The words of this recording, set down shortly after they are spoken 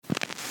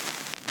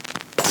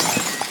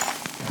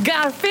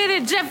Got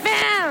fitted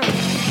Japan!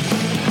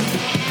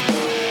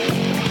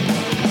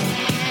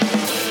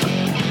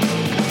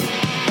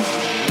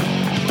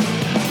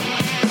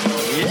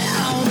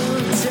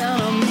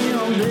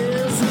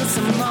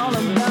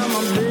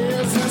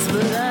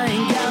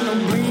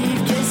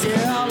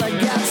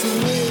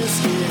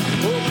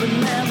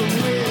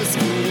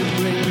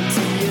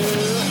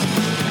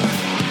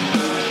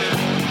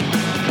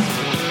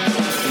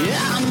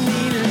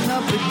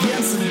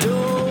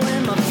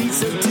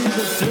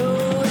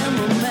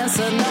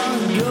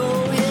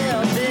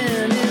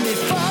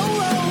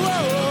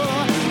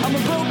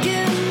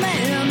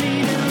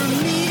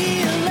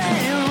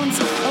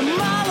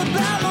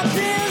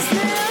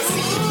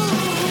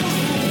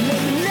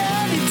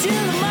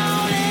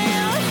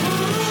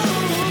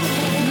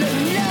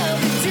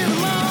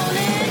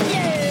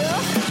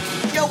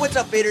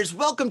 What's up, faders?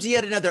 Welcome to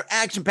yet another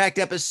action-packed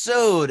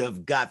episode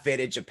of Got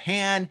Faded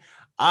Japan.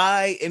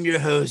 I am your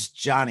host,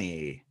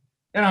 Johnny.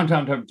 And I'm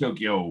Tom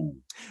Tokyo.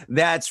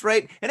 That's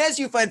right. And as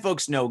you fine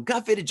folks know,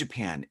 Got Faded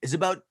Japan is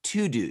about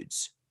two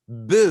dudes,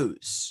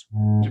 booze.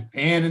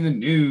 Japan in the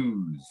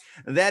news.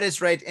 That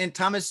is right. And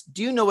Thomas,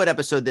 do you know what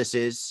episode this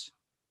is?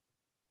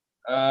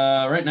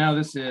 Right now,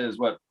 this is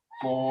what,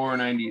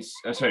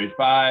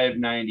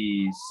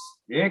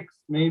 596,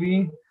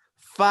 maybe?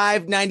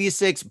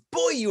 596.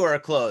 Boy, you are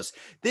close.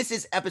 This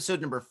is episode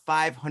number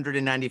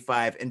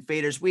 595. And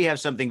faders, we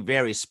have something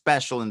very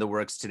special in the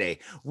works today.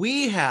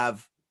 We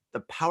have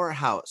the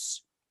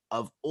powerhouse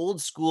of old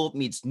school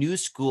meets new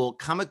school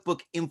comic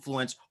book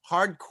influence,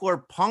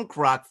 hardcore punk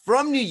rock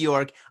from New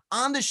York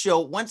on the show.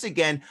 Once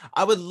again,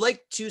 I would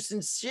like to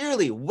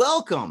sincerely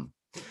welcome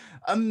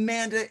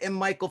Amanda and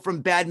Michael from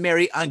Bad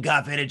Mary on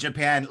Got Faded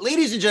Japan.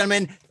 Ladies and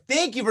gentlemen,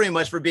 thank you very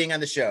much for being on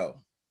the show.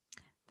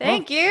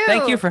 Thank you.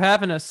 Thank you for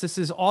having us. This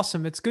is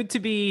awesome. It's good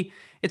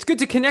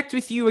to connect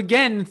with you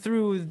again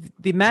through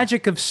the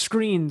magic of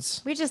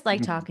screens. We just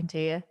like talking to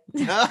you.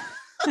 Well,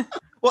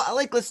 I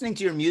like listening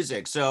to your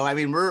music. So, I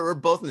mean, we're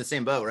both in the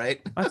same boat,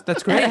 right?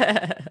 That's great.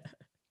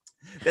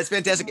 That's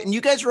fantastic. And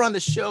you guys were on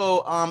the show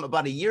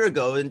about a year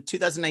ago in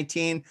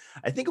 2019.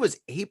 I think it was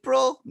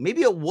April.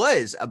 Maybe it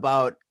was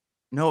no,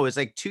 it was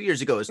like 2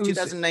 years ago. It was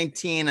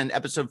 2019 on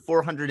episode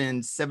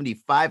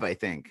 475, I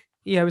think.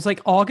 Yeah, it was like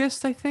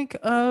August, I think,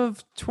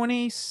 of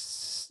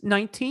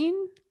 2019.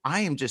 I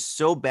am just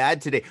so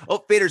bad today.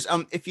 Oh, faders,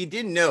 if you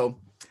didn't know,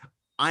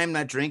 I am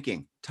not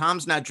drinking.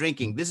 Tom's not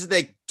drinking. This is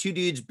like two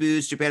dudes,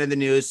 booze, Japan in the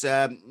news.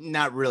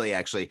 Not really,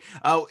 actually.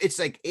 It's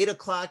like 8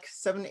 o'clock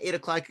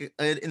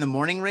in the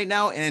morning right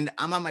now, and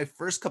I'm on my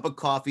first cup of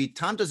coffee.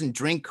 Tom doesn't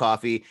drink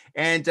coffee.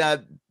 And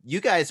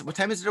you guys, what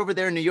time is it over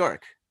there in New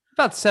York?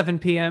 About 7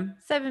 p.m.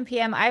 7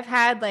 p.m. I've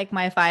had like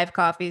my 5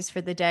 coffees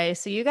for the day.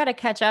 So you got to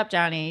catch up,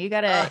 Johnny. You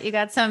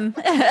got some.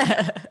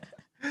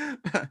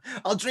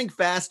 I'll drink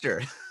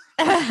faster.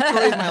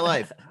 Story of my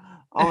life.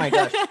 Oh my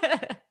gosh.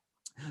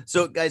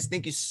 So guys,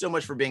 thank you so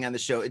much for being on the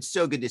show. It's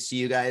so good to see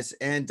you guys.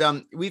 And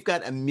we've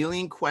got a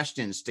million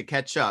questions to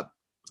catch up.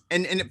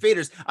 And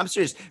faders, I'm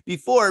serious.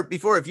 Before,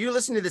 if you're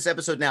listening to this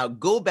episode now,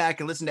 go back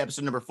and listen to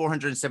episode number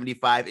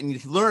 475 and you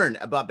learn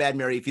about Bad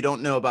Mary if you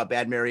don't know about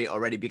Bad Mary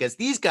already, because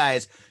you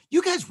guys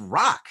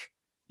rock.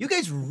 You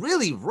guys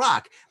really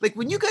rock. Like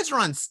when you guys are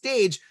on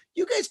stage,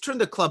 you guys turn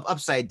the club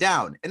upside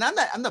down. And I'm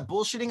not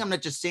bullshitting. I'm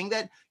not just saying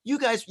that. You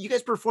guys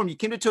performed. You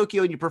came to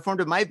Tokyo and you performed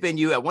at my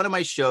venue at one of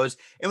my shows.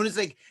 And it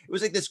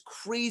was like this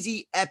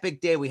crazy epic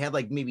day. We had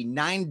like maybe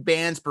 9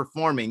 bands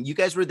performing. You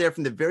guys were there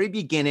from the very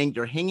beginning.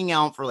 You're hanging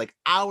out for like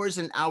hours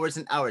and hours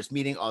and hours,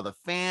 meeting all the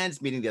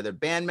fans, meeting the other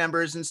band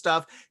members and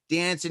stuff,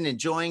 dancing,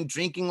 enjoying,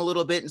 drinking a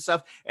little bit and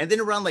stuff. And then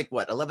around like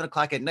 11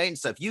 o'clock at night and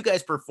stuff, you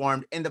guys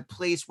performed and the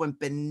place went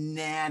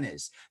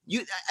bananas.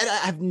 I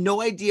have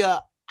no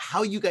idea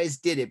how you guys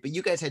did it, but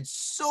you guys had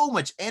so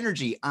much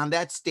energy on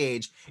that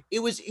stage. It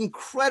was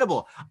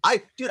incredible.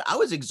 I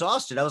was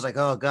exhausted. I was like,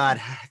 oh God,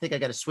 I think I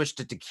got to switch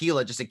to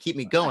tequila just to keep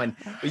me going.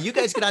 But you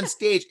guys get on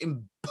stage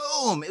and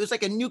boom, it was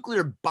like a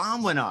nuclear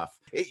bomb went off.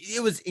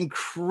 It was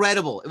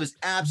incredible. It was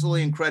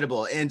absolutely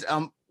incredible. And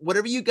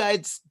whatever you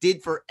guys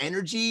did for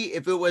energy,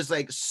 if it was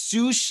like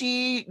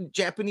sushi,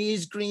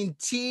 Japanese green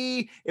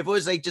tea, if it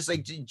was like just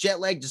like jet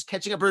lag, just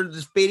catching up or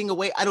just fading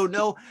away, I don't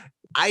know.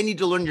 I need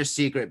to learn your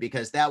secret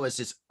because that was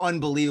just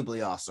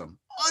unbelievably awesome.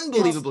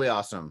 Unbelievably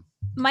awesome.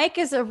 Mike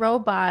is a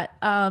robot.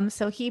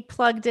 So he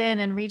plugged in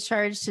and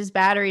recharged his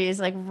batteries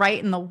like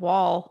right in the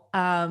wall.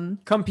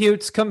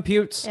 Computes.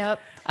 Yep.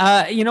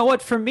 You know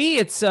what? For me,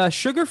 it's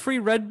sugar-free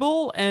Red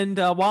Bull. And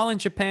while in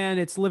Japan,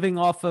 it's living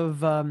off of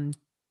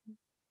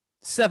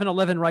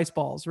 7-Eleven rice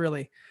balls,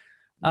 really.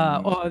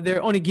 They're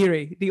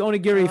onigiri. The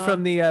onigiri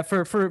from the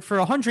for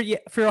 100 yen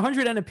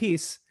a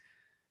piece.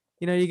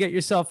 You know, you get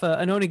yourself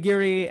an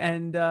onigiri,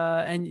 and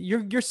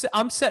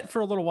I'm set for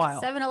a little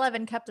while.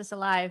 7-Eleven kept us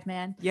alive,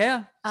 man.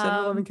 Yeah,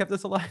 7-Eleven kept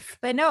us alive.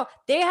 But no,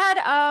 they had.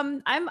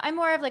 I'm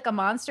more of like a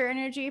Monster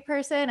Energy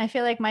person. I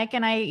feel like Mike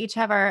and I each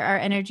have our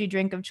energy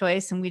drink of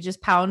choice, and we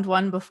just pound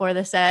one before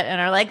the set, and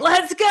are like,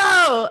 "Let's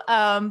go!"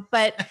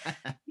 But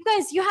you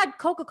guys, you had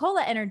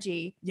Coca-Cola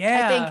Energy.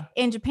 Yeah, I think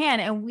in Japan,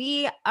 and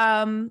we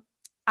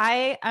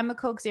I'm a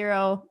Coke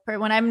Zero.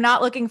 When I'm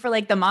not looking for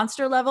like the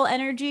monster level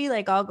energy,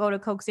 like I'll go to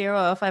Coke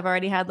Zero if I've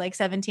already had like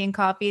 17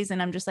 coffees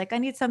and I'm just like, I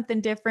need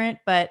something different.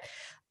 But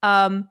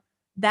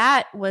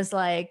that was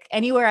like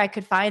anywhere I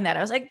could find that.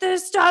 I was like,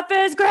 this stuff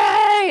is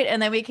great.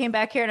 And then we came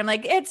back here and I'm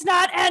like, it's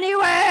not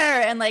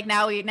anywhere. And like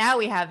now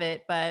we have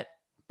it, but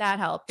that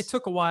helped. It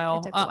took a while.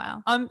 It took a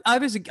while.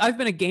 I've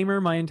been a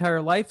gamer my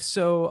entire life,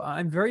 so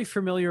I'm very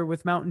familiar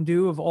with Mountain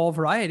Dew of all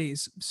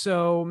varieties.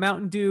 So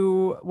Mountain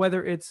Dew,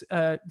 whether it's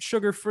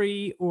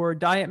sugar-free or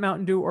diet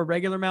Mountain Dew or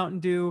regular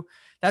Mountain Dew,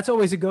 that's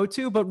always a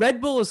go-to. But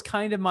Red Bull is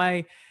kind of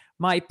my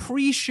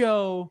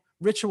pre-show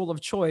ritual of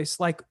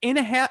choice. Like in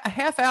a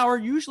half hour,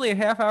 usually a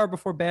half hour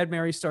before Bad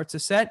Mary starts a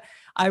set,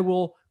 I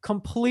will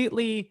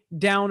completely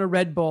down a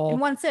Red Bull in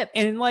one sip,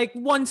 in like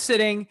one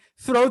sitting,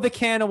 throw the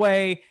can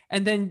away,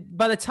 and then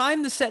by the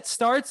time the set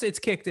starts, it's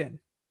kicked in.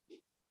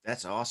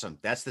 That's awesome.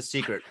 That's the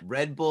secret.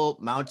 Red Bull,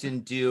 Mountain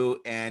Dew,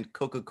 and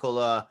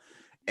Coca-Cola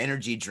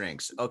energy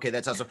drinks. Okay,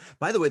 that's awesome.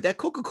 By the way, that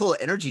Coca-Cola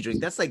energy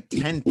drink, that's like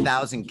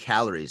 10,000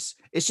 calories.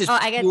 It's just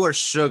pure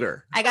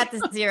sugar. I got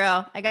the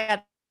zero. I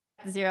got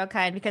the zero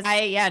kind because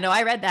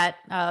I read that.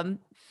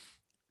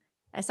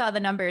 I saw the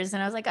numbers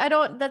and I was like,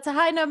 that's a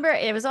high number.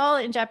 It was all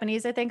in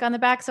Japanese, I think, on the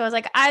back. So I was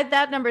like,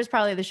 that number is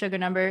probably the sugar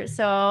number.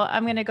 So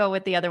I'm going to go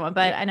with the other one.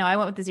 But I know I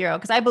went with the zero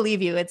because I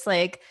believe you. It's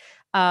like,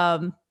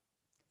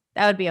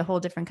 that would be a whole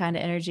different kind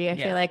of energy. I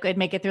feel like it'd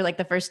make it through like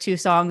the first two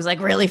songs like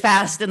really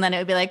fast. And then it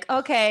would be like,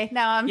 okay,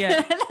 now I'm.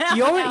 Yeah.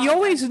 You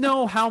always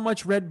know how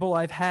much Red Bull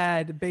I've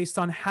had based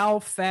on how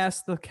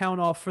fast the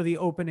count off for the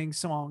opening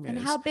song is. And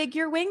how big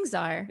your wings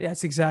are.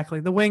 Yes, exactly.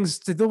 The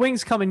wings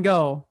come and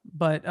go,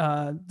 but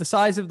the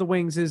size of the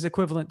wings is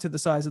equivalent to the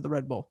size of the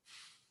Red Bull.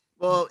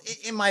 Well,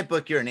 in my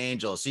book, you're an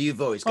angel, so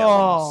you've always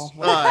got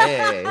wings. Oh,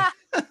 hey.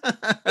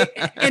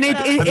 And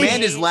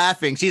Amanda's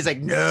laughing. She's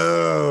like,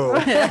 no.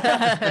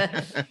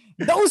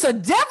 Those are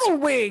devil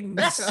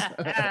wings.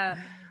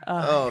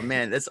 Oh,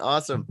 man, that's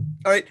awesome.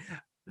 All right.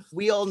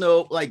 We all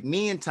know, like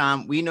me and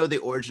Tom, we know the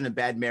origin of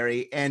Bad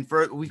Mary. And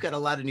we've got a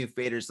lot of new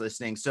faders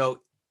listening. So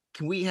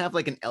can we have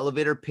like an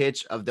elevator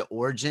pitch of the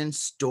origin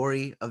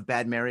story of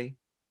Bad Mary?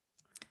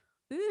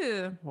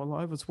 Ooh. Well,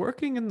 I was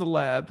working in the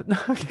lab.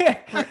 Okay.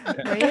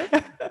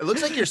 It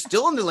looks like you're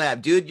still in the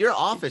lab, dude. Your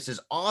office is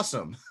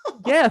awesome.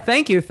 Yeah,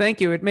 thank you.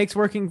 It makes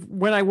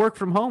when I work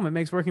from home, when I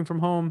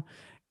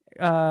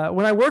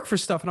work for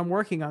stuff and I'm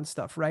working on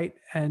stuff, right?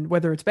 And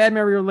whether it's Bad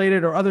Mary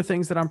related or other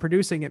things that I'm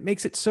producing, it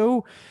makes it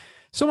so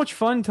much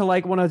fun to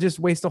like want to just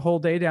waste a whole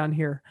day down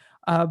here.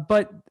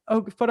 But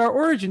our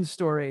origin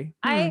story.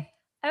 I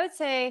would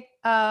say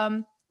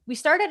we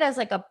started as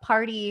like a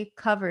party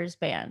covers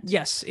band.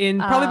 Yes, in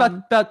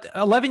probably about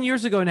 11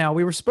 years ago now.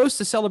 We were supposed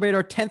to celebrate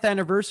our 10th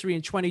anniversary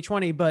in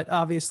 2020, but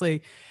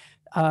obviously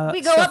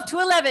we go up to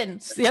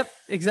 11. Yep,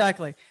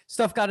 exactly.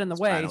 Stuff got in the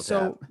way.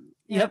 So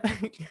yep.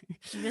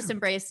 You just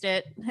embraced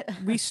it.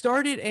 we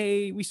started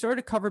a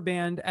cover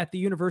band at the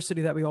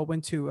university that we all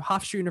went to,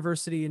 Hofstra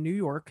University in New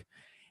York,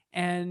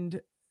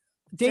 and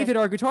David,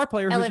 our guitar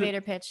player,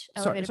 elevator pitch.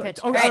 Oh,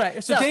 all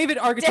right. So David,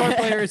 our guitar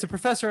player, is a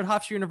professor at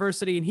Hofstra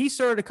University, and he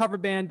started a cover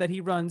band that he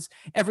runs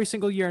every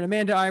single year. And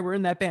Amanda and I were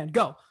in that band.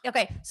 Go.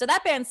 Okay, so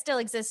that band still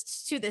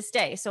exists to this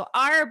day. So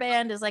our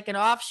band is like an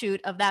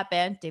offshoot of that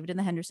band, David and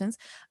the Hendersons.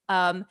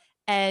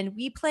 And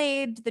we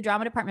played the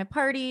drama department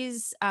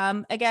parties.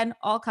 Again,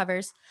 all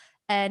covers.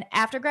 And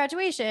after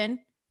graduation,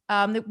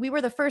 we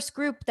were the first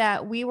group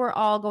that we were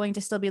all going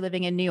to still be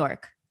living in New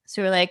York.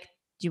 So we were like,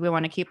 do we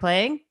want to keep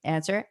playing?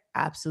 Answer,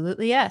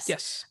 absolutely yes.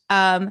 Yes.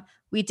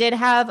 We did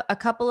have a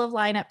couple of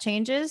lineup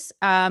changes.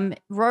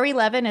 Rory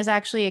Levin is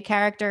actually a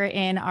character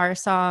in our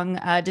song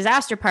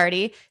Disaster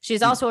Party.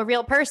 She's also a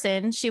real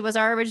person. She was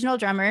our original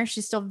drummer.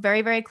 She's still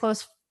very, very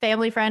close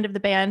family friend of the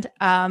band.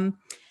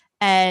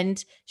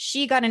 And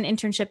she got an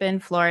internship in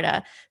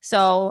Florida.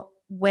 So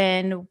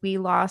when we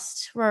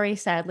lost Rory,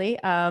 sadly,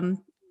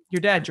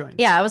 your dad joined.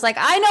 Yeah, I was like,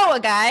 I know a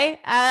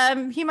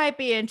guy. He might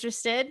be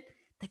interested.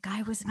 The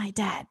guy was my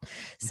dad.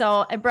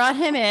 So I brought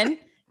him in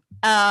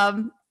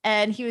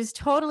and he was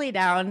totally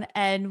down.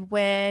 And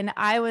when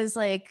I was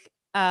like,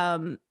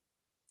 when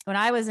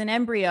I was an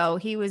embryo,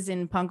 he was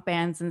in punk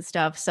bands and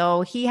stuff.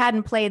 So he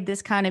hadn't played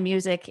this kind of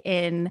music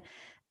in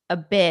a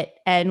bit.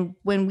 And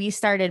when we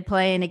started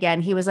playing again,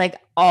 he was like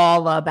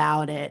all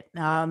about it.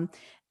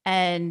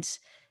 And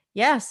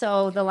yeah,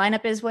 so the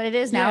lineup is what it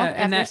is now.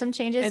 After some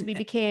changes, we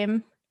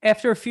became...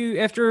 After a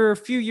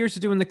few years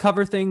of doing the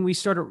cover thing,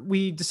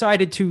 we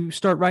decided to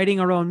start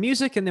writing our own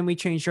music, and then we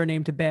changed our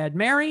name to Bad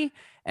Mary,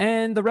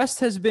 and the rest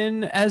has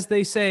been, as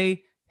they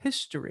say,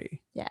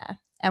 history. Yeah.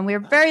 And we're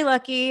very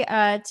lucky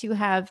to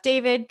have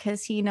David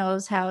because he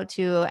knows how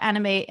to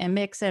animate and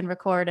mix and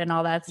record and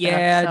all that stuff.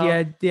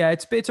 Yeah.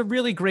 It's a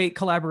really great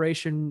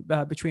collaboration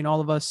between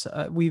all of us.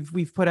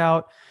 We've put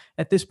out,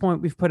 at this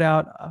point,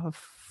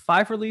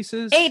 5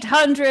 releases,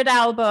 800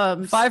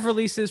 albums, 5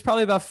 releases,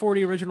 probably about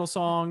 40 original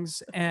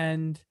songs,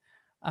 and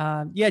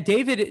Yeah,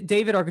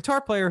 David, our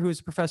guitar player, who's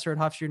a professor at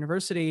Hofstra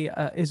University,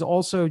 is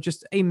also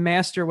just a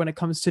master when it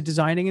comes to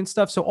designing and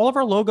stuff. So all of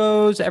our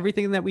logos,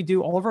 everything that we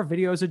do, all of our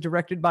videos are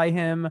directed by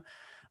him,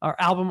 our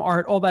album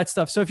art, all that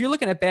stuff. So if you're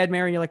looking at Bad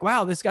Mary, you're like,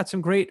 wow, this got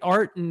some great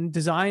art and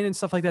design and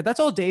stuff like that. That's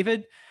all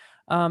David.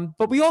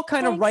 But we all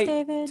kind of write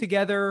David.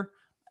 together.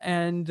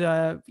 And,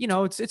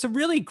 it's a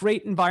really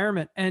great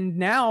environment. And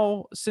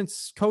now,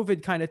 since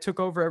COVID kind of took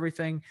over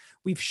everything,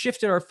 we've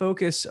shifted our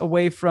focus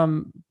away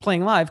from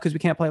playing live because we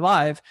can't play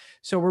live.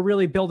 So we're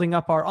really building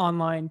up our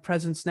online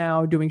presence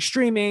now, doing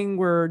streaming.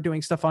 We're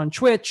doing stuff on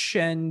Twitch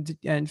and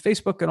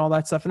Facebook and all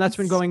that stuff. And that's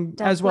been going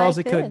as well as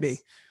it could be.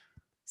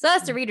 So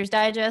that's the Reader's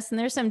Digest. And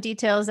there's some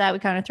details that we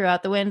kind of threw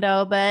out the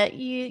window, but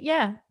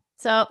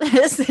So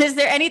is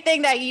there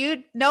anything that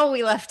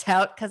we left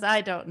out? Because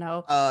I don't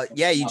know.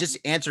 You just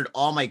answered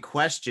all my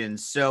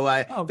questions. So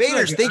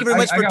Faders, thank you very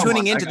much for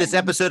tuning into this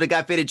episode of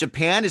Got Faded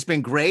Japan. It's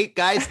been great,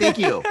 guys. Thank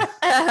you.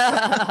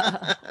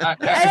 I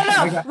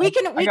don't know. We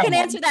can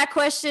answer that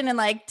question in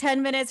like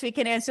 10 minutes. We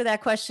can answer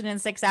that question in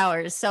 6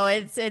 hours. So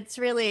it's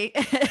really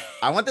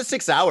I want the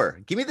 6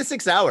 hour. Give me the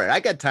 6 hour. I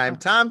got time.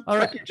 Tom, all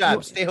right, your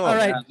job. Stay home. All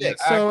right.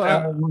 So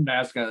I wanted to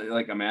ask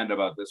Amanda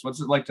about this.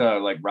 What's it like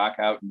to rock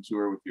out and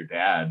tour with your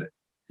dad?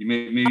 You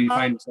maybe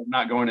find yourself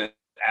not going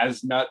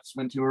as nuts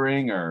when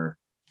touring, or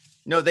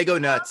no? They go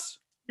nuts.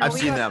 I've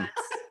seen them.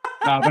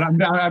 But I'm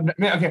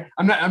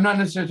not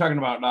necessarily talking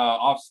about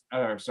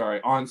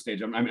on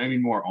stage. I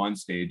mean more on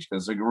stage,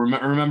 because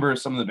remember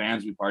some of the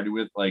bands we partied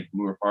with, like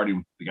when we were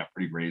partying, they got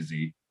pretty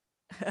crazy.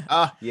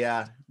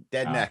 Yeah,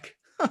 Dead Neck.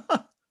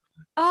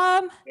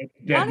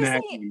 Dead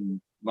Neck, and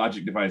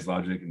Logic Defies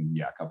Logic, and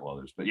a couple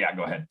others. But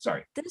go ahead.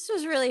 Sorry. This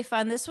was really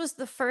fun. This was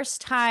the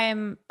first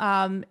time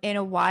in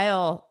a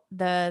while,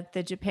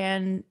 the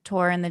Japan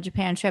tour and the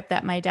Japan trip,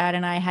 that my dad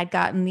and I had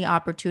gotten the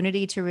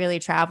opportunity to really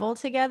travel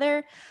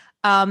together.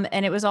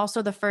 And it was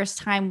also the first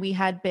time we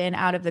had been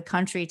out of the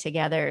country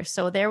together.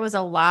 So there was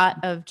a lot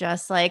of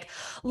just like,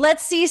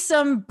 let's see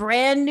some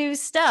brand new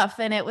stuff.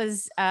 And it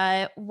was,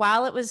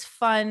 while it was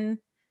fun,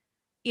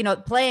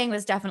 playing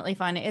was definitely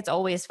fun. It's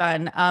always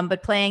fun.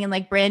 But playing in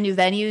like brand new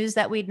venues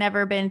that we'd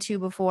never been to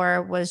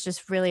before was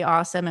just really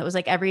awesome. It was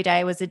like every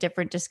day was a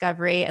different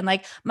discovery. And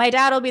like my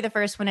dad will be the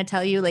first one to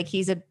tell you, like,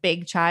 he's a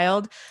big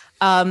child.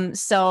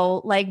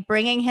 So like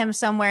bringing him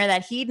somewhere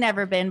that he'd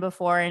never been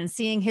before and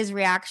seeing his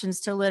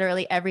reactions to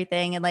literally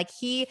everything. And like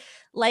he,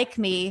 like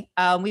me,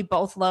 we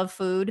both love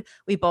food.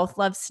 We both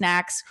love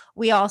snacks.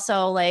 We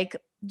also like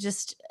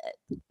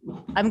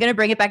I'm going to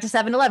bring it back to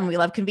 7-Eleven. We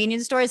love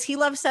convenience stores. He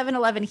loves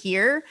 7-Eleven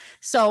here.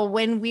 So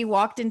when we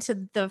walked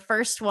into the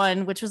first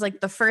one, which was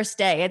like the first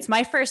day, it's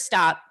my first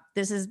stop.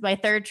 This is my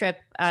third trip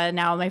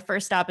now. My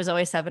first stop is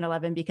always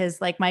 7-Eleven because,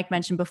 like Mike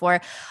mentioned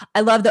before, I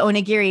love the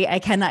onigiri. I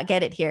cannot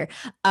get it here.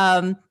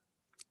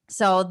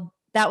 So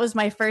that was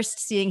my first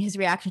seeing his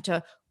reaction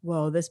to,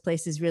 whoa, this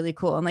place is really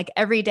cool. And like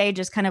every day,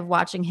 just kind of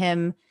watching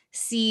him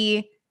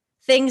see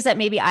things that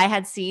maybe I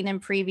had seen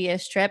in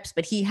previous trips,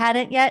 but he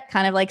hadn't yet,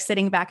 kind of like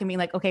sitting back and being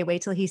like, okay,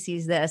 wait till he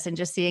sees this, and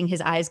just seeing his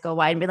eyes go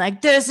wide and be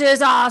like, this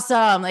is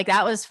awesome. Like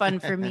that was fun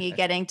for me,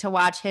 getting to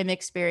watch him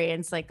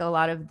experience like a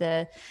lot of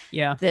the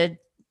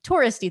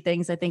touristy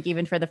things, I think,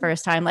 even for the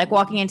first time, like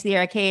walking into the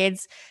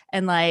arcades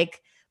and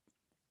like,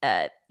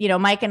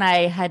 Mike and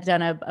I had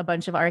done a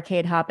bunch of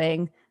arcade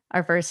hopping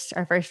our first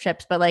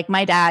trips, but like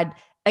my dad,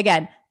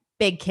 again,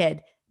 big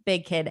kid,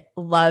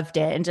 loved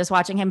it. And just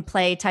watching him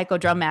play Taiko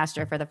Drum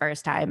Master for the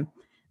first time,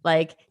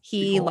 like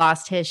he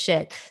lost his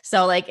shit.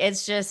 So like,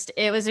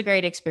 it was a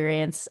great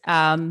experience.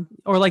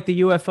 Or like the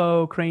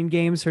UFO crane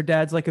games, her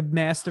dad's like a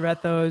master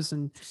at those.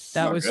 And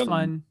that was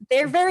fun.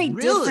 They're very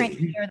different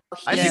here,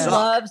 though. He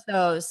loves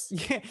those.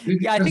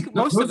 Yeah, I think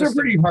most those of us are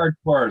pretty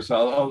hardcore.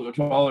 So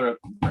to all our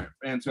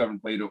fans who haven't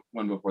played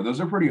one before,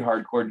 those are pretty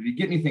hardcore. Did you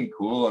get anything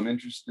cool? I'm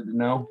interested to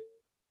know.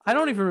 I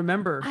don't even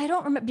remember. I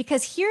don't remember,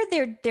 because here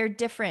they're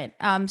different.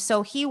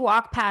 So he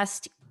walked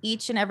past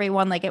each and every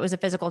one like it was a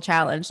physical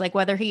challenge. Like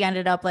whether he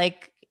ended up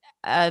like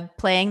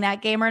playing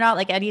that game or not,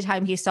 like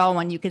anytime he saw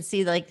one, you could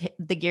see like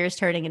the gears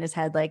turning in his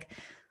head. Like,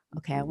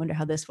 okay, I wonder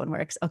how this one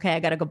works. Okay, I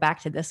got to go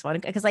back to this one,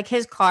 because like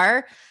his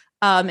car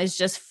is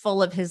just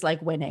full of his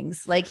like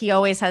winnings. Like he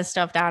always has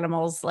stuffed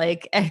animals,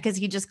 like because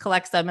he just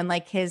collects them. And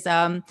like his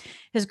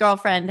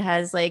girlfriend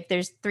has like,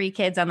 there's 3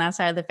 kids on that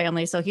side of the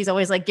family, so he's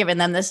always like giving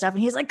them this stuff,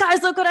 and he's like,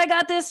 guys, look what I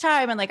got this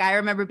time. And like I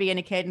remember being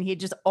a kid and he'd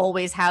just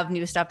always have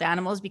new stuffed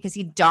animals because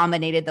he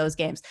dominated those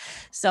games.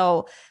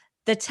 So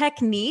the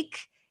technique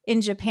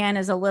in Japan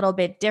is a little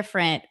bit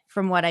different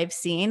from what I've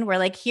seen, where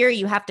like here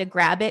you have to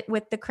grab it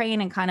with the crane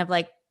and kind of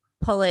like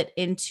pull it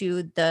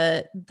into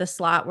the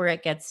slot where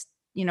it gets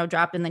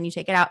dropped, and then you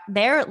take it out.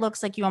 There it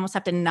looks like you almost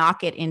have to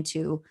knock it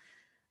into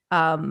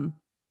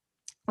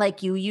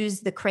like you use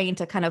the crane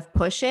to kind of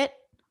push it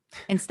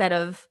instead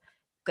of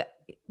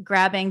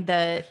grabbing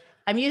the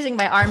I'm using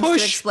my arms to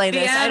explain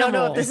this. I don't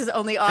know if this is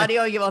only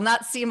audio. You will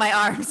not see my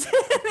arms.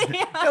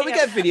 No, we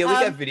got video. We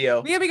got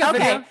video. Yeah, we got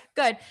okay, video.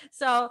 Good.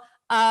 So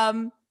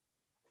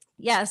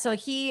Yeah, so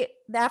he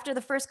after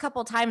the first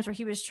couple times where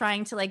he was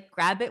trying to like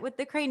grab it with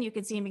the crane, you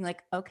could see him being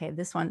like, okay,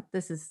 this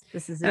is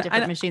a And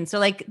different machine. So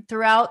like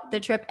throughout the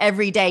trip,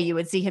 every day you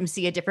would see him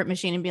see a different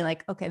machine and be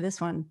like, okay,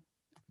 this one's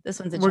a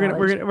challenge.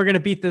 We're gonna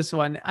beat this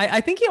one. I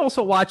think he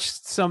also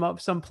watched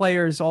some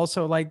players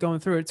also like going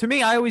through it. To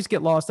me, I always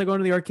get lost. I go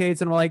into the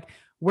arcades and I'm like,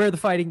 where are the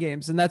fighting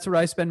games? And that's where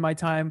I spend my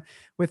time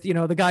with, you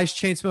know, the guys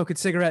chain smoking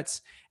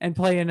cigarettes and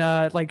playing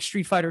like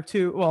Street Fighter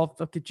 2. Well,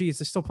 okay, geez,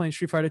 they're still playing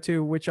Street Fighter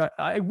 2, which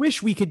I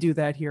wish we could do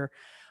that here.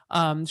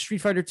 Street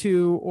Fighter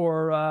 2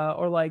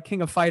 or like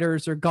King of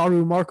Fighters or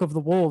Garu Mark of the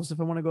Wolves if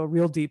I want to go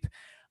real deep.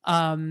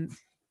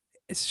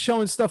 It's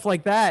showing stuff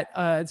like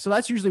that. So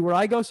that's usually where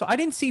I go. So I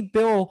didn't see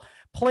Bill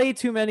play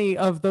too many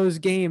of those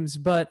games,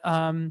 but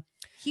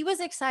he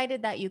was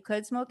excited that you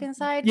could smoke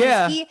inside.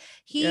 Yeah.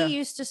 He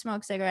used to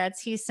smoke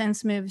cigarettes. He's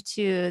since moved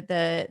to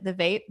the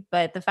vape,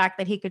 but the fact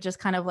that he could just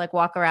kind of like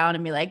walk around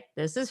and be like,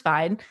 this is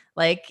fine.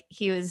 Like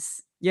he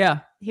was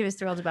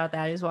thrilled about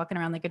that. He was walking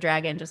around like a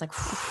dragon, just like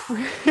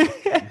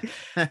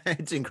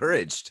It's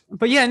encouraged.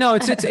 But yeah, no,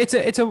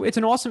 it's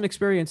an awesome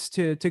experience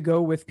to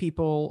go with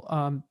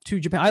people to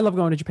Japan. I love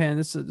going to Japan.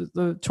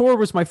 The tour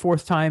was my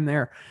 4th time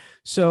there.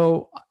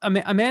 So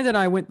Amanda and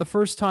I went the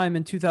first time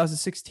in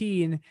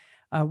 2016.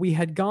 We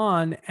had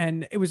gone,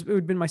 and it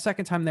had been my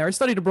 2nd time there. I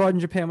studied abroad in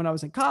Japan when I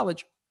was in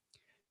college.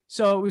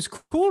 So it was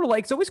cool to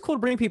it's always cool to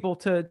bring people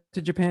to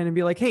Japan and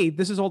be like, hey,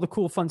 this is all the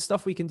cool, fun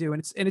stuff we can do.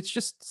 And it's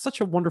just such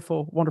a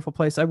wonderful, wonderful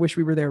place. I wish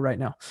we were there right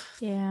now.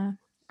 Yeah.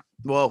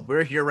 Well,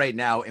 we're here right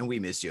now and we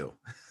miss you.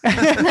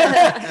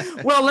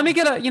 Well, let me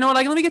get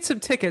let me get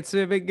some tickets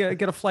to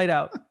get a flight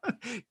out.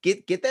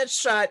 Get that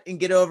shot and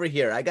get over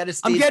here. I got a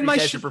stage for you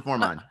guys to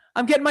perform on.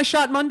 I'm getting my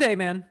shot Monday,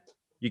 man.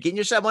 You're getting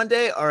your shot one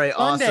day? All right,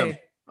 Monday. awesome.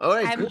 All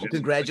right, cool.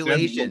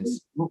 Congratulations.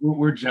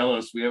 We're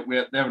jealous. We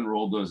haven't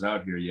rolled those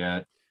out here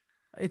yet.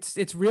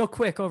 It's real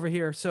quick over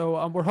here.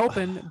 So we're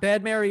hoping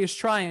Bad Mary is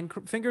trying.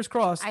 Fingers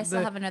crossed. I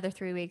still have another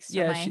 3 weeks to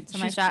Yeah,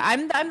 my shot.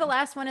 I'm the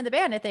last one in the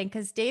band, I think,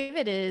 because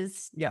David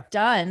is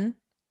done.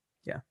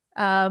 Yeah.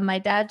 My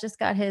dad just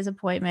got his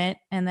appointment,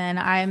 and then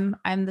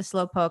I'm the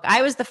slow poke.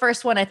 I was the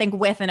first one, I think,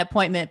 with an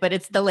appointment, but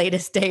it's the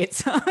latest date.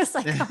 So I was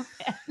like, oh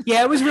man.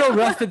 Yeah, it was real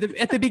rough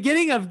at the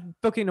beginning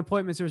of booking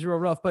appointments. It was real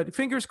rough, but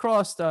fingers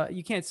crossed.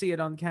 You can't see it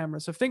on camera,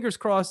 so fingers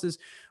crossed is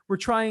we're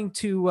trying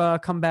to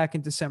come back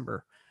in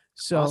December.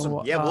 So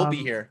awesome. Yeah, we'll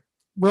be here.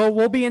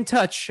 We'll be in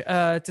touch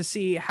to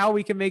see how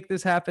we can make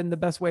this happen the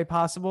best way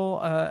possible.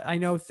 I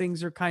know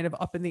things are kind of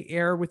up in the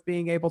air with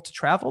being able to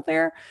travel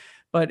there,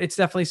 but it's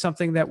definitely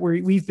something that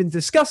we've been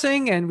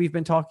discussing, and we've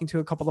been talking to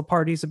a couple of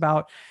parties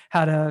about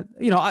how to,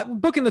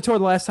 booking the tour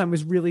the last time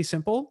was really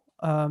simple.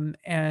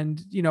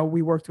 And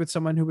we worked with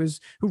someone who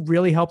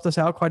really helped us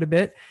out quite a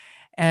bit.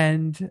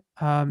 And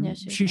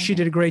she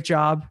did a great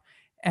job,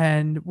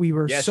 and we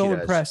were so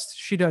impressed.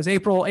 She does.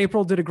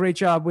 April did a great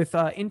job with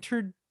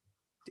Interdo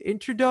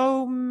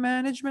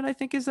Management, I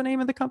think is the name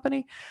of the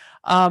company.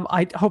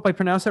 I hope I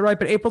pronounced that right,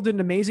 but April did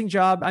an amazing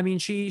job. I mean,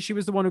 she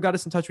was the one who got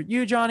us in touch with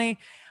you, Johnny.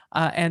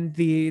 And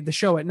the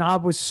show at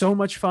Knob was so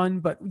much fun,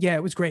 but yeah,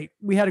 it was great.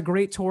 We had a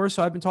great tour.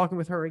 So I've been talking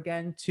with her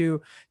again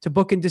to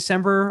book in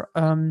December.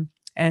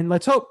 And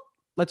let's hope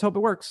it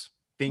works.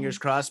 Fingers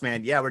crossed,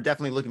 man. Yeah, we're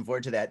definitely looking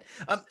forward to that.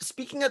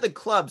 Speaking of the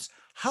clubs,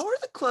 how are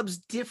the clubs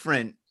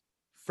different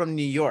from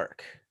New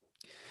York?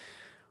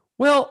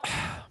 Well,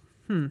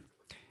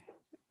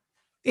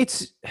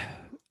 it's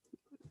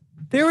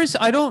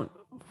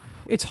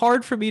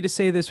hard for me to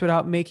say this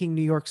without making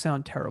New York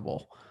sound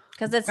terrible.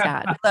 Because it's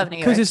not. We love New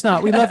York. Because it's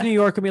not. We love New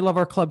York and we love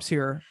our clubs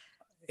here.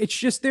 It's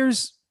just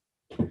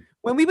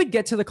when we would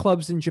get to the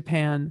clubs in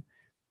Japan,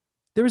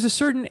 there was a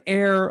certain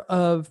air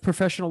of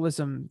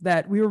professionalism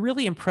that we were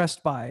really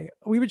impressed by.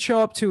 We would show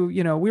up to,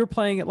 we were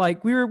playing it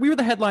like we were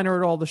the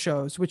headliner at all the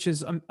shows, which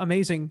is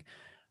amazing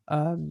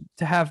to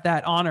have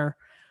that honor.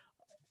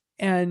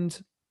 And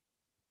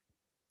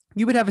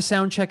you would have a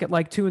sound check at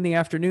like 2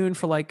 p.m.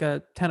 for like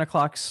a 10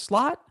 o'clock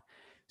slot.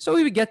 So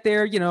we would get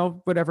there,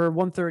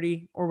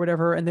 1:30 or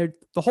whatever. And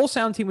the whole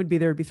sound team would be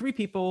there. It'd be 3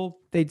 people.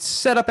 They'd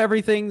set up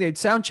everything. They'd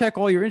sound check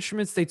all your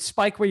instruments. They'd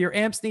spike where your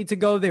amps need to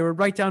go. They would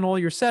write down all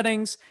your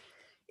settings.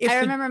 I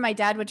remember my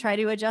dad would try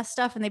to adjust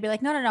stuff and they'd be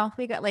like, no.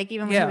 We got like,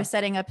 even when he was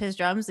setting up his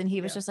drums and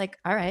he was just like,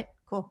 all right,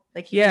 cool.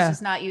 Like he was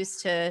just not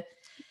used to.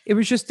 It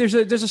was just, there's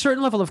a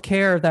certain level of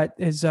care that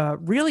is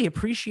really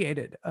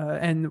appreciated.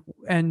 And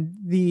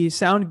the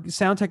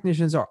sound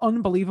technicians are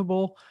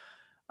unbelievable.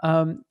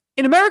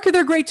 In America,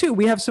 they're great too.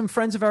 We have some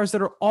friends of ours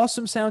that are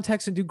awesome sound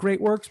techs and do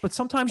great works, but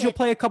sometimes you'll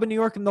play a club in New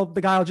York and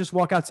the guy will just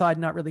walk outside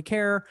and not really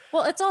care.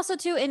 Well, it's also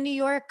too in New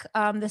York,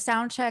 the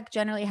sound check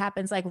generally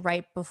happens like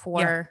right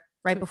before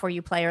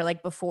you play or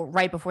like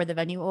right before the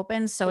venue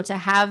opens. So to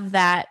have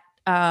that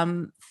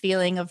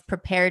feeling of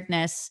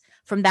preparedness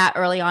from that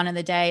early on in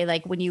the day,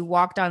 like when you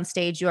walked on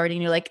stage, you already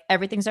knew like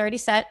everything's already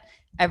set,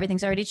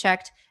 everything's already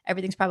checked,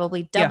 everything's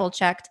probably double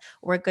checked.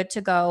 We're good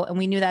to go. And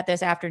we knew that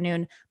this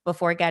afternoon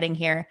before getting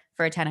here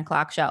for a 10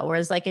 o'clock show.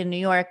 Whereas like in New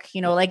York,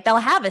 like they'll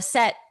have a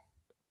set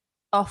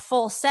a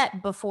full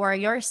set before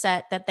your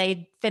set that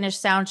they finish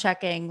sound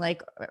checking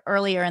like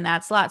earlier in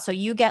that slot. So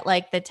you get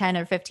like the 10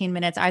 or 15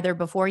 minutes either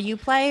before you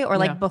play or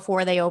like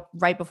before they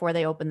right before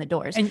they open the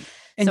doors. And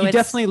so you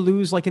definitely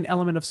lose like an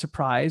element of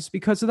surprise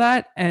because of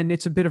that. And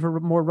it's a bit of a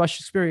more rushed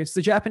experience.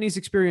 The Japanese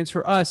experience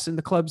for us in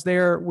the clubs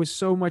there was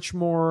so much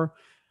more,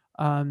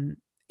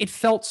 it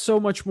felt so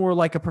much more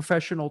like a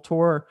professional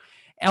tour.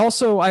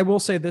 Also, I will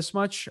say this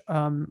much.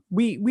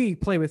 We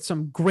play with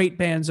some great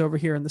bands over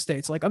here in the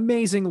States, like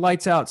amazing,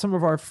 lights out. Some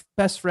of our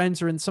best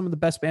friends are in some of the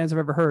best bands I've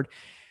ever heard.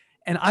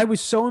 And I was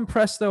so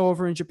impressed though,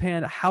 over in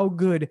Japan, how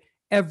good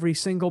every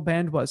single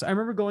band was. I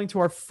remember going to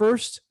our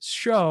first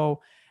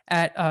show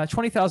at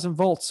 20,000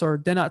 Volts or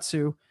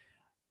Denatsu.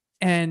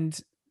 And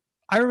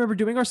I remember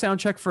doing our sound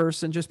check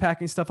first and just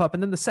packing stuff up.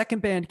 And then the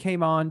second band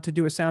came on to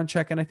do a sound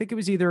check. And I think it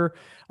was either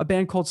a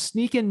band called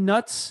Sneakin'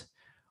 Nuts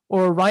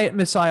or Riot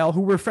Missile,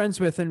 who we're friends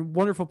with and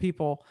wonderful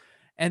people.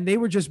 And they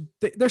were just,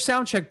 their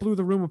sound check blew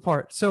the room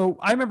apart. So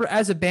I remember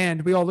as a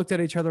band, we all looked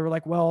at each other. We're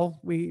like, well,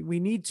 we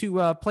need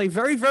to play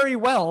very, very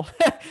well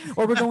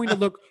or we're going to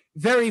look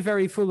very,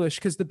 very foolish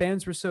because the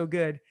bands were so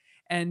good.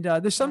 And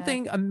there's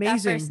something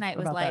amazing. That first night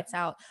was lights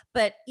out.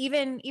 But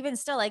even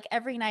still, like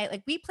every night,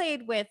 like we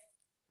played with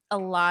a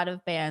lot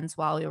of bands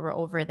while we were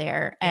over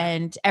there.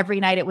 And every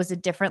night it was a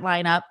different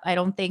lineup. I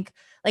don't think,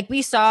 like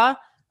we saw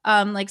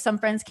like some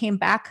friends came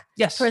back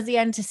towards the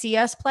end to see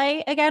us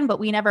play again, but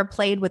we never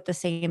played with the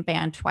same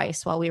band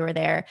twice while we were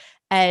there.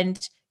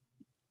 And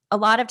a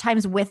lot of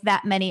times with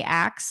that many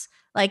acts,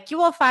 like you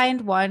will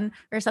find one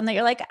or something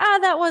you're like,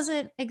 that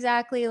wasn't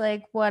exactly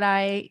like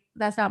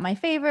that's not my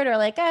favorite, or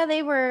like,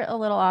 they were a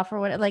little off or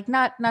what, like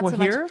not so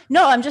here? much.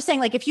 No, I'm just saying,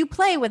 like if you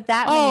play with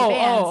that many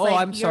bands, like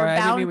I'm sorry. you're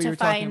bound I didn't mean what you to were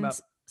talking find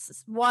about.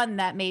 one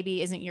that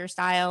maybe isn't your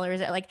style, or is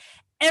it like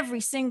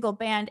every single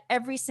band,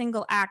 every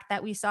single act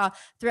that we saw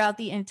throughout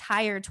the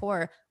entire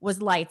tour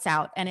was lights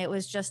out. And it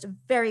was just a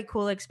very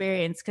cool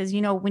experience. Cause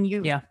you know, when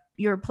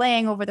you're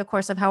playing over the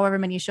course of however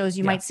many shows,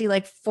 you might see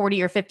like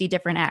 40 or 50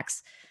 different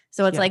acts.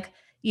 So it's like,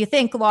 you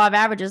think law of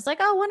averages, like,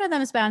 one of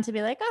them is bound to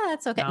be like,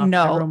 that's okay.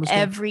 No,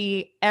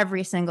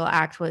 every single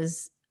act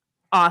was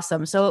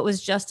awesome. So it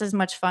was just as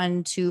much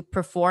fun to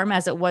perform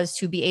as it was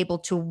to be able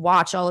to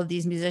watch all of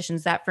these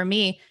musicians that for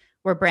me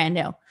were brand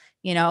new.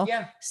 You know,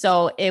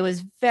 so it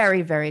was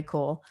very, very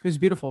cool. It was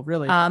beautiful,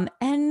 really.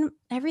 And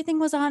everything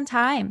was on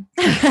time.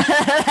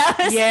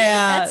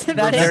 That's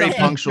very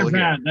punctual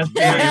here. That's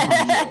very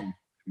punctual.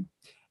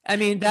 I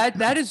mean,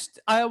 that is,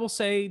 I will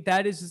say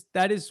that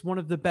is one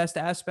of the best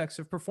aspects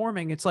of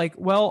performing. It's like,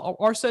 well,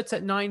 our set's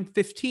at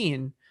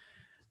 9:15.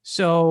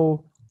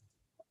 So,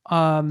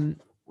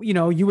 you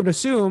know, you would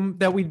assume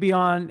that we'd be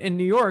on in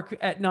New York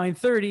at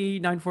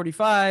 9:30,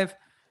 9:45,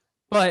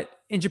 but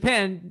in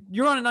Japan,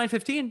 you're on at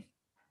 9:15.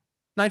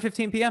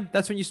 9:15 p.m.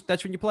 That's when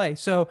you play.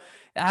 So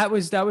that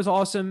was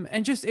awesome.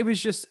 And it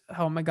was just,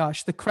 oh my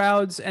gosh, the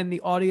crowds and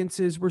the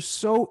audiences were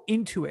so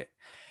into it.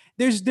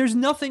 There's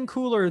nothing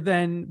cooler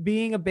than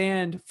being a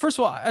band. First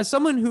of all, as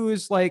someone who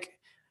is like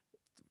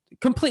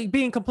complete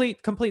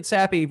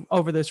sappy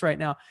over this right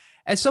now,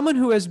 as someone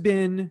who has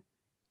been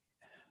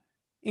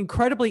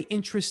incredibly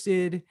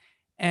interested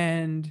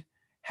and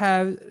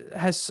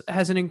has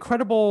an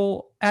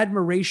incredible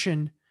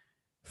admiration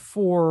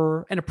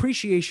for an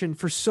appreciation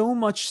for so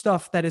much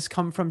stuff that has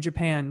come from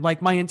Japan,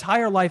 like my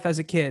entire life as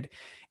a kid,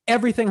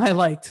 everything I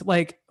liked,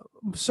 like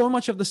so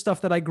much of the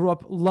stuff that I grew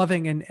up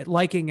loving and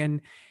liking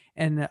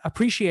and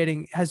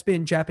appreciating has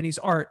been Japanese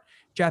art,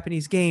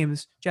 Japanese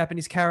games,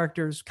 Japanese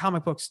characters,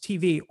 comic books,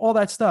 TV, all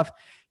that stuff.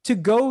 To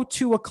go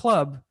to a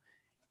club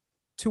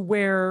to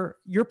where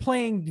you're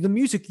playing the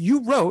music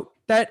you wrote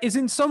that is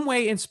in some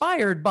way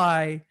inspired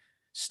by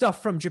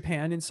stuff from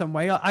Japan in some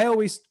way. I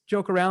always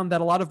joke around that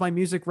a lot of my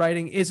music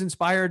writing is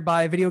inspired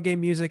by video game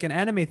music and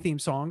anime theme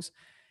songs.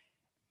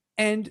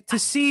 And to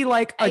see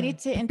like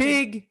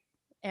big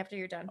after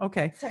you're done.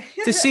 Okay.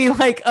 To see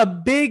like a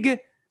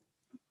big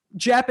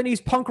Japanese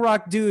punk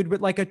rock dude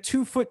with like a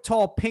 2-foot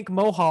tall pink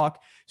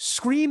mohawk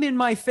scream in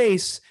my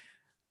face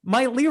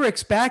my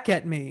lyrics back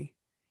at me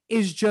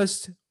is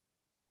just,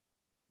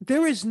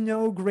 there is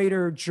no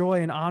greater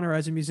joy and honor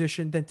as a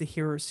musician than to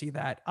hear or see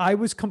that. I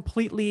was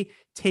completely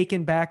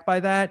taken back by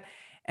that.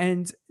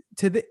 And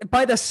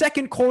by the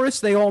second chorus,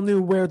 they all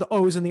knew where the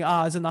O's and the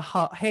ahs and the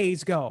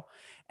heys go.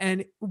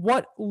 And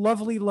what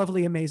lovely,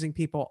 lovely, amazing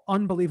people.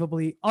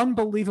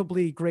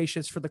 Unbelievably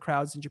gracious for the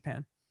crowds in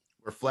Japan.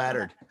 We're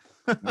flattered.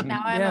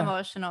 Now I'm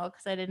emotional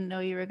because I didn't know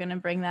you were going to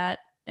bring that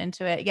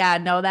into it. Yeah,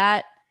 know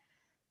that.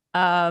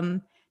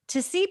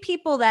 To see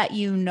people that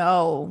you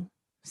know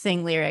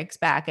sing lyrics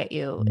back at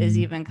you is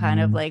even kind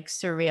of like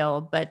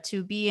surreal, but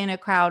to be in a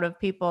crowd of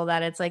people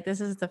that it's like, this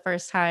is the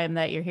first time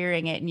that you're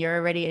hearing it and you're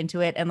already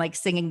into it and like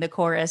singing the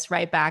chorus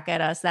right back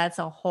at us, that's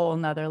a whole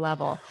nother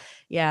level.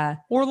 Yeah.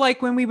 Or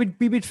like when we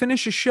would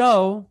finish a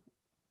show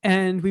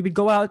and we would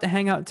go out to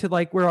hang out to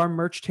like where our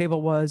merch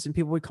table was, and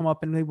people would come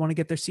up and they want to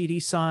get their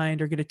CD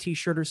signed or get a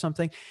t-shirt or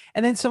something.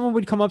 And then someone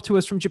would come up to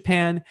us from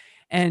Japan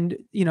and,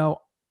 you know,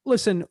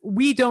 listen,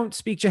 we don't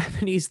speak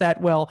Japanese that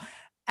well.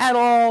 at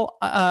all.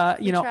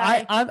 You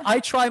I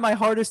try my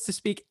hardest to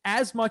speak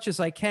as much as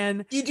I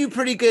can. You do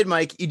pretty good,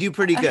 Mike. You do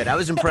pretty good. I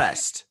was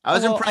impressed. I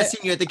was Well, impressed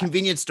seeing you at the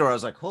convenience store. I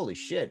was like, holy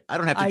shit, I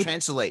don't have to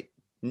translate.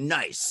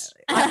 Nice.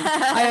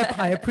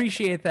 I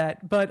appreciate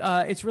that, but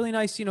it's really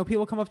nice.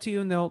 People come up to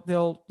you and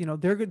they'll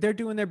they're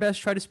doing their best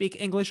to try to speak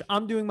English.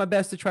 I'm doing my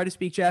best to try to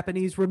speak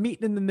Japanese. We're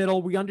meeting in the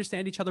middle. We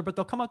understand each other, but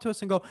they'll come up to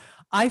us and go,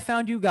 "I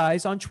found you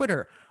guys on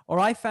Twitter," or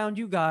 "I found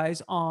you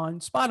guys on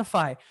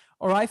Spotify,"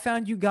 or "I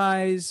found you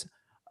guys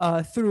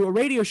through a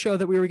radio show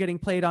that we were getting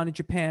played on in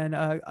Japan."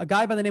 A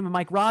guy by the name of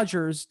Mike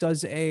Rogers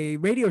does a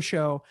radio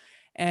show,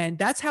 and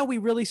that's how we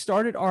really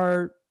started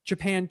our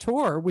Japan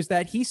tour, was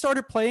that he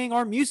started playing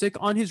our music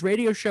on his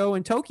radio show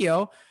in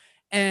Tokyo,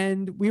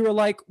 and we were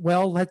like,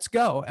 well, let's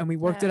go. And we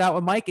worked it out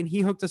with Mike, and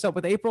he hooked us up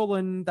with April,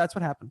 and that's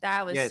what happened.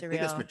 That was I surreal.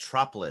 think it's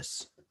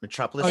Metropolis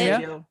Oh, yeah?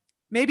 Radio.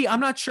 Maybe, I'm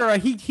not sure.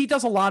 He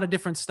does a lot of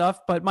different stuff,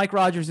 but Mike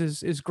Rogers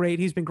is great.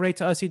 He's been great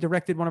to us. He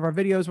directed one of our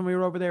videos when we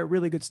were over there.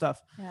 Really good stuff.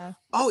 Yeah.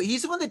 Oh,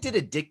 he's the one that did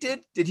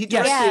Addicted? Did he Yes.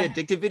 direct Yeah. the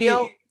Addicted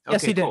video?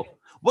 Yes, he did. Cool.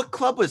 What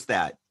club was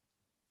that?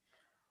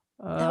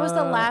 That was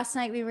the last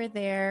night we were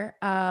there.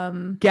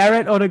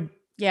 Garrett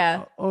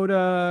Yeah,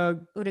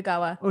 Odagawa.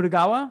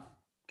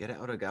 Get it,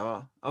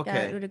 Otagawa.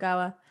 Garrett Okay.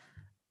 Utagawa.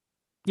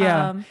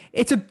 Yeah,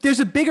 there's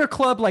a bigger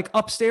club like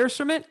upstairs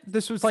from it.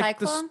 This was like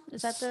Cyclone?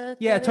 Is that the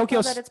yeah, other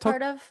Tokyo club that it's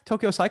part of?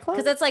 Tokyo Cyclone.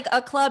 Because it's like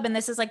a club, and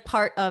this is like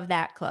part of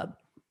that club.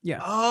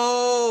 Yeah.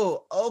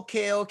 Oh,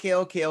 okay.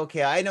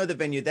 I know the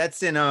venue.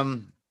 That's in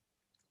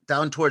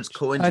down towards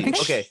Koenji. I think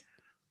Okay.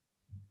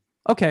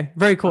 Okay,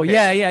 very cool.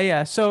 Okay.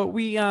 Yeah. So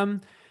we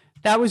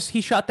he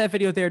shot that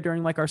video there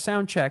during like our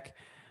sound check.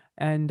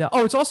 And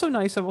it's also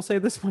nice, I will say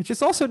this much.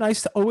 It's also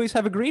nice to always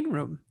have a green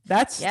room.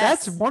 That's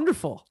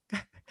wonderful.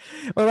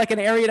 Or like an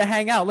area to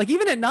hang out. Like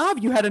even at Knob,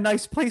 you had a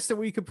nice place that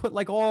we could put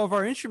like all of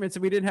our instruments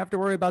and we didn't have to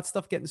worry about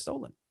stuff getting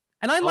stolen.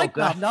 And I like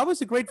God. Knob. Knob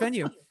was a great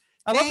venue.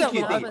 I love Thank that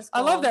you, room. Dave. I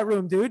love that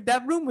room, dude.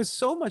 That room was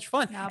so much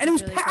fun. Knob And it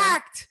was was really cool.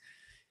 packed.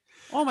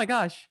 Oh my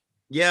gosh.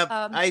 Yeah,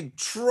 I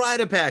try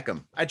to pack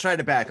them. I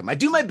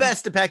do my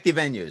best to pack the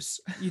venues.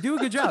 You do a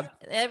good job.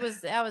 That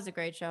was a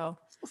great show.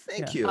 Well,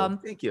 thank Yeah. you.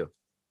 Thank you.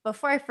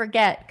 Before I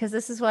forget, because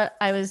this is what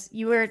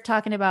you were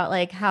talking about,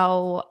 like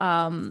how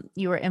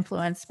you were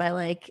influenced by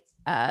like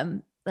anime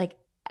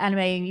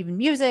and even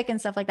music and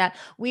stuff like that.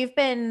 We've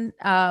been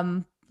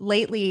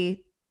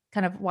lately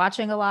kind of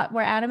watching a lot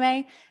more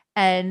anime,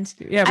 and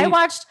I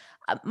watched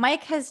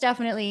Mike has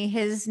definitely,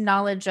 his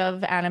knowledge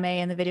of anime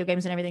and the video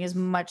games and everything is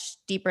much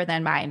deeper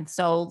than mine.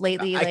 So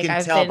lately, I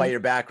can tell by your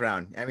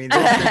background. I mean,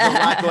 there's a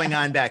lot going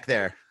on back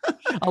there.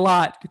 A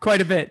lot,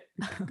 quite a bit,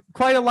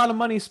 quite a lot of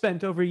money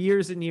spent over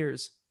years and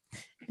years.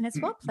 And it's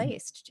well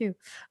placed too.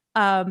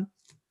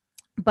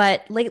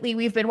 But lately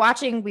we've been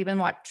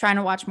trying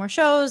to watch more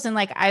shows, and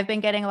like I've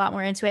been getting a lot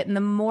more into it. And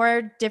the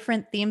more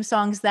different theme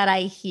songs that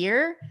I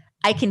hear,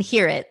 I can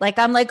hear it. Like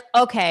I'm like,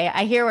 okay,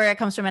 I hear where it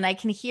comes from, and I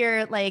can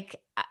hear like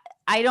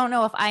I don't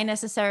know if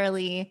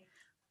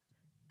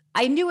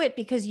I knew it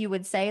because you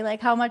would say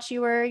like how much you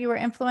were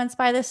influenced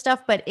by this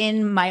stuff, but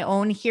in my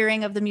own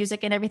hearing of the music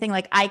and everything,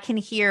 like I can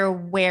hear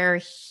where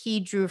he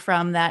drew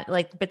from, that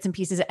like bits and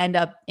pieces end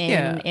up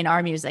in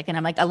our music. And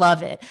I'm like, I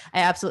love it.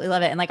 I absolutely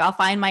love it. And like, I'll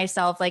find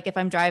myself like if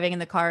I'm driving in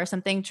the car or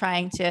something,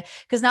 trying to,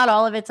 because not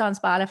all of it's on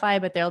Spotify,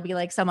 but there'll be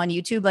like some on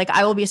YouTube. Like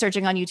I will be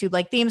searching on YouTube,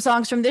 like theme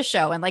songs from this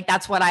show. And like,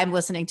 that's what I'm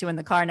listening to in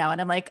the car now.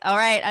 And I'm like, all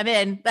right, I'm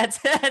in.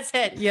 That's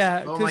it.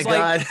 Yeah. Oh my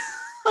God.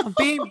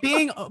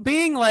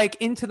 being like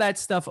into that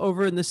stuff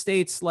over in the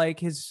States,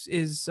 like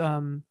is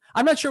I'm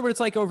not sure what it's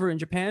like over in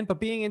Japan, but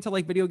being into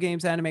like video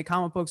games, anime,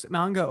 comic books,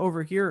 manga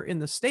over here in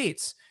the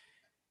States,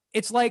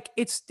 it's like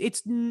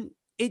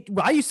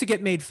I used to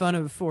get made fun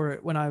of for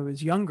it when I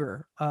was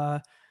younger. We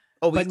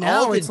all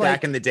did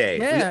back in the day.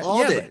 Yeah, we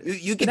all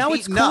did. You get now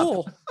beaten it's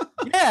cool. up.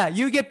 Yeah,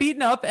 you get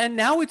beaten up, and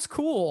now it's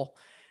cool.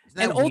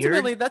 And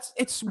ultimately, weird?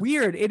 it's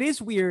weird. It is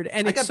weird,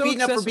 and I it's got so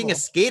beaten up for being a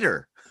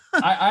skater.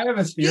 I have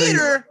a theory.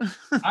 Skater.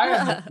 I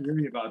have a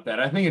theory about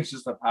that. I think it's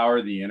just the power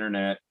of the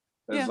internet.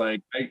 Because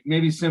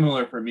maybe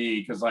similar for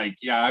me, because like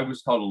I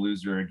was called a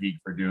loser, a geek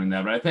for doing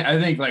that. But I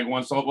think like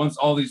once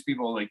all these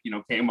people like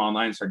came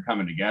online and started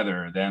coming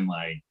together, then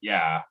like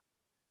now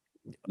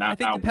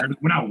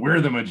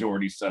we're the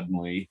majority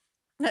suddenly.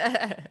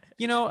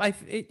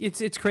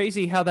 It's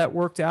crazy how that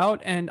worked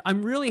out, and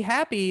I'm really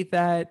happy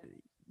that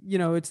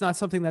it's not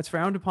something that's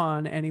frowned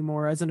upon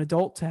anymore as an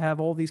adult to have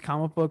all these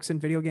comic books and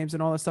video games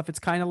and all that stuff. It's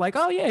kind of like,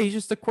 oh yeah, he's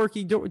just a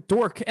quirky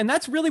dork. And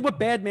that's really what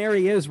Bad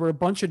Mary is. We're a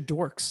bunch of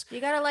dorks. You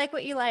got to like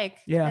what you like.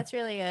 Yeah. That's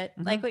really it.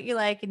 Mhm. Like what you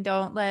like, and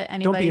don't let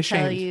anybody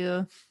tell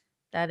you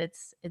that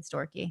it's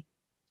dorky.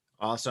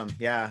 Awesome.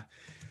 Yeah.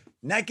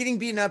 Not getting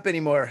beaten up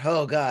anymore.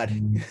 Oh God.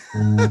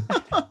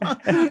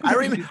 I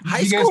remember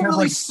high school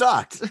really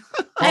sucked.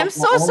 I'm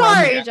so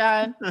sorry,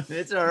 John.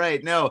 It's all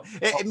right. No,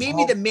 it made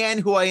me the man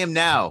who I am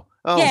now.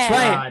 Oh, Yeah.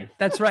 Right.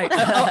 That's right.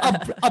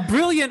 A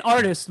brilliant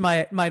artist,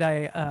 might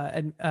I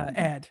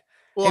add.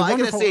 Well, I gotta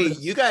wonderful say,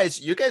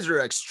 artist. you guys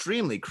are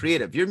extremely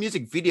creative. Your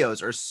music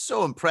videos are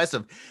so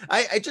impressive.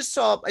 I just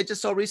saw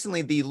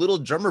recently the Little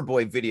Drummer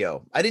Boy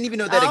video. I didn't even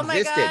know that Oh my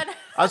existed. God.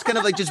 I was kind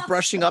of like just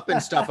brushing up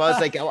and stuff. I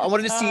was like, I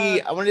wanted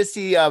to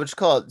see what you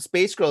call it,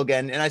 Space Girl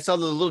again, and I saw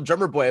the Little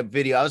Drummer Boy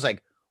video. I was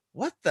like,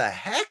 what the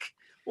heck?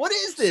 What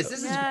is this?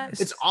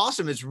 It's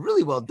awesome. It's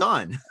really well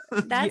done.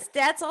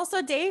 That's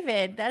also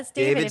David. That's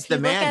David. David's If you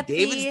the look man. at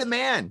David's the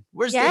man.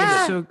 Where's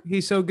Yeah. David?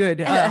 He's so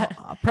good.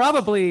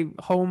 Probably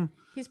home.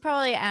 He's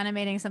probably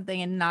animating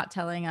something and not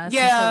telling us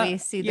Yeah, until we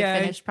see the yeah.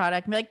 finished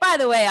product. And be like, by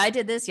the way, I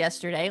did this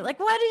yesterday.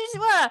 Like, what did you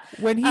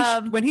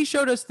what? When he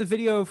showed us the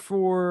video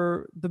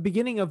for the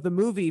beginning of the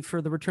movie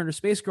for the Return of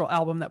Space Girl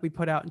album that we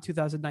put out in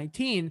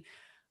 2019,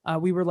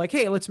 we were like,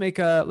 hey, let's make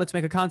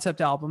a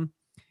concept album,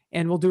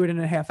 and we'll do it in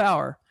a half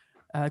hour,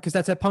 because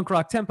that's at punk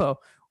rock tempo.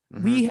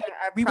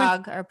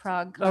 Our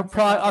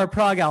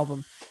Prague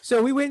album.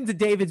 So we went into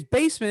David's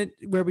basement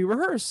where we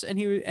rehearse, and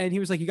he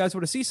was like, you guys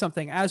want to see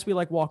something? As we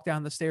like walk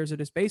down the stairs at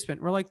his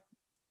basement, we're like,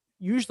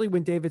 usually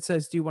when David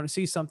says, do you want to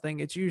see something?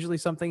 It's usually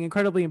something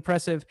incredibly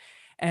impressive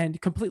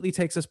and completely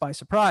takes us by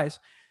surprise.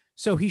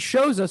 So he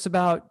shows us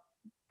about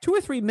 2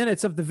 or 3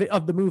 minutes of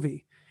the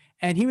movie.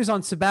 And he was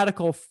on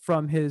sabbatical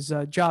from his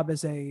job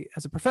as a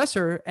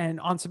professor,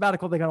 and on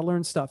sabbatical, they got to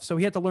learn stuff. So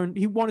he had to learn,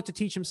 he wanted to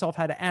teach himself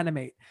how to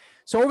animate.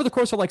 So over the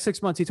course of like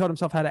 6 months, he taught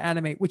himself how to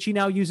animate, which he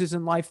now uses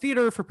in live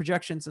theater for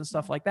projections and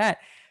stuff like that.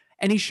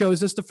 And he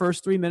shows us the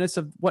first 3 minutes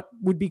of what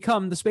would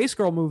become the Space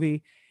Girl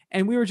movie.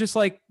 And we were just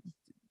like,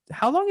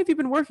 how long have you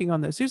been working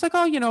on this? He was like,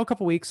 oh, a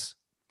couple weeks.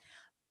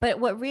 But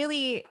what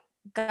really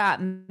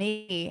got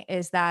me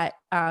is that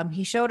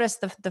he showed us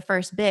the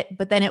first bit,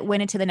 but then it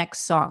went into the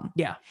next song.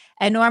 Yeah.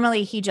 And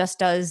normally he just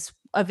does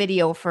a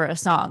video for a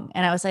song.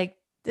 And I was like,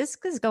 this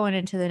is going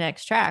into the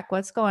next track.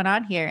 What's going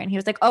on here? And he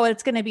was like, oh,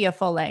 it's going to be a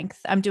full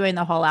length. I'm doing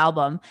the whole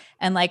album.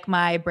 And like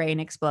my brain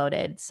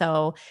exploded.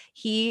 So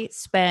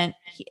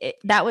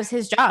that was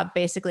his job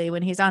basically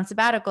when he's on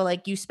sabbatical.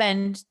 Like you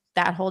spend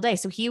that whole day.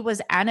 So he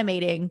was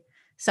animating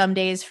some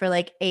days for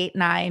like 8,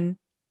 9,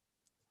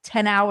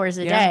 10 hours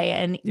a day.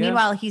 And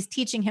meanwhile, he's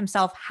teaching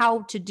himself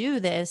how to do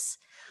this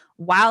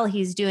while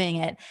he's doing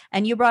it.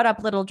 And you brought up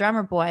Little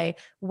Drummer Boy,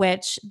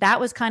 which that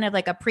was kind of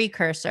like a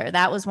precursor.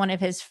 That was one of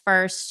his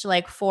first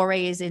like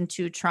forays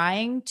into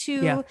trying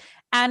to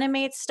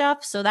animate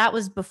stuff. So that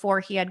was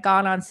before he had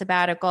gone on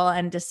sabbatical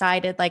and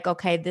decided like,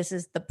 okay, this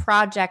is the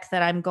project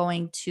that I'm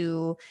going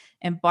to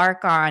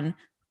embark on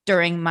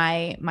during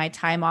my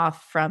time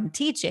off from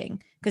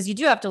teaching. Because you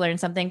do have to learn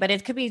something, but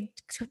it could be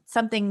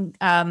something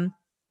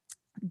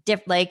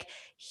like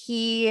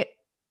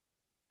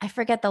I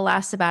forget the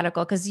last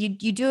sabbatical because you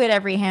do it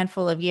every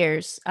handful of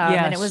years.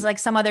 And it was like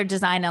some other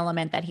design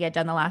element that he had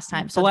done the last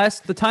time. So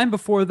the time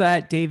before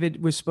that,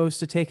 David was supposed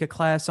to take a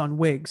class on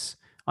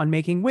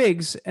making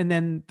wigs, and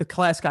then the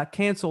class got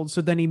canceled.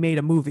 So then he made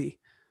a movie.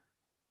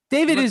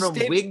 David is from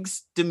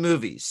wigs to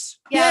movies.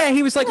 Yeah,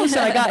 he was like,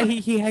 listen,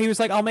 he was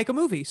like, I'll make a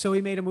movie. So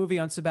he made a movie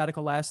on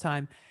sabbatical last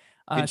time.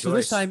 So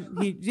this time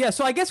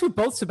so I guess with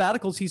both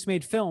sabbaticals, he's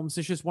made films.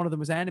 It's just one of them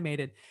was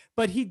animated,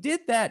 but he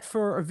did that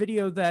for a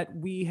video that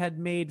we had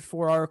made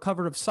for our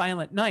cover of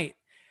Silent Night,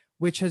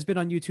 which has been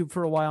on YouTube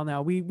for a while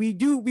now. We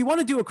want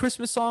to do a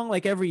Christmas song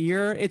like every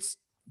year.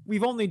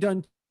 We've only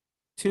done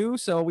 2,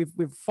 so we've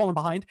fallen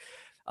behind.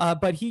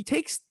 But he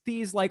takes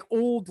these like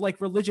old,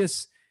 like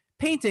religious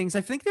paintings.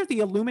 I think they're the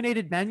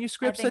illuminated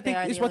manuscripts, I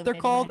think is what they're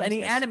called. And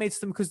he animates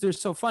them because they're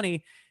so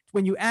funny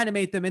when you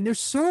animate them. And there's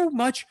so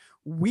much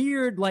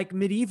weird, like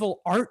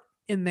medieval art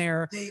in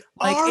there. They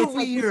like are it's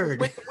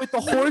weird. Like, with the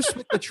horse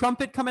with the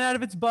trumpet coming out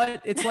of its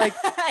butt. It's like,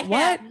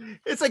 what?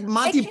 It's like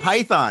Monty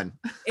Python.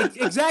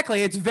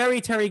 Exactly. It's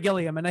very Terry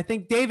Gilliam. And I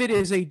think David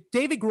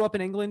grew up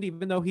in England,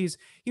 even though he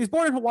was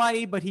born in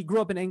Hawaii, but he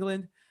grew up in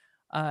England.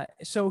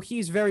 So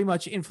he's very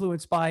much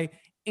influenced by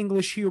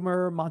English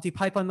humor, Monty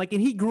Python,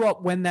 and he grew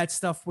up when that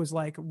stuff was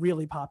like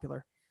really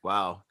popular.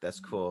 Wow,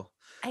 that's cool.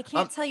 I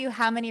can't tell you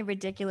how many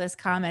ridiculous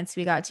comments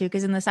we got to,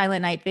 because in the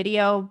Silent Night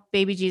video,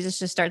 baby Jesus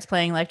just starts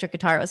playing electric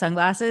guitar with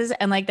sunglasses,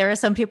 and like there are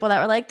some people that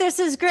were like, this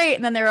is great,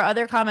 and then there were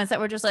other comments that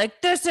were just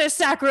like, this is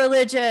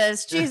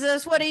sacrilegious,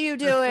 Jesus, what are you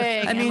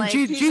doing? I mean, like,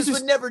 Jesus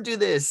would never do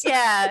this.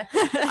 Yeah.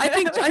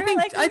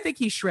 I think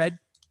he shred.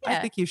 Yeah. I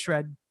think he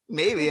shred.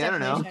 Maybe, I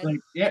don't know. Like,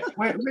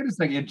 wait a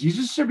second.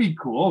 Jesus should be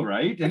cool,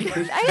 right?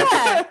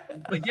 Yeah.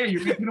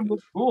 You're making him look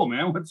cool,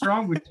 man. What's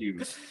wrong with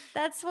you?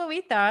 That's what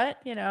we thought,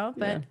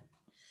 but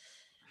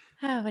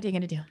what are you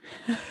going to do?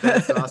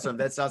 That's awesome.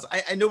 That's awesome.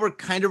 I know we're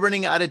kind of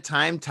running out of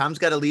time. Tom's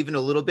got to leave in a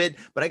little bit,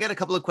 but I got a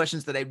couple of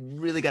questions that I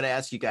really got to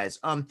ask you guys.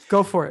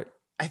 Go for it.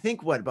 I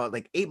think about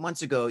like 8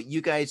 months ago, you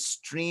guys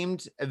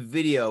streamed a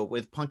video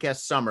with Punk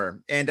Ass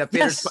Summer, and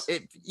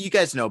you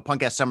guys know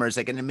Punk Ass Summer is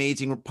like an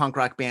amazing punk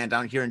rock band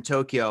down here in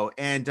Tokyo.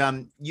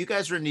 And you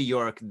guys are in New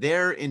York,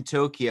 they're in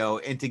Tokyo,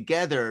 and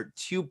together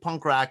 2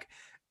 punk rock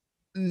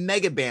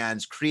mega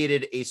bands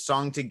created a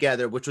song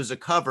together, which was a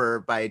cover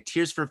by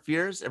Tears for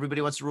Fears.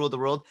 Everybody Wants to Rule the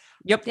World.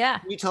 Yep. Yeah.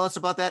 Can you tell us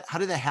about that? How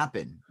did that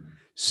happen?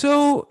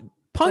 So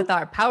Punk. With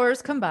our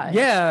powers combined.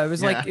 Yeah, it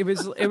was Yeah. like it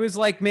was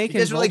like You making.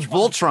 guys were like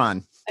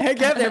Voltron.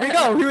 Yeah, there we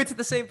go. We went to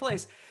the same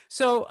place.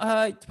 So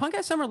Punk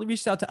Ass Summer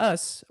reached out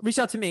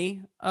to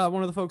me.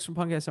 One of the folks from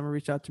Punk Ass Summer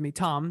reached out to me,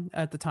 Tom,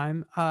 at the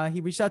time.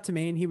 He reached out to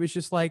me and he was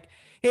just like,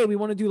 hey, we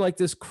want to do like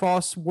this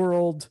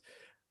cross-world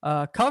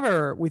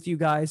cover with you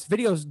guys.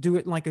 Videos, do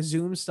it in like a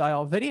Zoom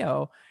style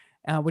video.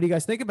 What do you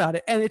guys think about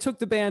it? And it took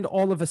the band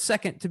all of a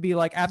second to be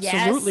like,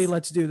 absolutely, Yes.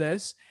 let's do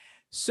this.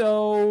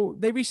 So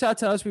they reached out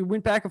to us. We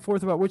went back and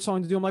forth about which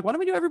song to do. I'm like, why don't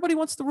we do Everybody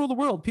Wants to Rule the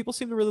World? People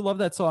seem to really love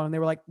that song. And they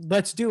were like,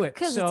 let's do it.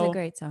 Because So it's a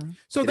great song.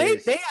 so It they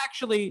is. they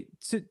actually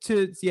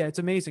yeah, it's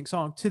an amazing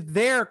song. To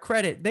their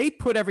credit, they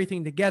put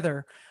everything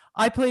together.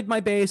 I played my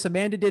bass,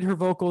 Amanda did her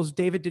vocals,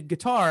 David did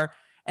guitar,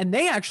 and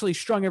they actually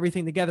strung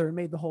everything together and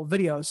made the whole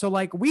video. So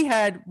like we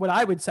had what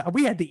I would say,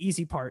 we had the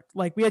easy part.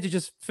 Like we had to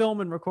just film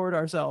and record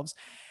ourselves.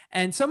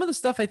 And some of the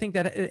stuff I think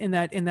that in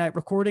that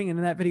recording and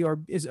in that video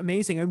is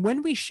amazing. And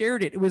when we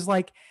shared it, it was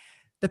like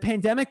the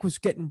pandemic was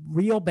getting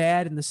real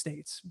bad in the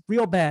States,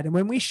 real bad. And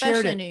when we shared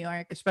Especially it, New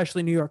York.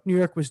 especially New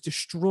York was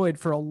destroyed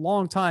for a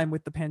long time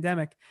with the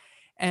pandemic.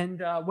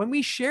 And when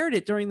we shared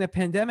it during the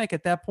pandemic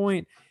at that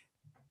point,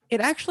 it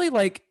actually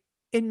like,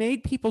 it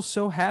made people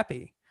so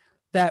happy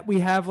that we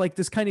have like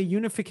this kind of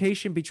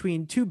unification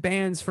between two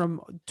bands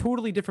from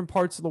totally different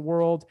parts of the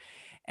world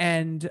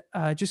and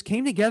just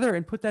came together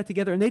and put that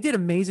together. And they did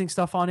amazing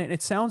stuff on it. And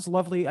it sounds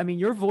lovely. I mean,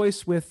 your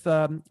voice with,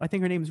 I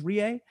think her name is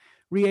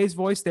Rie's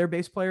voice, their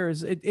bass player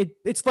is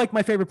it's like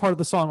my favorite part of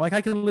the song. Like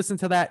I can listen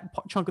to that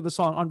chunk of the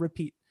song on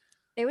repeat.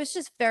 It was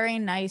just very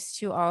nice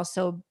to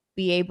also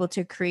be able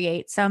to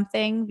create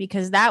something,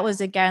 because that was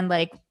again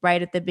like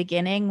right at the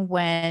beginning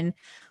when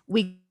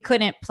we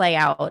couldn't play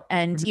out,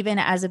 and even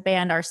as a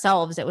band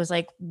ourselves, it was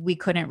like we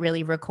couldn't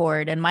really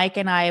record, and Mike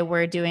and I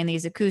were doing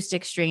these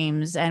acoustic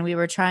streams and we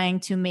were trying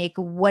to make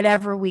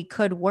whatever we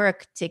could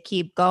work to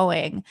keep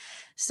going.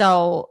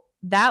 So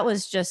that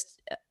was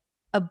just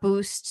a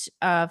boost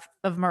of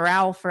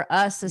morale for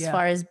us as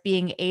far as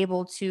being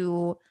able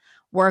to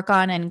work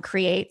on and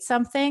create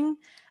something,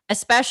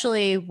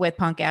 especially with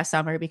Punk Ass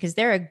Summer, because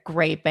they're a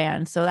great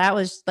band. So that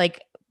was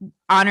like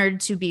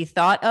honored to be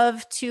thought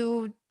of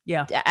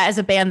as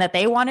a band that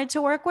they wanted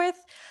to work with.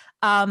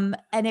 And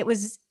it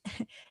was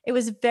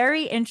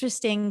very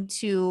interesting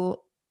to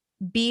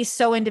be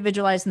so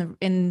individualized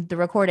in the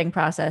recording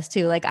process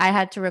too. Like I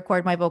had to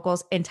record my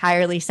vocals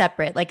entirely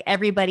separate. Like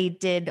everybody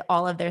did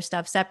all of their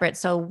stuff separate.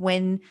 So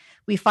when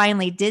we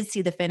finally did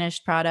see the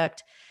finished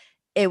product,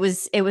 it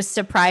was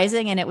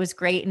surprising and it was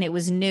great and it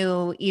was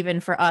new even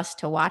for us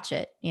to watch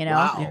it, you know?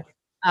 Wow.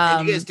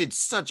 And you guys did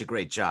such a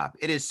great job.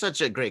 It is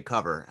such a great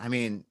cover. I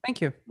mean,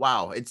 thank you.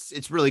 Wow.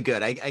 It's really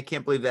good. I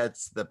can't believe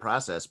that's the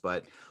process,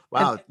 but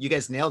wow, you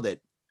guys nailed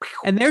it.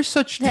 And they're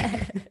such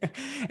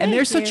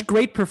such you.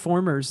 great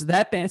performers.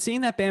 That band,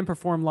 seeing that band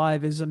perform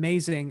live is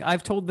amazing.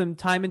 I've told them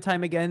time and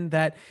time again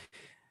that.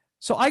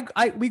 So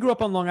we grew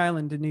up on Long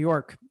Island in New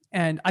York,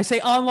 and I say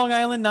on Long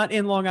Island, not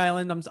in Long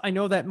Island. I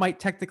know that might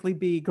technically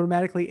be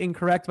grammatically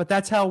incorrect, but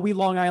that's how we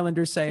Long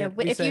Islanders say it.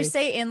 If you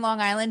say in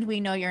Long Island, we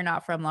know you're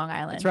not from Long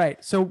Island. That's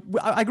right. So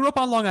I grew up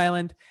on Long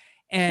Island,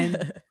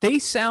 and they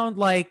sound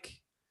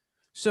like.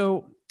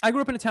 So I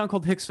grew up in a town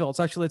called Hicksville. It's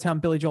actually the town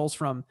Billy Joel's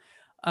from.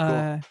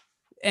 Cool.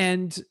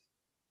 And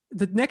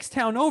the next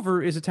town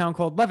over is a town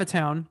called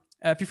Levittown.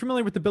 If you're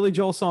familiar with the Billy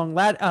Joel song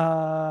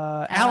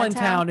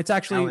Allentown, it's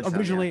actually Allentown,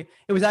 originally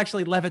it was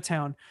actually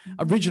Levittown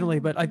originally,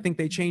 but I think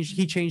he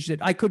changed it.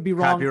 I could be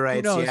wrong.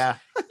 Copyrights, Who knows? yeah.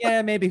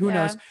 Yeah, maybe. Who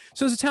knows?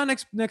 So there's a town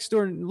next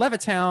door in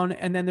Levittown,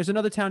 and then there's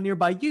another town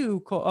nearby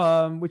you,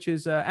 which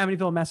is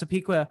Amityville and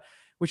Massapequa,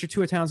 which are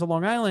two towns of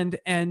Long Island.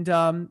 And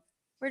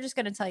we're just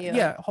gonna tell you.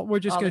 yeah, we're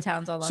just all gonna. the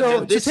towns on Long So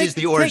Island. This is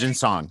the origin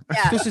song.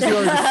 Yeah. This is the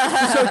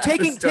origin. So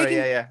taking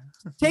Story,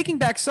 Taking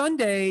Back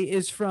Sunday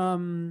is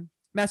from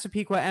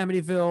Massapequa,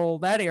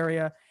 Amityville, that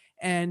area,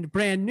 and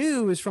Brand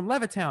New is from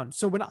Levittown.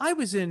 So when I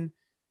was in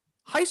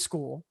high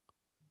school,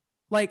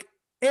 like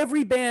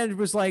every band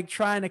was like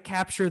trying to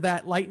capture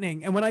that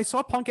lightning. And when I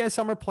saw Punk Ass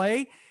Summer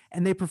play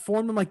and they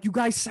performed, I'm like, you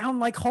guys sound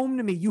like home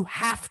to me. You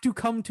have to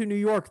come to New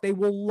York. They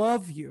will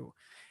love you.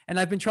 And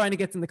I've been trying to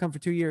get them to come for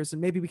 2 years,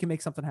 and maybe we can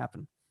make something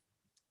happen.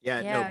 No,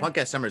 Yeah. Punk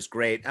Ass Summer is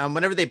great.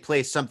 Whenever they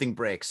play, something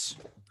breaks.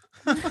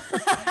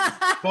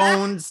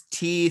 Bones,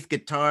 teeth,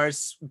 guitar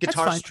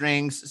fine.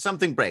 strings,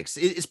 something breaks.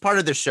 It's part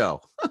of the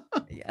show.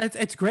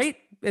 It's great.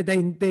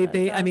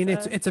 They I mean,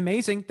 it's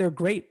amazing. They're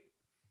great.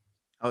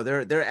 Oh,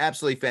 they're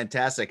absolutely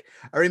fantastic.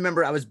 I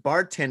remember I was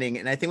bartending,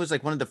 and I think it was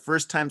like one of the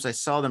first times I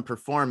saw them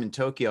perform in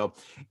Tokyo.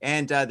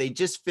 And they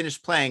just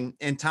finished playing,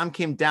 and Tom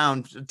came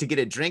down to get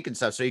a drink and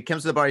stuff. So he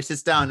comes to the bar, he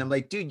sits down, and I'm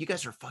like, dude, you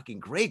guys are fucking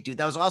great, dude.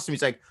 That was awesome.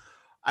 He's like,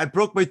 I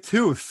broke my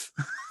tooth.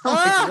 I'm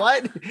like,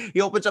 what?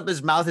 He opens up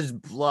his mouth, his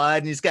blood,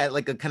 and he's got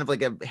like a kind of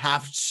like a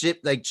half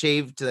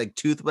shaved to like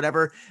tooth,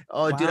 whatever.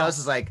 Oh, dude, I was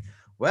just like,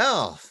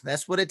 well,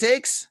 that's what it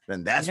takes.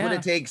 Then that's what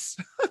it takes.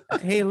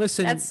 Hey,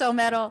 listen. That's so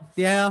metal.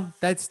 Yeah,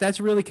 that's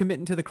really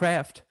committing to the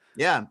craft.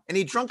 Yeah. And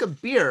he drunk a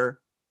beer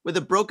with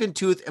a broken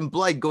tooth and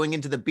blood going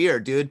into the beer,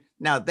 dude.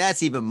 Now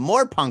that's even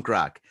more punk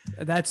rock.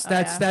 That's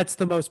yeah. that's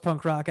the most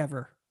punk rock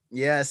ever.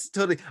 Yes,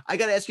 totally. I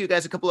got to ask you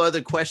guys a couple of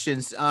other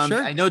questions. Sure.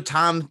 I know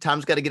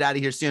Tom's got to get out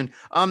of here soon.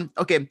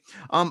 Okay.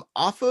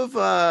 Off of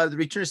the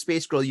Return of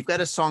Space Girl, you've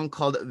got a song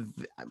called,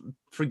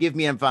 forgive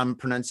me if I'm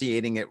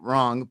pronouncing it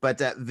wrong, but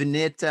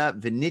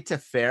Venita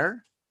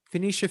Fair.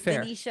 Venetia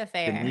Fair. Venetia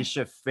Fair.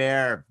 Venetia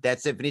Fair.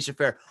 That's it. Venetia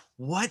Fair.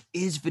 What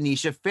is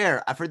Venetia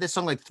Fair? I've heard this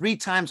song like 3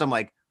 times. I'm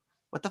like,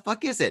 what the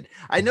fuck is it?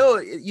 I know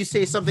you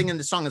say something in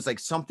the song. It's like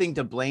something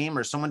to blame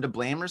or someone to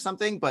blame or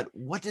something, but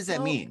what does that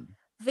Well, mean?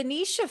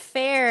 Venetia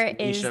Fair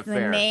is Venetia the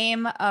Fair.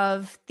 name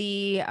of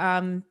the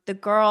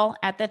girl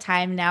at the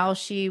time. Now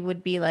she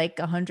would be like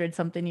 100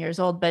 something years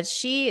old, but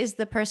she is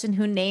the person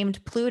who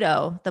named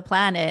Pluto, the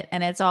planet,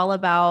 and it's all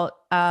about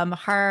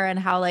her and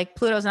how like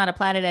Pluto's not a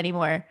planet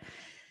anymore.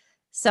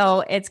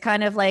 So it's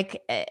kind of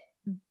like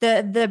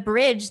the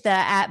bridge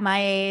that at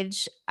my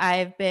age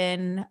I've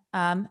been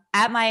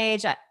at my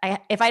age I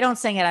if I don't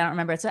sing it I don't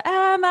remember it. So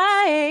at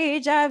my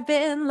age I've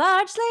been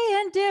largely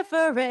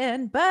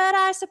indifferent, but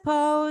I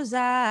suppose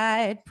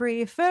I'd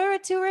prefer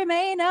to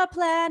remain a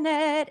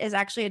planet is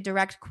actually a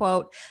direct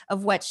quote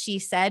of what she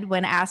said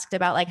when asked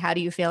about like how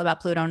do you feel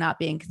about Pluto not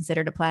being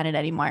considered a planet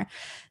anymore.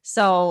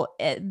 So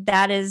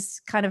that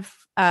is kind of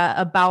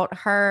about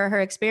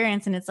her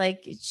experience, and it's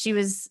like she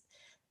was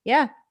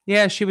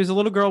Yeah, she was a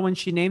little girl when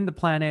she named the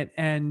planet,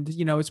 and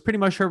it's pretty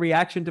much her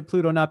reaction to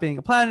Pluto not being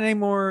a planet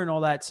anymore and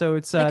all that. So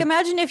it's like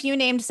imagine if you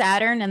named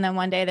Saturn and then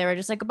one day they were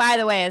just like, by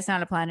the way, it's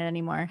not a planet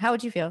anymore. How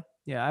would you feel?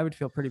 yeah, I would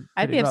feel pretty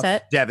I'd be rough.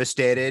 upset.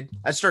 Devastated.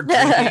 I start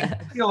drinking.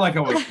 I feel like I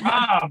was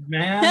robbed,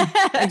 man.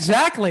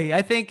 Exactly.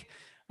 I think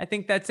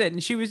that's it.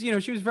 And she was,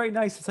 she was very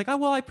nice. It's like, oh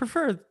well, I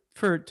prefer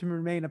to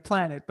remain a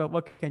planet, but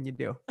what can you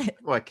do?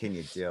 What can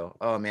you do?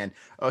 Oh man.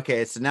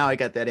 Okay, so now I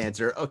got that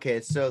answer. Okay,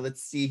 so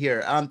let's see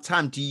here.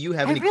 Tom, do you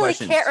have I any really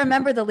questions? can't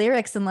remember the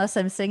lyrics unless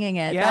I'm singing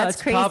it. Yeah, That's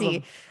that's a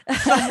problem.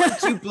 crazy. Someone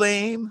to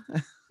blame.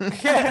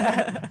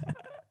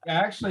 Yeah,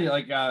 actually,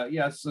 like,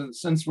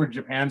 since we're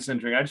Japan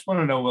centric, I just want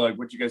to know like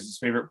what you guys'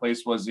 favorite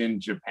place was in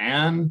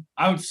Japan,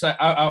 outside,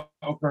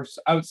 of course,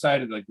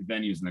 outside of like the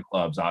venues and the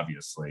clubs,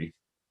 obviously.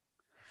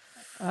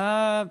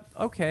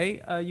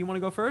 Okay. You want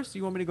to go first?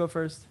 You want me to go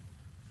first?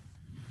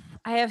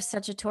 I have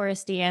such a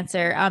touristy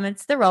answer.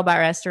 It's the Robot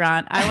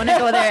Restaurant. I want to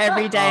go there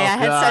every day. Oh, I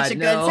had God, such a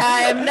no. good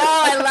time. No,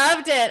 I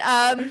loved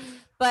it.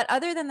 But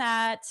other than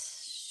that,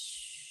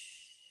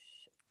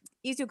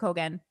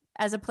 Izukogen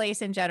as a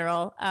place in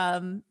general.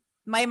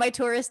 My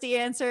touristy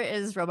answer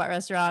is Robot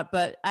Restaurant,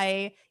 but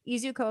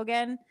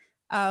Izukogen.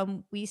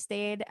 We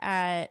stayed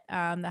at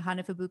the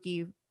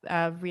Hanafubuki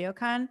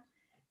Ryokan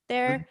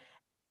there. Mhm.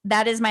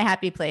 That is my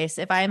happy place.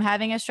 If I am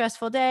having a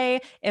stressful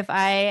day, if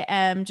I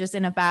am just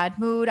in a bad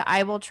mood,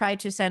 I will try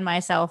to send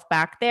myself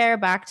back there,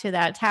 back to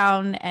that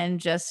town, and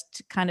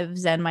just kind of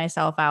zen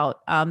myself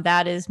out.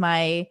 That was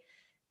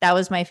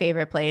my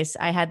favorite place.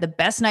 I had the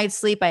best night's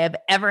sleep I have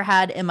ever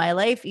had in my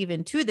life,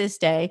 even to this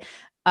day.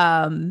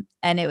 And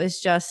it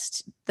was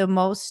just the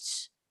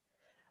most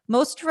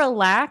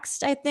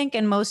relaxed, I think,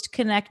 and most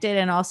connected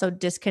and also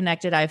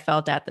disconnected I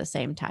felt at the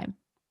same time.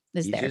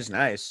 Izu's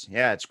nice.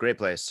 Yeah, it's a great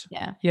place.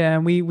 Yeah. Yeah,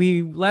 and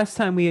we last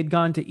time we had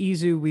gone to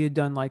Izu, we had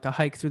done like a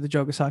hike through the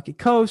Jogasaki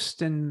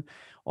coast and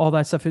all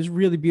that stuff is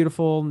really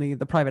beautiful. And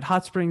the private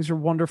hot springs are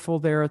wonderful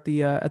there at the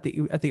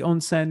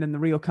onsen and the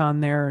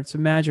ryokan there. It's a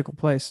magical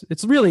place.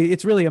 It's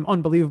really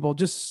unbelievable.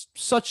 Just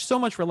so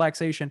much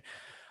relaxation.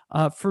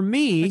 For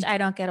me, Which I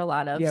don't get a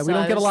lot of. Yeah, we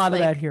don't get a lot of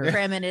that here.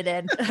 Cramming it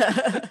in.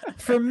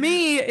 For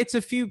me, it's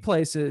a few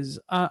places.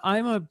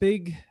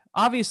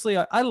 Obviously,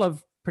 I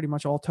love pretty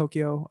much all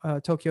Tokyo.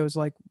 Tokyo is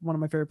like one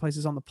of my favorite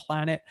places on the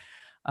planet.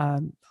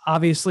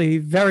 Obviously,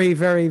 very,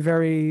 very,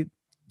 very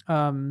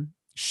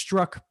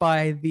struck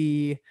by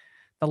the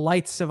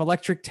lights of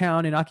Electric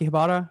Town in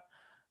Akihabara.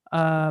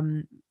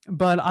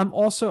 But I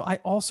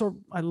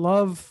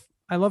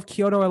love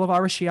Kyoto. I love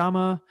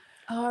Arashiyama.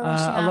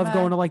 I love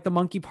going to like the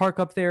monkey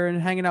park up there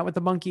and hanging out with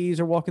the monkeys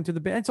or walking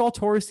through it's all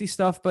touristy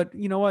stuff. But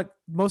you know what?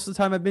 Most of the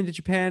time I've been to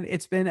Japan,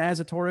 it's been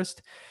as a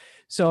tourist.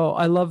 So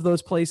I love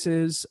those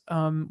places.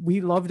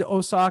 We loved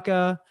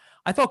Osaka.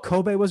 I thought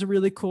Kobe was a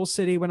really cool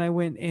city when I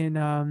went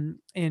in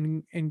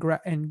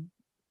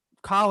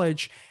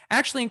college.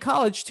 Actually, in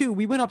college too,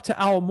 we went up to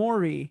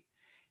Aomori,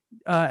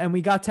 and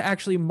we got to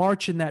actually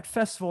march in that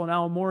festival in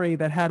Aomori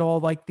that had all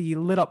like the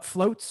lit up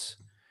floats,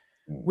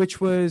 which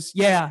was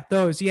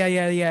those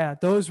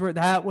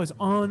that was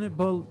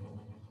unbelievable.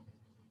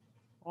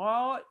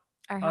 What?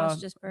 Our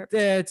house just burped.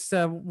 It's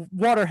a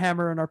water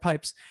hammer in our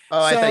pipes. Oh,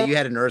 I thought you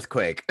had an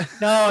earthquake.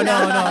 No.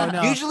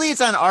 Usually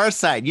it's on our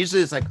side.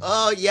 Usually it's like,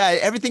 oh yeah,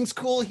 everything's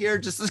cool here.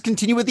 Just let's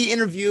continue with the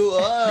interview.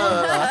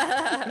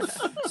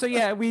 So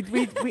yeah, we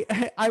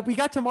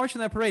got to march in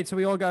that parade. So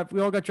we all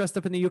got dressed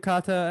up in the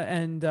yukata,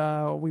 and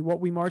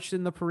we marched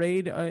in the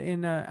parade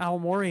in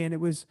Aomori, and it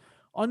was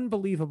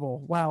unbelievable.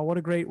 Wow, what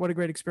a great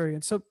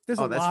experience. So there's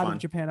a lot of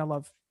Japan I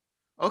love.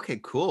 Okay,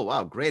 cool.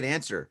 Wow, great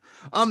answer.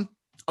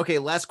 Okay,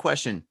 last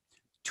question.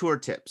 Tour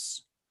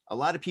tips. A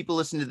lot of people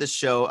listen to this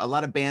show. A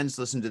lot of bands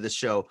listen to this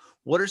show.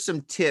 What are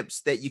some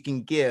tips that you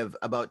can give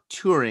about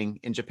touring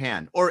in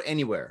Japan or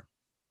anywhere?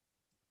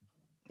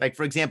 Like,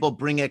 for example,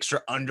 bring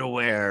extra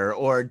underwear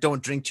or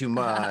don't drink too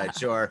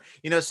much or,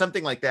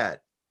 something like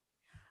that.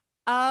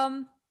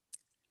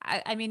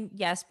 I mean,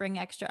 yes, bring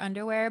extra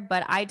underwear,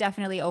 but I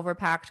definitely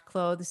overpacked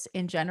clothes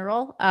in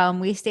general.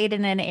 We stayed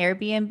in an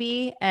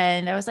Airbnb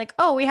and I was like,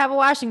 oh, we have a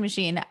washing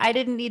machine. I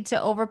didn't need to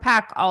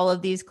overpack all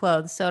of these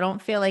clothes. So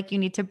don't feel like you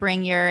need to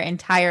bring your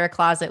entire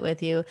closet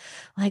with you.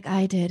 Like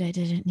I did. I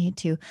didn't need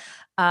to.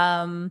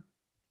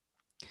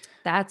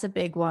 That's a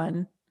big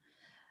one.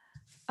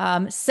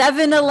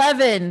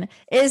 7-Eleven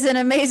is an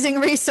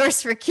amazing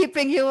resource for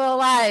keeping you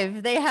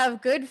alive. They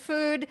have good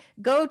food.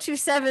 Go to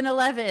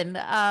 7-Eleven.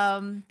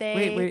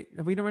 Wait,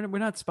 we're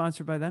not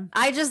sponsored by them.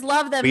 I just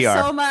love them We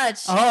are. so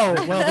much. Oh,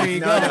 well, there you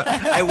go. No.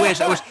 I wish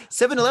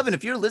 7-Eleven,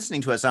 if you're listening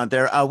to us out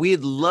there,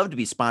 we'd love to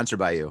be sponsored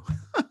by you.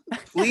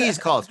 Please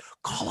call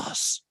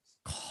us.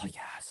 Oh,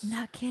 yes.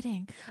 Not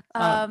kidding.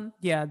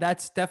 Yeah,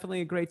 that's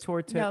definitely a great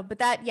tour tip. No,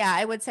 but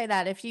I would say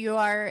that if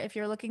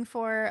you're looking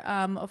for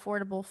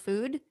affordable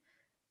food,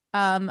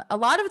 a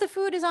lot of the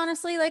food is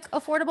honestly like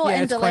affordable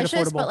and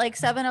delicious, but like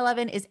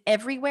 7-Eleven is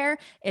everywhere.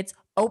 It's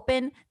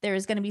open. There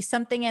is going to be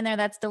something in there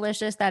that's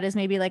delicious. That is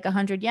maybe like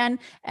 100 yen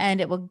and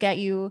it will get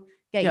you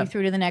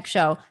through to the next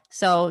show.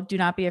 So do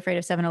not be afraid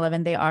of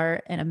 7-Eleven. They are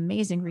an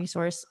amazing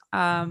resource.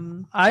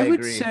 I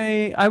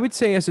would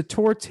say as a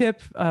tour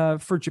tip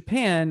for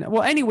Japan,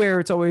 well,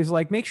 anywhere, it's always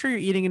like, make sure you're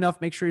eating enough,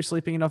 make sure you're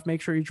sleeping enough,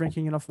 make sure you're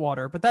drinking enough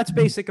water. But that's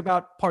basic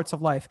about parts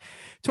of life.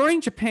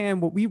 Touring Japan,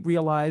 what we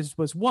realized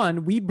was,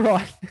 one, we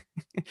brought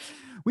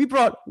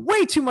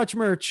way too much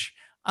merch.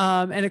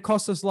 And it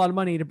cost us a lot of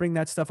money to bring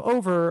that stuff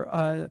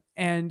over.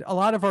 And a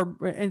lot of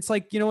it's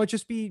like,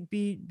 just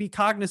be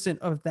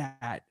cognizant of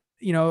that.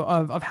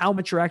 Of how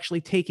much you're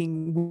actually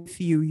taking with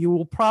you. You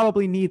will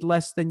probably need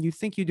less than you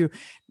think you do.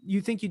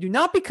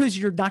 Not because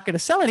you're not going to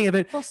sell any of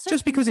it,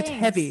 just because it's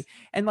heavy.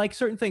 And like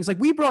certain things, like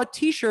we brought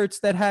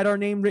T-shirts that had our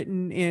name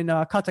written in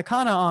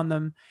katakana on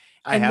them.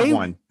 I have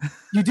one.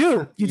 You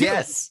do? You do?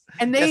 Yes.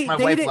 And my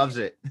wife loves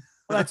it.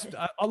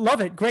 I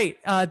love it.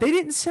 Great. They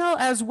didn't sell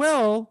as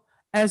well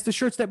as the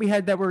shirts that we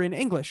had that were in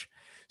English.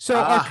 So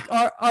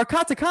our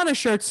katakana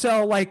shirts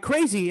sell like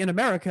crazy in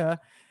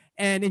America.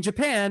 And in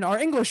Japan, our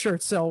English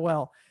shirts sell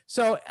well.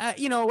 So, I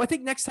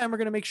think next time we're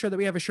going to make sure that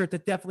we have a shirt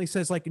that definitely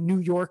says like New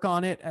York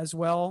on it as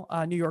well.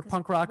 New York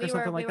punk rock or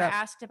something like that. We were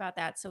asked about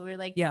that. So we were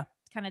like,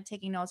 kind of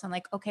taking notes on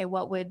like, okay,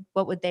 what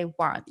would they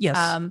want?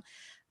 Yes.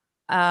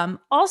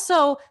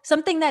 Also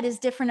something that is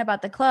different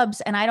about the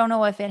clubs, and I don't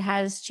know if it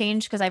has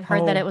changed because I've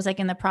heard that it was like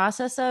in the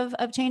process of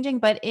changing,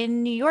 but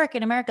in New York,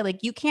 in America,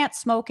 like you can't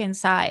smoke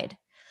inside.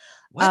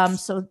 What?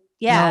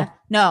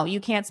 No, you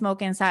can't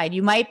smoke inside.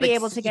 You might be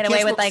able to get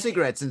away with like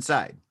cigarettes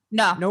inside.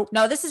 No,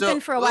 this has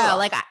been for a while.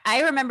 Like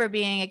I remember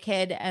being a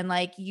kid and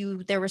like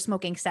there were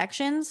smoking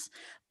sections,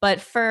 but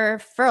for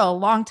a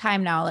long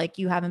time now, like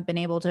you haven't been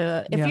able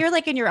to, if you're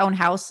like in your own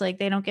house, like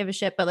they don't give a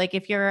shit. But like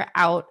if you're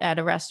out at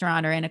a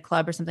restaurant or in a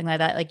club or something like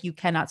that, like you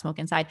cannot smoke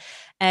inside.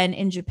 And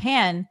in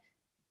Japan,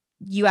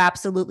 you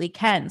absolutely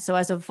can. So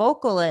as a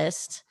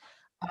vocalist,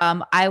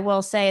 I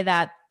will say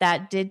that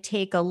did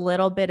take a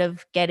little bit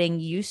of getting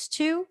used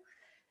to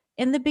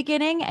in the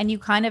beginning, and you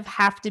kind of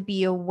have to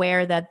be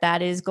aware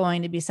that is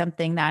going to be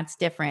something that's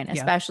different,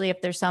 especially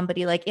if there's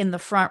somebody like in the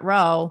front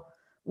row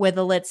with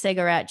a lit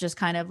cigarette just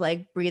kind of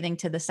like breathing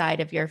to the side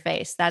of your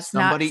face. That's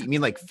somebody, you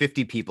mean like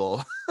 50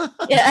 people?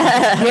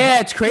 Yeah,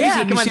 it's crazy.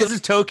 Yeah, come on, this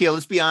is Tokyo.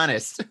 Let's be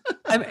honest.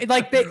 I mean,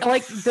 like all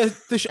the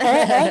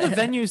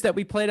venues that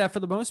we played at for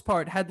the most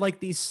part had like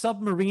these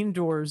submarine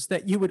doors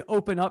that you would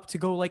open up to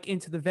go like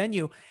into the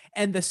venue.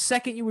 And the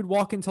second you would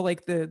walk into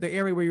like the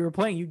area where you were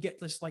playing, you'd get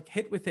this like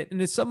hit with it. And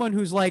as someone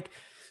who's like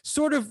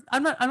sort of, I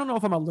don't know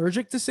if I'm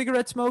allergic to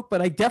cigarette smoke,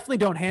 but I definitely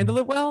don't handle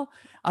it well.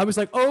 I was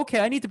like, oh, okay,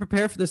 I need to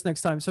prepare for this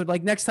next time. So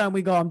like next time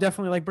we go, I'm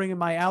definitely like bringing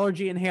my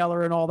allergy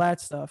inhaler and all that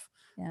stuff.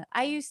 Yeah.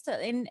 I used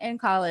to in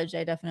college,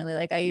 I definitely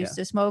I used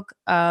to smoke.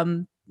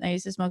 I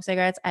used to smoke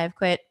cigarettes. I have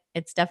quit.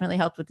 It's definitely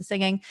helped with the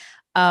singing.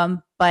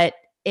 But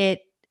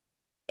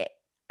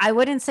I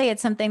wouldn't say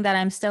it's something that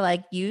I'm still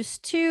like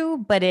used to,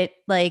 but it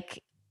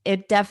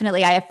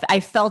definitely, I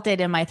felt it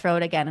in my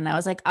throat again. And I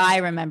was like, I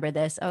remember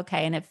this.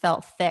 Okay. And it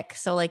felt thick.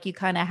 So like, you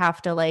kind of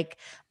have to like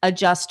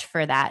adjust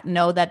for that.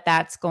 Know that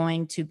that's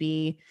going to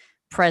be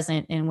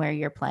present in where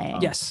you're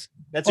playing. Yes.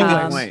 That's a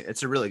good point.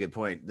 It's a really good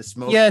point. The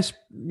smoke. Yes.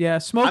 Yeah.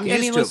 Smoke. I'm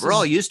used to it. We're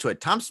all used to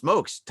it. Tom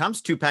smokes.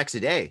 Tom's 2 packs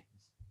a day.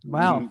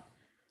 Wow.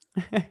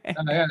 I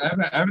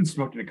haven't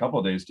smoked in a couple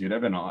of days, dude.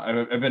 I've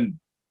been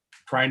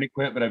trying to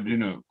quit, but I've been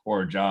doing a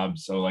poor job.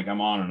 So like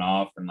I'm on and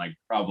off, and like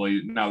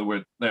probably now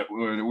that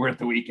we're at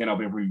the weekend, I'll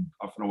be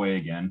off and away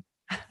again.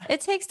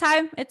 It takes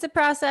time. It's a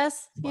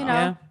process, you know.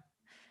 Yeah.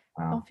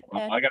 Wow.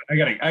 Well, I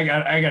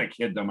got a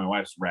kid though. My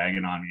wife's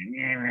ragging on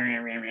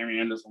me.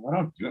 And just, what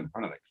don't do in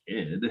front of the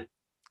kid.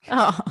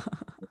 Oh.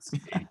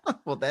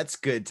 Well, that's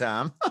good,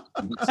 Tom.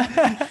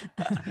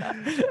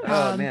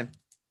 Oh man.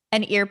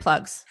 And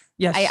earplugs.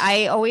 Yes.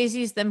 I always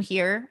use them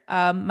here.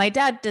 My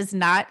dad does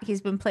not.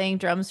 He's been playing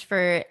drums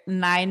for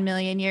 9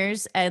 million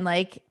years. And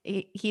like,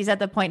 he's at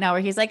the point now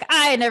where he's like,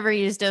 I never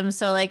used them.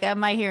 So like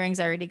my hearing's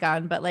already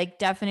gone, but like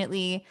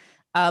definitely,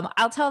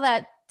 I'll tell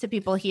that to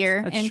people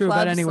here That's in true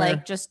about clubs, anywhere.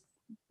 like just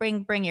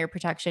bring ear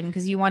protection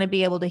because you want to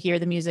be able to hear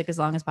the music as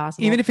long as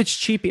possible. Even if it's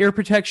cheap ear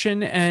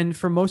protection, and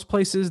for most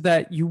places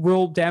that you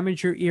will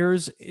damage your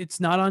ears, it's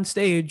not on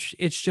stage.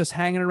 It's just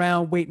hanging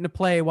around waiting to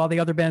play while the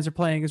other bands are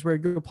playing is where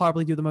you'll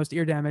probably do the most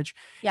ear damage.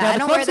 yeah, Now, I the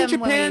don't wear clubs in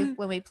them Japan-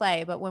 when we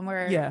play, but when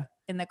we're Yeah.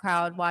 in the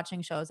crowd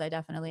watching shows, I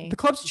definitely. The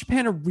clubs in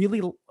Japan are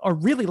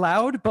really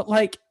loud, but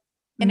like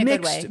In a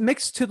good way.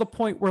 mixed to the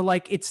point where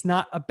like it's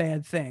not a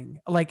bad thing.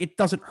 Like it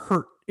doesn't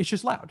hurt. It's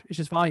just loud. It's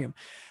just volume.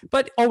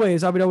 But I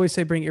would always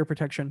say bring ear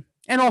protection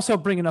and also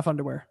bring enough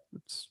underwear.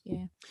 It's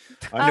Yeah.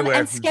 Underwear,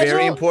 and very schedule-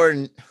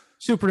 important.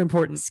 super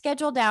important.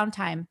 Schedule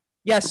downtime.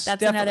 Yes,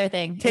 That's definitely. another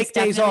thing. Take It's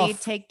days definitely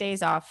off. Take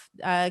days off.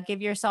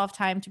 Give yourself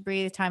time to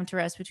breathe, time to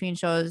rest between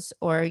shows,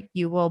 or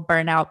you will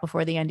burn out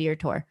before the end of your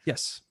tour.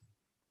 Yes.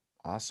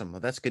 Awesome.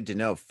 Well, that's good to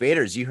know.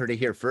 Faders, you heard it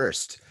here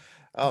first.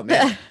 Oh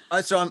man.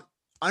 So I'm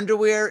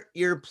underwear,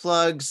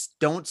 earplugs,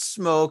 don't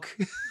smoke.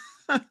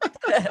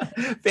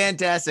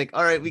 Fantastic.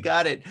 All right, we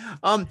got it.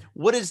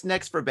 What is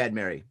next for Bad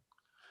Mary?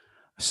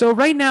 So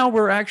right now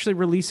we're actually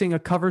releasing a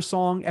cover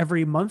song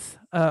every month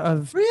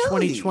of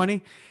Really?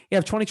 2020. Yeah,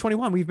 of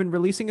 2021. We've been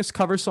releasing a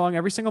cover song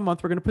every single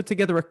month. We're going to put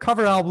together a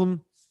cover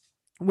album,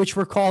 which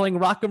we're calling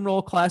Rock and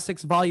Roll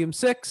Classics Volume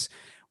 6.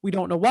 We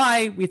don't know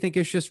why. We think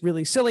it's just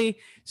really silly.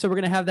 So we're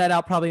going to have that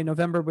out probably in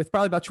November with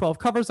probably about 12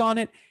 covers on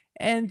it.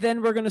 And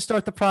then we're going to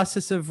start the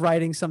process of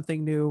writing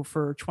something new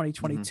for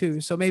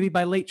 2022. So maybe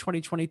by late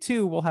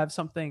 2022, we'll have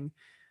something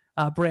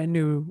brand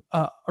new,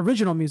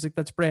 original music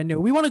that's brand new.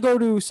 We want to go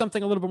to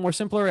something a little bit more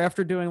simpler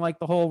after doing like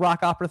the whole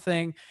rock opera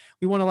thing.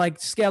 We want to like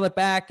scale it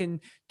back and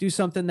do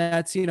something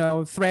that's,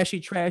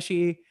 thrashy,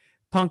 trashy,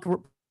 punk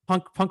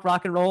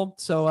rock and roll.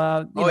 So, I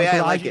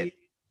like garagey. it.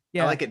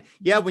 Yeah. I like it.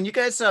 Yeah, when you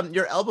guys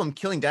your album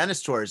Killing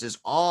Dinosaurs is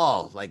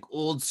all like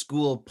old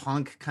school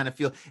punk kind of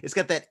feel. It's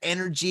got that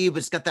energy, but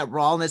it's got that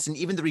rawness, and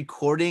even the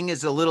recording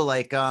is a little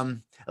like a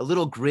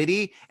little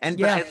gritty. And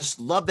but I just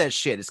love that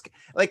shit. It's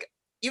like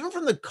even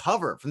from the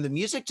cover, from the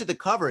music to the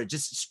cover, it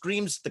just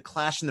screams the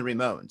Clash and the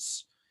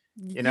Ramones.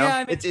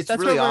 It's that's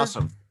really where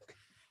awesome.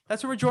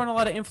 That's where we're drawing a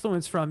lot of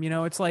influence from.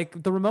 It's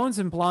like the Ramones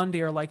and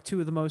Blondie are like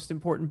two of the most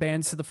important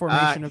bands to the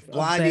formation of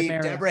Blondie,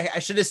 Bad Mary. Deborah. I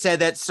should have said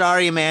that.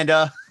 Sorry,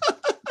 Amanda.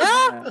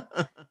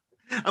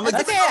 I'm like,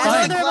 That's the okay, I Clash,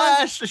 love the the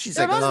Clash. She's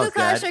The like, Ramones oh, and the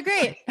Clash God. are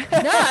great.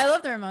 No, I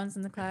love the Ramones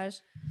and the Clash.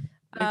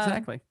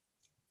 Exactly.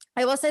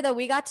 I will say though,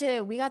 we got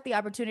the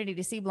opportunity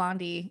to see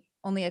Blondie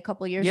only a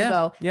couple years Yeah,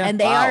 ago, yeah. and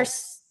they Wow. are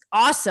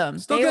awesome.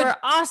 Still they good. were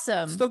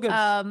awesome. Still good.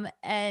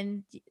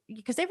 And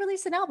because they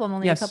released an album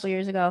only Yes. a couple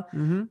years ago,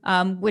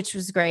 Mm-hmm. which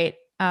was great.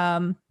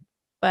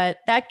 But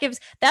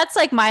that's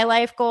like my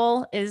life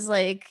goal is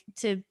like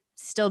to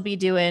still be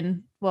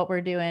doing what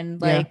we're doing.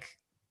 Yeah. Like,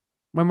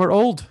 When we're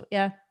old.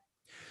 yeah.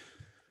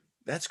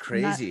 That's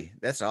crazy.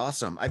 That's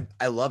awesome.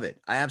 I love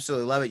it. I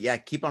absolutely love it. Yeah,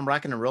 keep on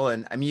rocking and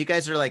rolling. I mean, you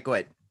guys are like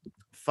what,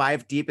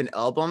 5 deep in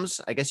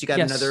albums? I guess you got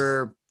Yes.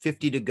 another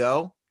 50 to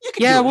go. You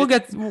can Yeah, do we'll it.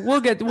 get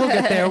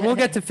there. We'll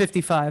get to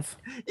 55.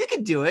 You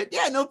can do it.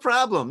 Yeah, no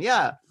problem.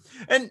 Yeah.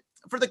 And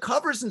for the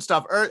covers and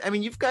stuff, I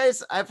mean, you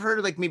guys, I've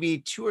heard like maybe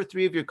 2 or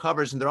 3 of your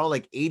covers and they're all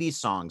like 80s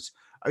songs.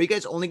 Are you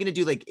guys only going to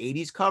do like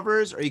 80s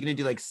covers? Or are you going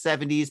to do like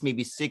 70s,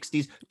 maybe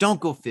 60s?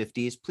 Don't go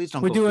 50s. Please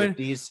don't We're go doing-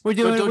 50s. we're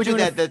doing- Don't we're do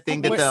doing a- that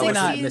thing that we're the what's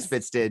that 60s.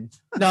 Misfits did.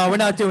 No, we're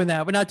not doing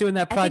that. We're not doing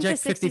that. Project I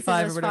think the 60s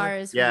 55 is or as far whatever.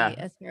 as Yeah.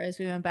 as far as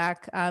we went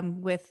back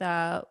with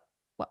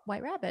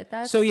White Rabbit.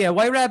 That's So yeah,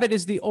 White Rabbit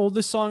is the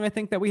oldest song I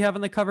think that we have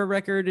on the cover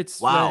record. It's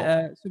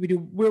Wow. So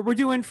we're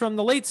doing from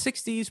the late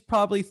 60s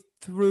probably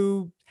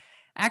through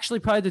actually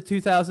probably the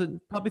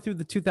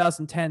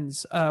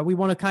 2010s. We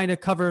want to kind of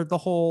cover the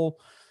whole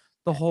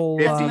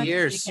 50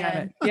 years.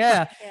 Again.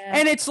 Yeah. Yeah.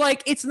 And it's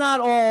like it's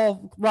not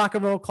all rock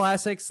and roll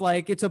classics.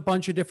 Like it's a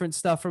bunch of different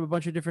stuff from a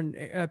bunch of different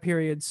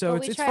periods. So But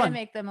we it's try fun. to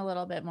make them a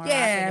little bit more.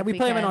 Yeah, rocket we if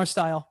play them in can. our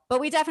style.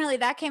 But we definitely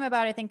that came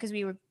about, I think, because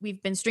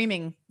we've been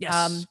streaming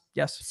Yes.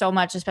 Yes. so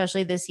much,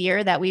 especially this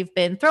year, that we've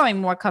been throwing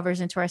more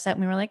covers into our set.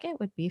 And we were like, it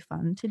would be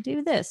fun to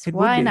do this. It would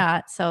Why be.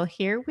 not? So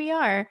here we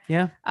are.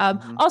 Yeah.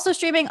 Mhm. Also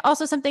streaming,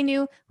 also something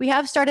new. We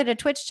have started a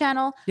Twitch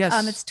channel.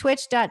 Yes. It's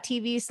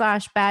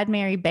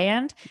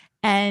twitch.tv/badmaryband.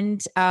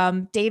 And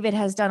David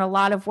has done a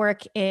lot of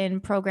work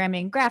in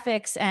programming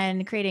graphics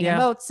and creating Yeah.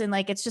 emotes, and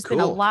like it's just been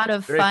a Cool. lot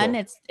of Very fun.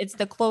 cool. It's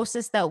the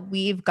closest that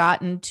we've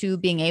gotten to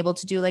being able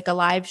to do like a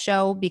live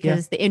show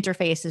because the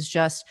interface is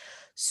just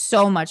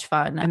so much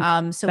fun.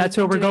 And So That's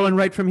we've where we're been going doing-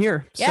 right from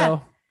here. Yeah.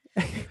 So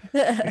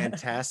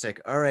Fantastic.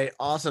 All right.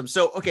 Awesome.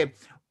 So, okay.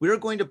 We're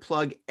going to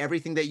plug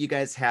everything that you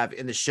guys have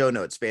in the show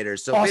notes, Faders.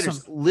 So, Awesome.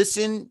 Faders,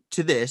 listen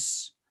to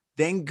this,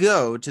 then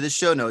go to the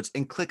show notes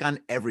and click on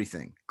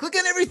everything. Click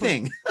on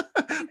everything.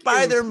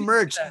 Buy their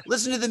merch.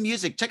 Listen to the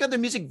music. Check out their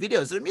music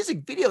videos. Their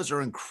music videos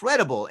are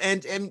incredible.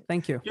 And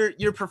thank you.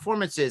 your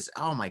performances,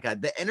 oh my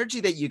God, the energy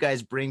that you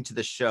guys bring to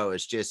the show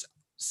is just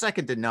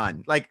second to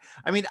none. Like,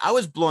 I mean, I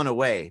was blown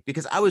away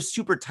because I was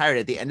super tired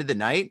at the end of the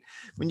night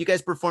when you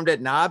guys performed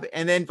at Knob,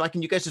 and then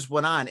fucking you guys just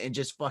went on and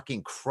just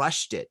fucking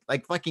crushed it.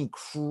 Like fucking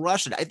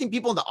crushed it. I think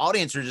people in the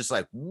audience are just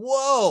like,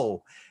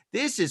 whoa,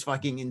 this is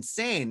fucking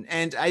insane.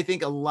 And I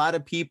think a lot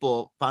of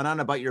people found out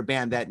about your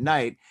band that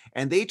night,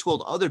 and they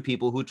told other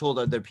people who told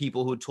other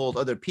people who told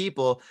other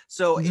people.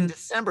 So in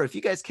December, if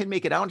you guys can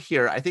make it out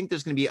here, I think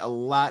there's going to be a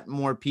lot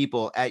more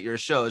people at your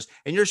shows,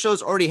 and your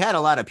shows already had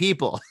a lot of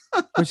people.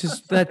 Which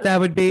is that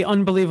would be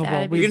unbelievable.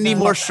 That'd be We're going to need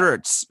more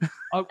shirts.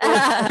 We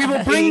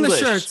will bring the English.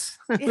 shirts.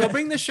 We'll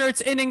bring the shirts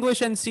in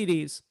English and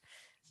CDs.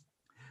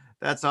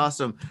 That's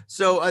awesome.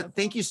 So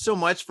thank you so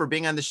much for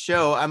being on the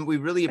show. We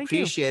really Thank you.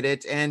 appreciate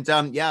it. And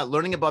yeah,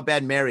 learning about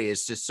Bad Mary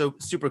is just so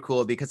super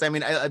cool because I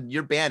mean,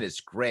 your band is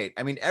great.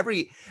 I mean,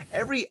 every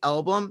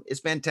album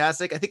is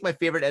fantastic. I think my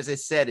favorite, as I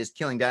said, is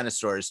Killing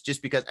Dinosaurs,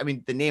 just because, I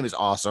mean, the name is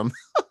awesome.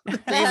 The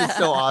name is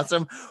so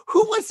awesome. Who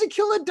wants to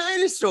kill a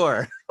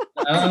dinosaur?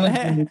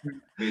 But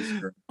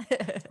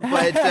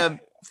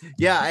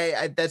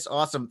yeah, that's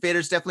awesome.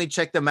 Faders, definitely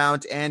check them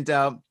out. And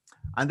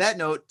on that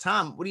note,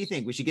 Tom, what do you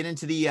think? We should get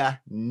into the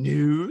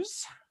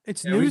news.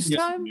 It's Yeah, we news can get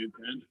some time. news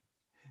in.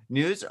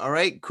 News. All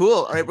right,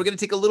 cool. All right, we're going to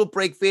take a little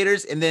break,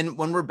 Faders. And then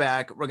when we're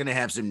back, we're going to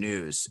have some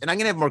news. And I'm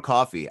going to have more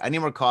coffee. I need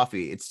more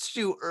coffee. It's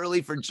too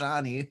early for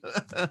Johnny.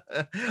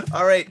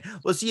 All right,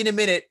 we'll see you in a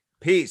minute.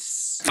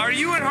 Peace. Are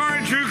you at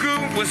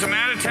Harajuku with some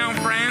out-of-town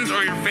friends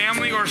or your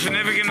family or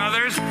significant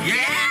others?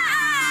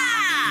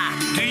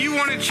 Yeah! Do you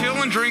want to chill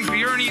and drink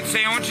beer and eat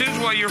sandwiches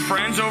while your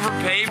friends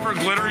overpay for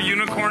glitter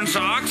unicorn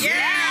socks?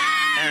 Yeah!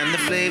 And the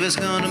flavor's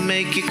gonna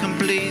make you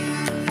complete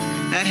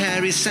at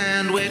Harry's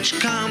Sandwich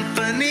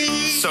Company.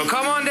 So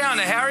come on down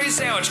to Harry's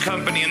Sandwich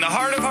Company in the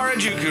heart of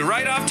Harajuku,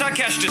 right off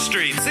Takeshita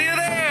Street. See you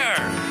there!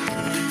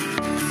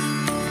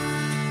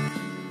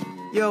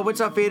 Yo,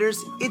 what's up, Faders?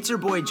 It's your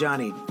boy,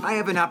 Johnny. I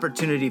have an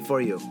opportunity for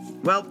you.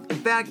 Well, in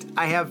fact,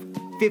 I have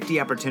 50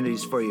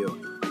 opportunities for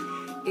you.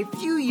 A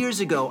few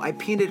years ago, I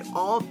painted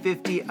all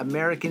 50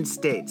 American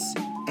states.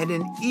 And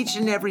in each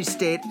and every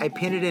state, I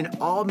painted in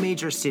all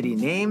major city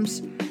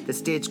names, the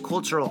state's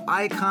cultural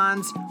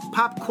icons,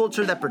 pop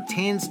culture that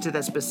pertains to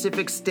that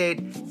specific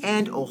state,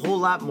 and a whole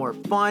lot more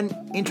fun,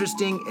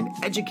 interesting, and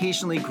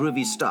educationally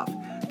groovy stuff.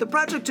 The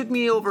project took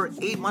me over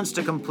 8 months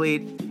to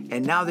complete,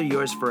 and now they're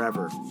yours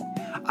forever.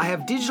 I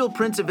have digital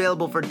prints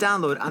available for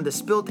download on the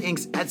Spilt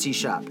Inks Etsy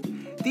shop.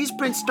 These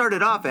prints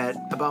started off at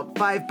about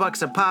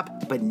 $5 a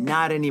pop, but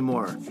not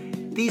anymore.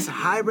 These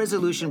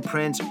high-resolution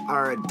prints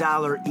are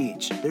 $1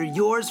 each. They're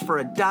yours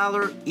for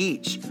 $1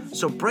 each.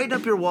 So brighten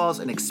up your walls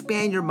and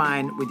expand your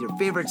mind with your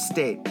favorite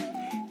state.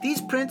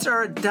 These prints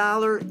are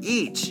 $1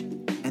 each,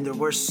 and they're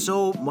worth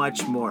so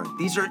much more.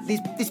 These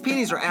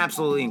paintings are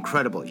absolutely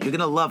incredible. You're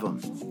gonna love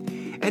them.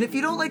 And if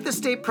you don't like the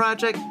state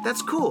project,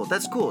 that's cool.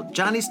 That's cool.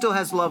 Johnny still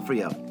has love for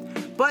you.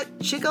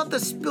 But check out the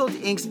Spilt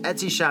Inks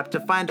Etsy shop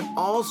to find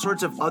all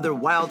sorts of other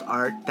wild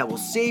art that will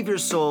save your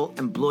soul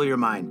and blow your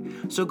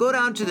mind. So go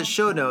down to the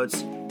show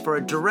notes for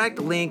a direct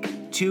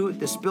link to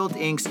the Spilt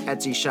Inks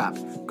Etsy shop.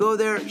 Go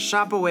there,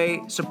 shop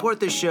away, support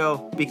the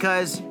show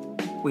because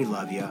we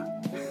love you.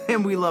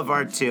 And we love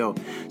art too.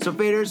 So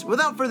Faders,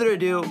 without further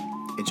ado,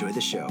 enjoy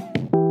the show.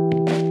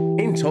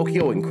 In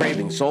Tokyo and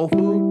craving soul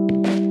food,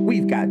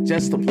 we've got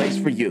just the place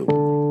for you.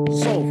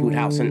 Soul Food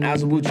House in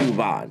Azabu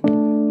Juban.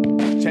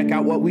 Check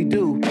out what we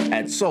do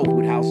at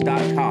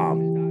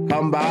soulfoodhouse.com.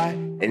 Come by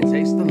and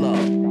taste the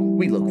love.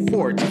 We look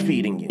forward to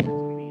feeding you.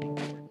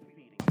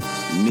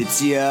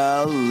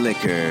 Mitsuya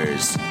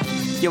Liquors.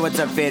 Yo, what's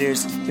up,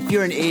 Faders? If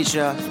you're in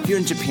Asia, if you're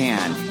in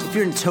Japan, if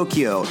you're in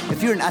Tokyo,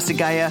 if you're in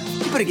Asagaya,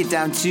 you better get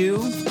down to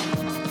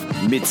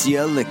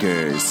Mitsuya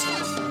Liquors.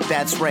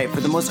 That's right,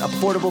 for the most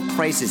affordable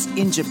prices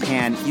in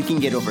Japan, you can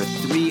get over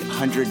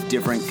 300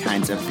 different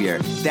kinds of beer.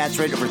 That's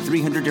right, over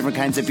 300 different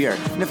kinds of beer.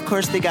 And of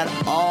course, they got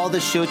all the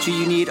shochu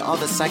you need, all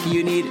the sake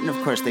you need, and of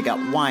course, they got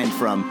wine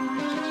from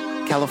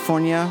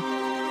California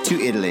to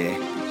Italy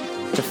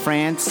to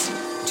France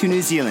to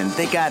New Zealand.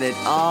 They got it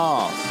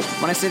all.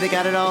 When I say they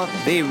got it all,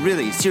 they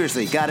really,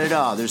 seriously got it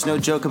all. There's no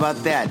joke about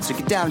that. So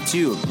get down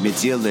to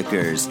Mitsuya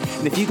Liquors.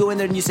 And if you go in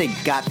there and you say,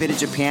 got fit in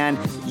Japan,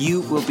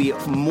 you will be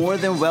more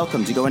than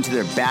welcome to go into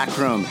their back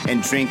room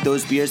and drink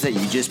those beers that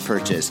you just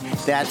purchased.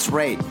 That's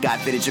right, got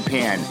fit in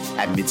Japan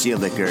at Mitsuya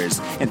Liquors.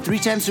 And 3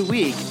 times a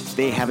week,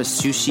 they have a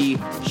sushi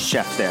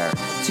chef there.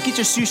 So get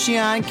your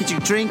sushi on, get your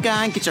drink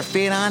on, get your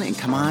fade on, and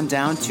come on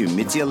down to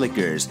Mitsuya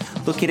Liquors,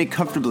 located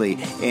comfortably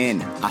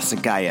in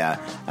Asagaya,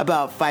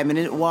 about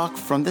 5-minute walk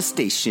from the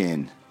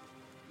station.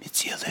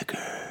 Mitsuya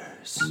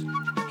Liquors.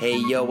 Hey,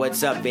 yo,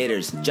 what's up,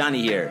 Faders?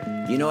 Johnny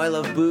here. You know I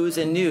love booze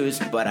and news,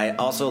 but I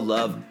also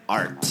love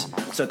art.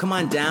 So come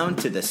on down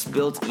to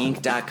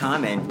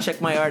thespiltink.com and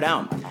check my art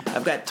out.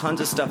 I've got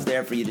tons of stuff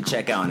there for you to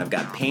check out. I've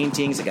got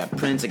paintings, I got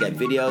prints, I got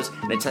videos.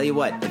 And I tell you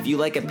what, if you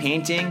like a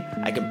painting,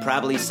 I could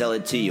probably sell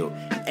it to you.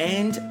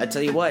 And I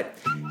tell you what,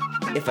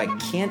 if I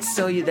can't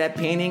sell you that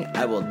painting,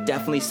 I will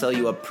definitely sell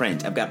you a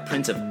print. I've got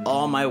prints of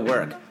all my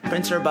work.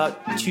 Prints are about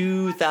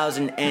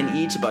 2,000 N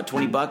each, about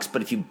 $20,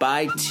 but if you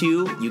buy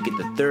 2, you get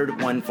the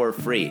third one for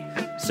free.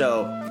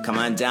 So come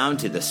on down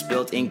to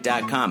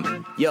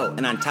thespiltink.com. Yo,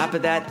 and on top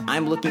of that,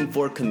 I'm looking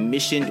for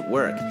commissioned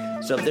work.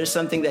 So if there's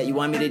something that you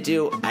want me to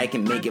do, I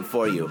can make it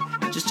for you.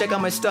 Just check out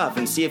my stuff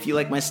and see if you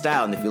like my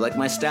style. And if you like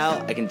my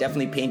style, I can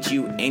definitely paint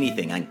you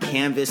anything on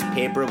canvas,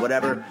 paper,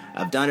 whatever.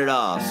 I've done it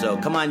all. So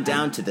come on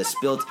down to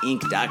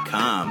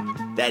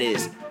thespiltink.com. That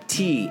is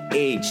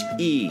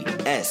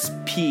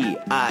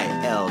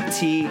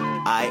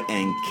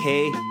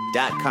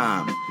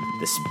THESPILTINK.com.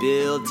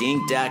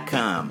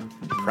 Thespiltink.com.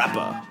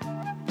 Proper.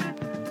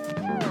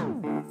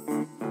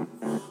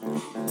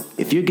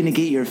 If you're gonna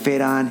get your fade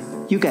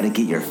on, you gotta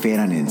get your fade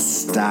on in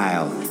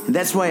style. And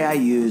that's why I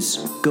use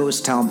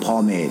Ghost Town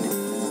Pomade.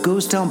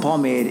 Ghost Town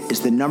Pomade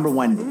is the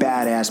 #1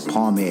 badass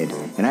pomade,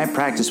 and I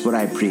practice what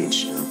I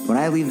preach. When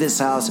I leave this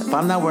house, if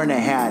I'm not wearing a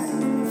hat,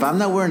 if I'm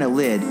not wearing a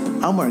lid,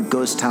 I'm wearing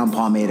Ghost Town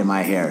Pomade in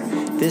my hair.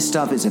 This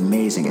stuff is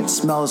amazing. It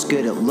smells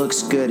good, it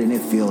looks good, and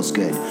it feels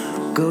good.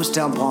 Ghost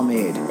Town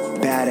Pomade,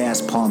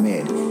 badass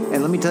pomade.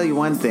 And let me tell you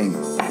one thing.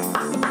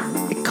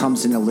 It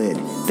comes in a lid.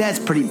 That's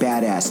pretty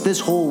badass.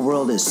 This whole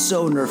world is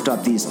so nerfed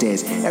up these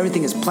days.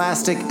 Everything is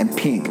plastic and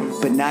pink,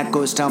 but not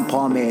Ghost Town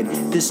Pomade.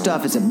 This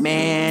stuff is a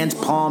man's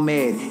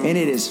pomade, and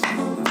it is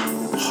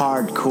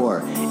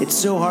hardcore. It's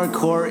so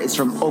hardcore, it's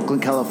from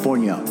Oakland,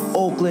 California.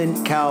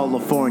 Oakland,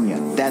 California.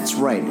 That's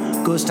right.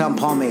 Ghost Town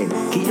Pomade.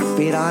 Get your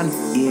fade on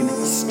in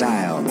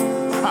style.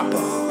 Proper.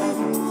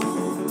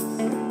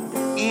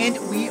 And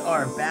we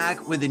are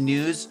back with the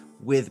news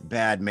with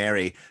Bad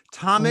Mary.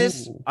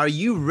 Thomas, are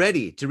you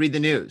ready to read the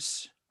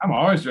news? I'm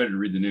always ready to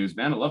read the news,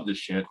 man. I love this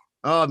shit.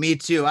 Oh, me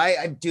too.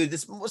 I do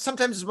this.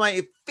 Sometimes is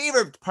my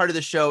favorite part of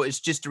the show is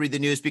just to read the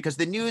news, because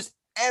the news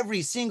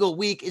every single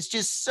week is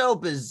just so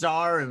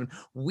bizarre and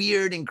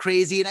weird and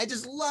crazy. And I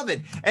just love it.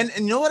 And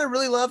you know what I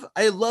really love?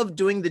 I love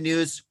doing the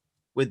news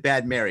with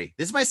Bad Mary.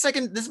 This is my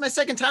second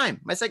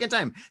time.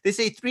 They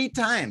say 3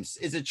 times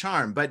is a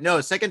charm, but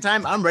no, second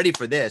time, I'm ready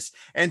for this.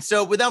 And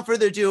so without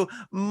further ado,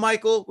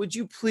 Michael, would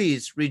you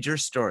please read your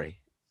story?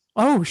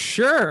 Oh,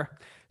 sure.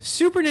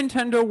 Super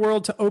Nintendo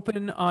World to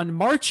open on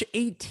March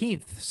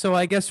 18th. So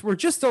I guess we're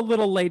just a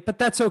little late, but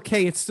that's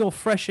okay. It's still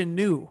fresh and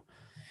new.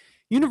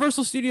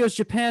 Universal Studios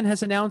Japan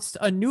has announced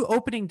a new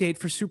opening date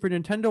for Super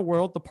Nintendo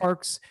World, the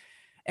park's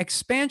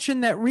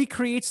expansion that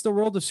recreates the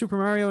world of Super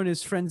Mario and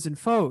his friends and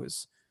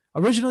foes.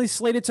 Originally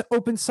slated to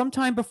open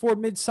sometime before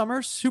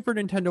midsummer, Super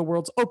Nintendo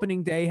World's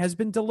opening day has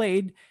been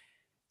delayed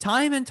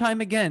time and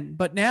time again.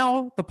 But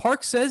now the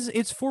park says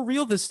it's for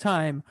real this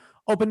time,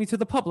 opening to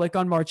the public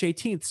on March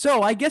 18th.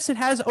 So I guess it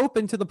has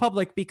opened to the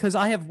public, because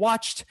I have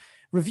watched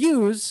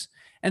reviews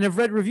and have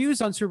read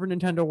reviews on Super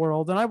Nintendo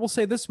World. And I will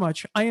say this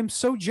much. I am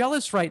so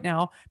jealous right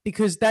now,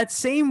 because that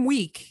same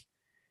week,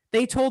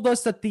 they told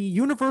us that the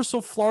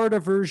Universal Florida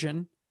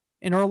version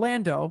in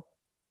Orlando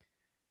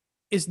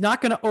is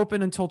not going to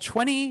open until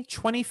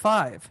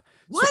 2025.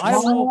 What?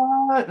 So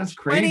That's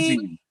crazy.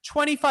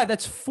 2025.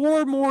 That's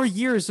 4 more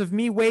years of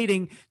me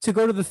waiting to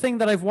go to the thing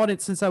that I've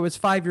wanted since I was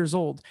 5 years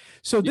old.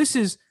 So this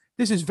is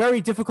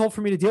very difficult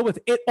for me to deal with.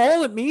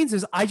 All it means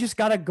is I just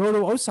got to go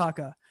to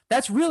Osaka.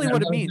 That's really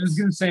what it means. I was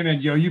going to say,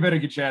 man, you better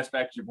get your ass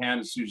back to Japan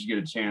as soon as you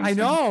get a chance. I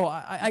know.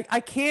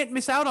 I can't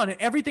miss out on it.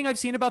 Everything I've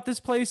seen about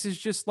this place is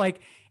just like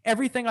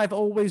everything I've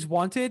always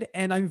wanted.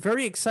 And I'm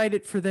very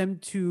excited for them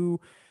to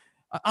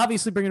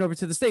obviously bring it over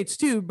to the States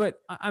too. But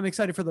I'm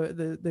excited for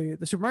the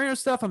Super Mario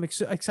stuff. I'm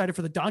excited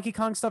for the Donkey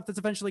Kong stuff that's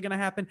eventually going to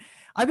happen.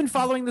 I've been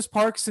following this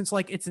park since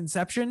like its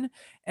inception.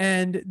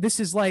 And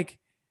this is like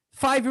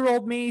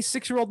 5-year-old me,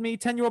 6-year-old me,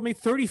 10-year-old me,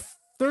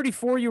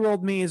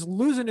 34-year-old me is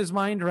losing his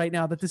mind right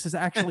now that this is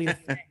actually a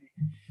thing.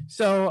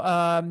 So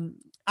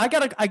I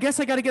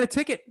guess I gotta get a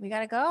ticket. We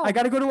gotta go. I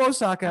gotta go to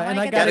Osaka, and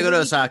I gotta go to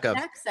Osaka.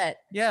 Snack set.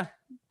 Yeah.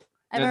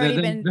 I've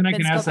already been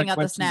scoping out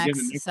the snacks.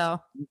 So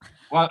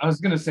well, I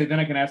was gonna say, then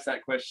I can ask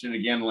that question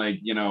again, like,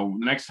 the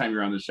next time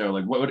you're on the show,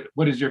 like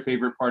what is your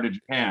favorite part of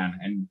Japan?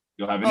 And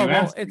you'll have a new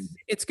answer.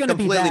 It's gonna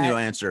be completely new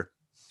answer.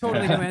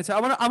 Totally new answer.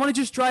 I want to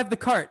just drive the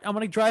cart. I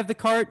want to drive the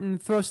cart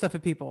and throw stuff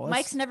at people.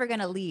 Mike's never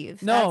gonna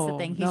leave. No, that's the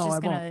thing. He's just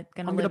I'm gonna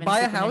gonna live buy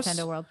in a Super house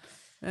Nintendo World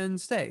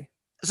and stay.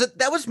 So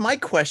that was my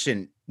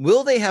question.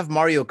 Will they have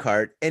Mario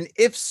Kart? And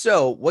if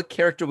so, what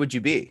character would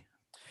you be?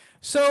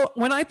 So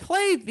when I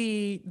play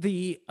the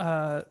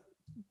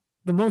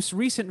most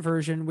recent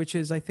version, which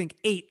is I think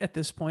 8 at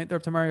this point, they're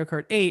up to Mario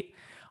Kart 8.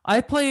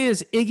 I play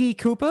as Iggy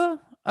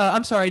Koopa.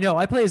 I'm sorry, no,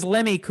 I play as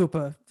Lemmy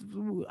Koopa.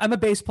 I'm a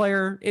bass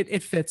player.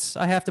 It fits.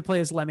 I have to play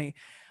as Lemmy.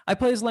 I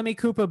play as Lemmy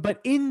Koopa,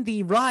 but in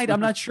the ride, I'm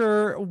not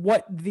sure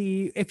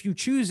if you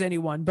choose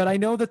anyone, but I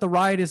know that the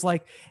ride is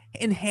like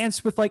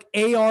enhanced with like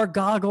AR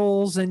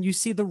goggles, and you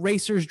see the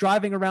racers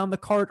driving around the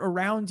cart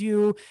around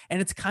you, and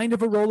it's kind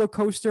of a roller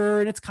coaster,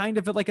 and it's kind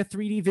of like a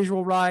 3D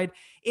visual ride.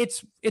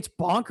 It's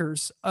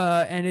bonkers,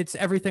 and it's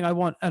everything I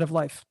want out of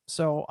life.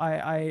 So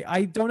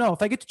I don't know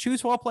if I get to choose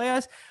who I'll play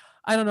as.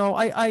 I don't know.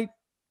 I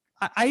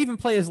even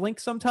play as Link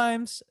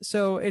sometimes,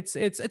 so it's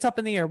up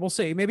in the air. We'll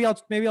see. Maybe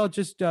I'll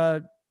just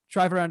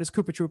drive around as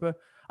Koopa Troopa.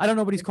 I don't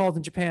know what he's called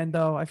in Japan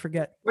though. I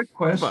forget. Quick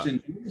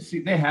question. Did you see,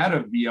 they had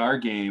a VR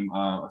game,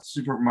 a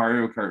Super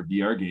Mario Kart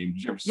VR game.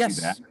 Did you ever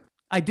see that?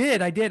 I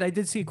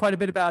did see quite a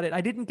bit about it. I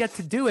didn't get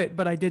to do it,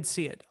 but I did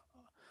see it.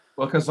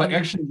 Well, because like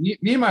actually,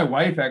 me and my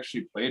wife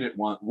actually played it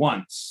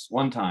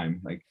one time,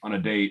 like on a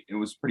date. It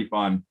was pretty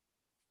fun.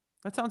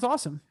 That sounds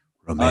awesome.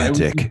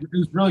 Romantic. It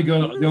was really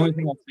good. The only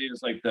thing I'll say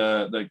is like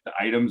the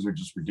items are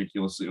just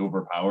ridiculously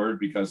overpowered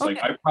because like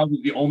I'm probably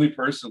the only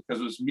person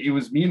because it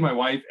was me and my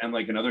wife and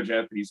like another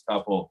Japanese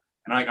couple,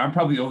 and I'm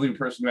probably the only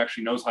person who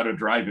actually knows how to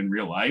drive in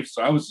real life.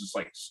 So I was just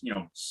like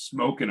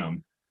smoking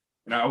them,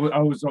 and I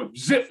was like,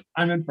 zip,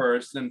 I'm in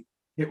first, and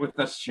hit with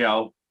the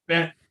shell.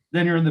 Then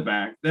you're in the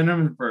back. Then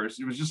I'm in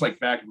first. It was just like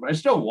back. I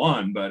still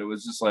won, but it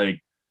was just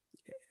like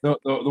the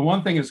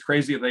one thing is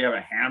crazy. They have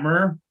a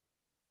hammer.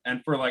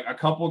 And for like a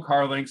couple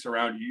car lengths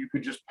around you, you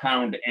could just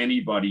pound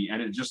anybody,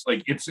 and it just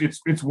like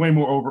it's way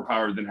more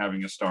overpowered than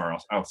having a star.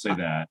 I'll say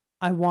that.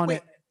 I want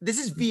it. This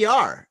is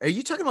VR. Are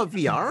you talking about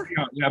VR?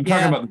 Yeah, I'm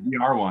talking about the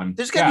VR one.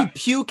 There's got to be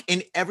puke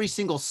in every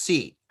single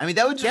seat. I mean,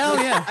 that would just.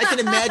 I can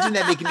imagine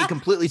that making me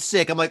completely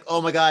sick. I'm like,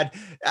 oh my god,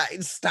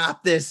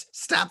 stop this!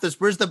 Stop this!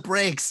 Where's the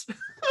brakes?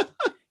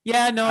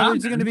 Yeah, no,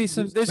 there's going to be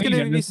some. There's going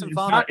to be some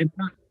vomit.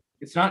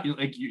 It's not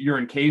like you're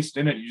encased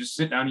in it. You just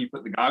sit down, you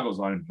put the goggles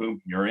on, and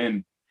boom, you're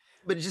in.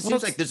 But it just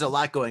seems like there's a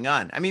lot going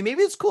on. I mean,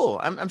 maybe it's cool.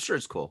 I'm sure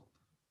it's cool.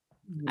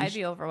 I'd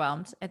be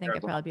overwhelmed. I think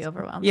I'd probably be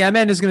overwhelmed. Yeah,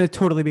 Amanda's going to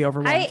totally be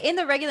overwhelmed. In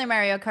the regular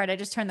Mario Kart, I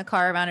just turn the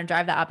car around and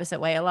drive the opposite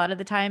way a lot of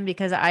the time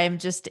because I am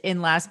just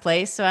in last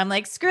place. So I'm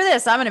like, screw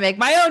this. I'm going to make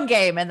my own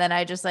game. And then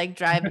I just like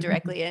drive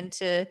directly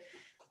into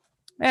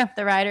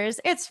the riders.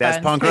 It's fun.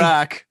 That's punk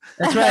rock.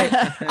 That's right.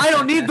 I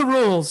don't need the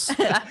rules.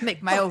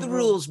 Make my own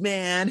rules,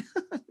 man.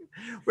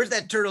 Where's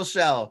that turtle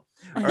shell?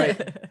 All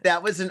right.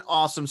 That was an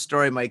awesome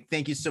story, Mike.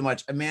 Thank you so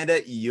much.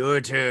 Amanda,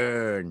 your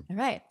turn. All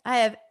right. I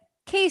have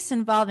case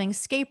involving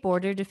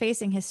skateboarder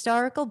defacing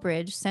historical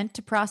bridge sent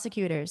to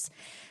prosecutors.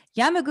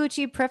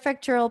 Yamaguchi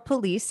Prefectural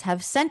Police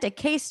have sent a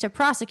case to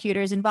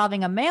prosecutors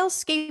involving a male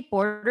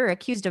skateboarder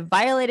accused of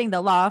violating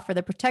the law for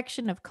the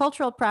protection of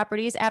cultural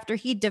properties after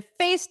he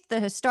defaced the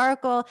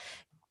historical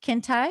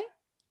Kintai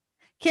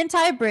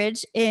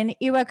Bridge in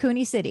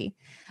Iwakuni City.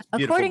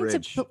 According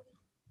bridge. to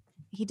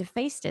he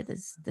defaced it.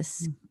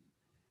 This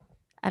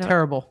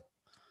terrible.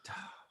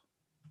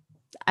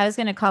 I was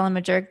going to call him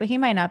a jerk, but he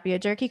might not be a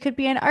jerk. He could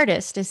be an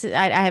artist.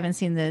 I haven't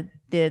seen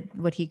the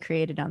what he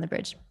created on the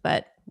bridge,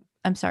 but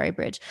I'm sorry,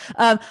 bridge.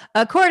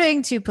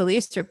 According to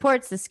police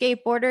reports, the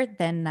skateboarder,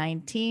 then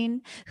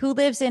 19, who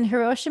lives in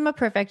Hiroshima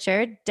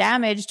Prefecture,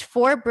 damaged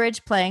 4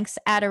 bridge planks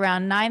at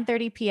around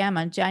 9:30 p.m.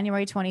 on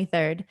January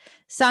 23rd.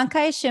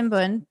 Sankai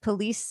Shimbun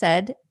police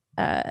said,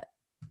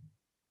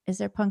 is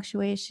there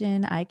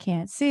punctuation? I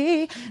can't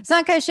see.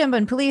 Sankai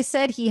Shimbun police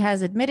said he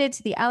has admitted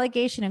to the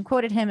allegation and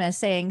quoted him as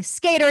saying,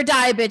 "Skate or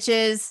die,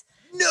 bitches."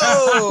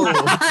 No.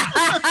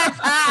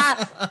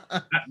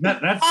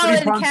 That's all pretty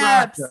in punk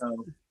caps. rock,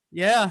 though.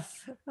 Yeah.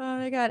 Oh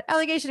my god.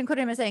 Allegation and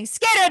quoted him as saying,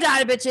 "Skate or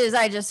die, bitches."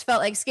 I just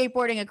felt like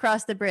skateboarding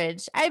across the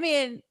bridge. I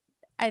mean,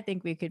 I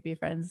think we could be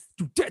friends.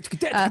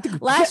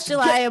 Last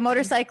July, a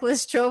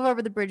motorcyclist drove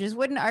over the bridge's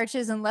wooden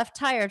arches and left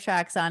tire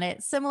tracks on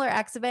it. Similar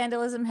acts of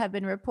vandalism have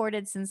been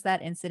reported since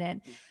that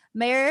incident.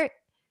 Mayor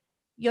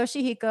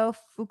Yoshihiko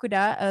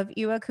Fukuda of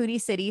Iwakuni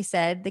City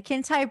said, "The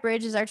Kintai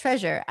Bridge is our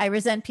treasure. I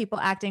resent people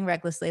acting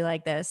recklessly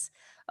like this."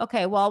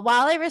 Okay, well,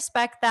 while I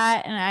respect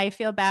that and I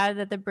feel bad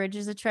that the bridge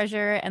is a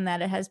treasure and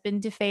that it has been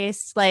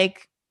defaced,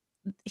 like,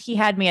 he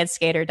had me at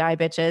skate or die,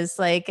 bitches.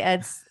 Like,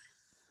 it's...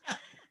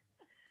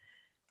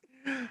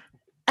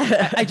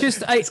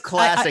 It's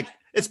classic.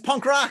 It's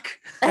punk rock.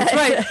 That's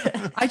right.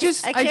 I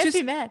can't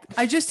be mad.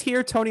 I just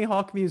hear Tony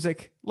Hawk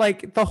music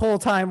like the whole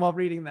time while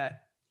reading that.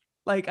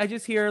 Like I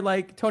just hear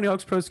like Tony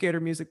Hawk's Pro Skater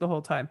music the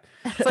whole time.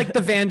 It's like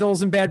the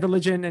Vandals and Bad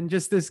Religion and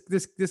just this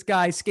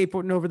guy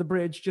skateboarding over the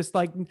bridge, just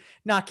like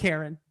not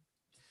caring.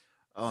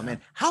 Oh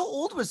man, how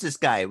old was this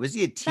guy? Was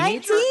he a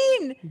teenager?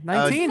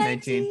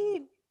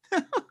 19.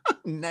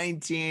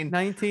 19.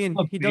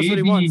 He does what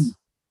he wants.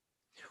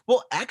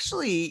 Well,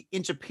 actually,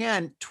 in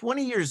Japan,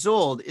 20 years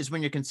old is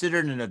when you're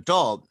considered an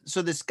adult.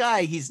 So this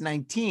guy, he's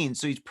 19,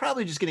 so he's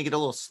probably just going to get a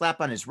little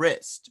slap on his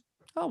wrist.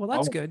 Oh, well,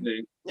 that's good.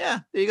 Yeah,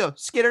 there you go.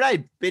 Skate or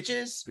die,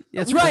 bitches.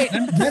 That's right.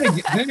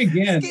 Then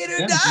again, skate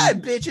or die,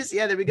 bitches.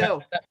 Yeah, there we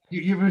go.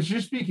 You was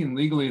just speaking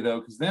legally though,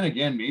 because then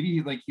again,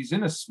 maybe like he's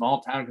in a small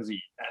town because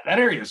that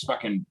area is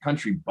fucking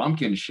country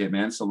bumpkin shit,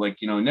 man. So like,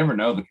 you never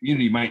know. The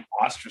community might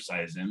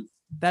ostracize him.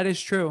 That is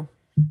true.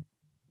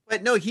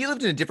 But no, he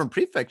lived in a different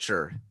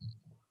prefecture.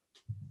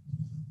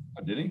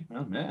 Oh, did he?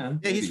 Oh man.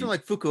 Yeah, he's from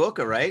like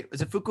Fukuoka, right?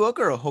 Was it Fukuoka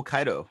or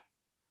Hokkaido?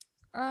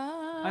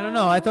 I don't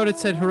know. I thought it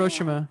said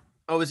Hiroshima.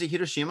 Oh, is it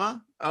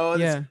Hiroshima? Oh,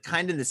 yeah. That's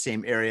kind of the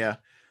same area.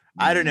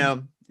 I don't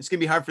know. It's going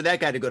to be hard for that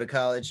guy to go to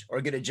college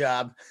or get a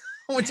job.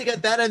 Once you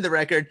get that on the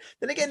record,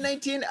 then again,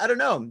 19, I don't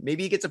know.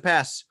 Maybe he gets a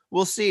pass.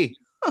 We'll see.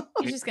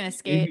 He's just going to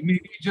skate. Maybe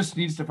he just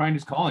needs to find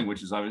his calling,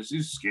 which is obviously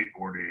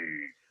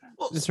skateboarding.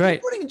 Well, That's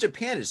right. skateboarding in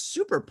Japan is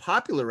super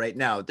popular right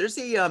now. There's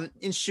a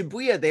in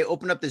Shibuya, they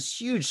opened up this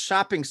huge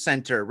shopping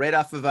center right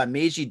off of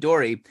Meiji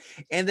Dori,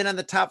 and then on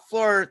the top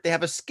floor they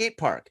have a skate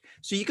park.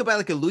 So you could buy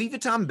like a Louis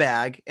Vuitton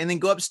bag and then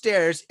go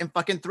upstairs and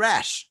fucking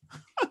thrash.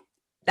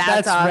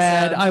 That's awesome.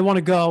 rad. I want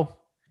to go.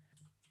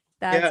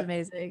 That's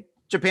amazing.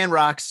 Japan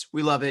rocks.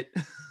 We love it.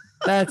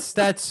 That's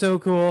so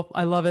cool.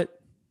 I love it.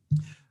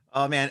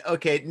 Oh man.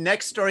 Okay,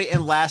 next story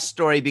and last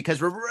story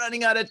because we're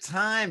running out of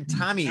time.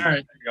 Tommy, All right,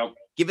 there you go.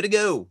 give it a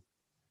go.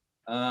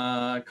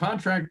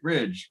 Contract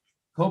Bridge,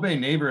 Kobe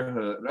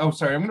neighborhood. Oh,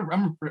 sorry. I'm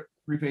gonna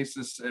preface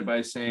this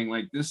by saying,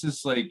 like, this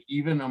is like,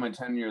 even on my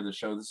 10th year of the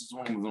show, this is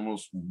one of the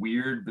most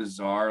weird,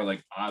 bizarre,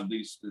 like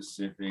oddly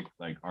specific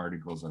like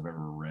articles I've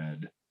ever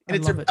read. And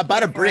it's love it.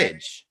 about a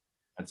bridge.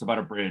 It's about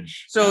a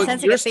bridge. So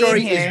Sounds like your a theme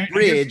story here. is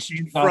bridge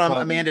It's from off of,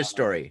 Amanda's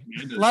story.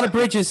 A lot of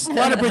bridges. A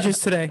lot of bridges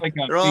today. Like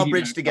a They're all piggyback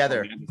bridged off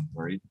together. Amanda's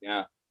story.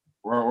 Yeah,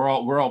 we're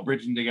all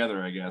bridging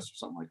together, I guess, or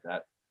something like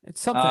that. It's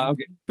something.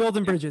 Okay.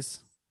 Building bridges.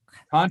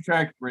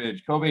 Contract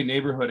Bridge, Kobe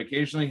neighborhood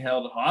occasionally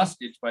held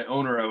hostage by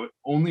owner of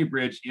only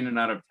bridge in and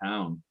out of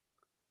town.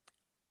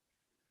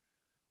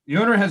 The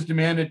owner has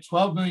demanded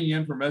 12 million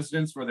yen from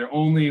residents for their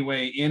only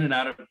way in and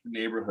out of the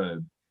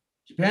neighborhood.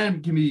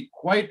 Japan can be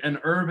quite an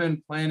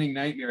urban planning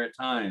nightmare at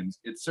times.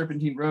 Its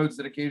serpentine roads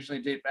that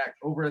occasionally date back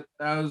over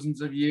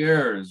thousands of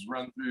years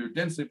run through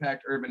densely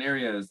packed urban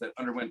areas that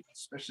underwent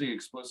especially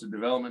explosive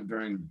development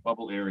during the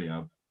bubble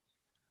era.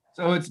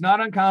 So it's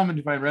not uncommon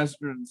to find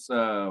restaurants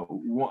 1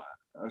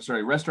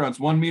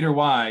 meter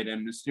wide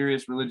and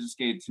mysterious religious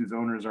gates whose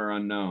owners are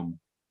unknown.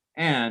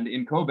 And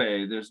in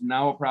Kobe, there's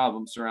now a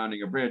problem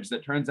surrounding a bridge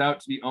that turns out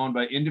to be owned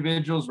by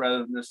individuals rather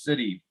than the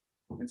city.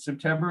 In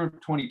September of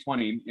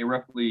 2020, a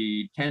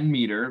roughly 10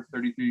 meter,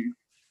 33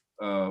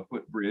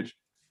 foot bridge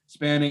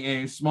spanning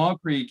a small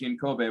creek in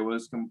Kobe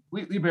was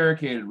completely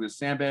barricaded with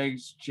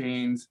sandbags,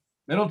 chains,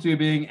 metal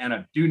tubing, and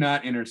a do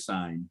not enter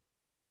sign.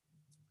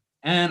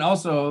 And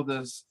also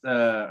this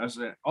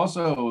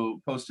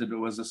also posted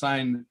was a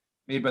sign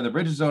made by the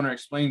bridge's owner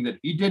explaining that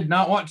he did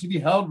not want to be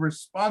held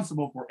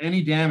responsible for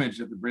any damage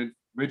if the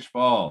bridge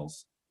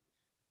falls.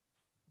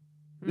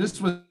 This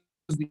was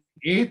the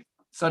 8th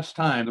such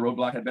time the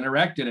roadblock had been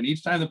erected, and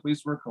each time the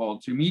police were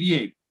called to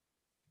mediate.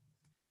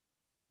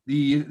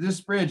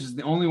 This bridge is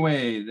the only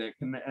way that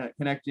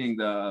connecting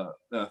the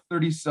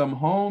 30-some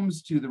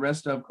homes to the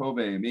rest of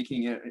Kobe,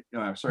 making it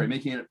for an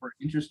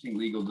interesting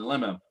legal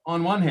dilemma.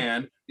 On one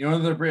hand, the owner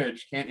of the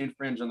bridge can't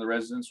infringe on the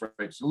residents'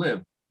 right to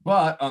live.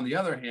 But on the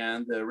other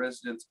hand, the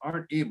residents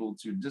aren't able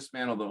to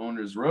dismantle the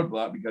owner's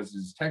roadblock because it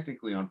is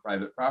technically on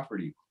private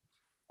property.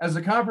 As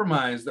a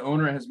compromise, the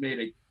owner has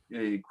made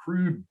a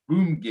crude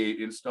boom gate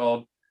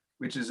installed,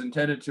 which is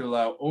intended to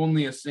allow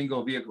only a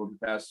single vehicle to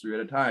pass through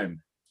at a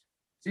time.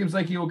 Seems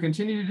like he will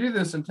continue to do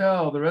this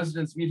until the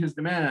residents meet his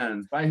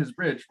demands, buy his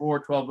bridge for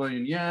 12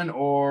 billion yen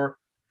or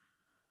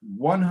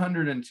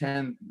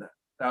 $110,000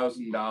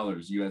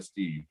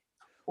 USD,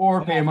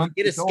 or pay a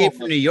monthly Get Escape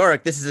from New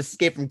York. This is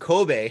Escape from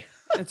Kobe.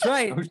 That's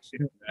right. Oh,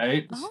 shit,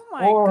 right? Oh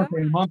my or God.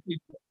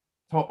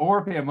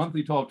 pay a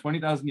monthly toll of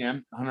 20,000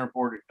 yen,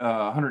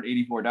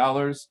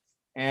 $184,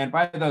 and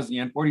 5,000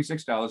 yen,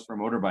 $46 for a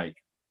motorbike.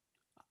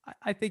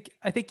 I think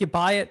you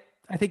buy it.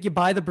 I think you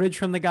buy the bridge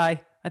from the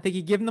guy. I think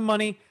you give him the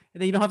money, and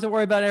then you don't have to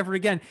worry about it ever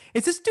again.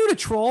 Is this dude a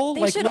troll?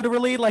 They Like should-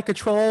 literally like a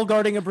troll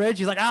guarding a bridge?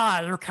 He's like,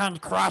 you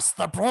can't cross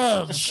the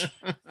bridge.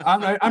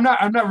 I'm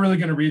not really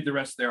going to read the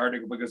rest of the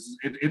article because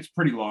it's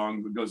pretty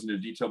long. It goes into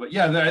detail, but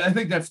yeah, I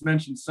think that's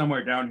mentioned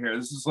somewhere down here.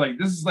 This is like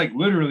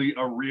literally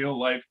a real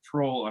life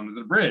troll under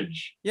the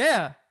bridge.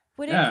 Yeah.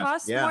 Would Yeah. it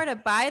cost Yeah. more to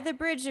buy the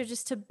bridge or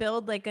just to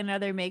build like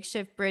another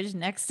makeshift bridge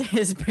next to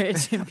his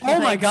bridge? and be Oh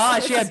my like,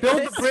 gosh! Yeah,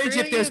 build the bridge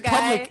 "Screw if there's you,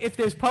 guy."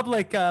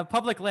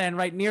 public land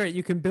right near it.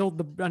 You can build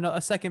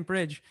a second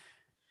bridge.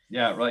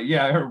 Yeah,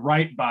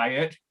 right by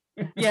it.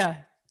 Yeah,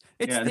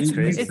 it's Yeah, it's,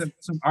 there's it's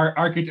some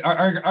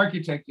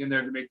architect in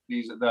there to make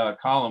the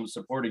columns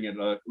supporting it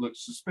look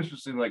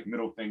suspiciously like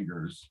middle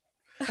fingers.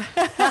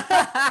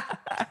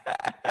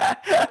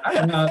 I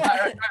don't know.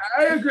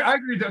 I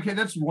agree. Okay,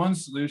 that's one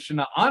solution.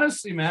 Now,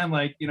 honestly, man,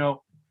 like, if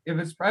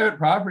it's private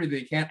property,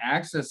 they can't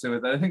access it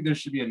with. I think there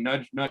should be a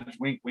nudge,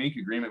 wink, wink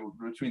agreement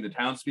between the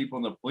townspeople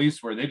and the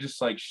police, where they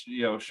just like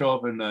show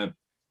up and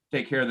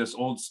take care of this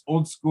old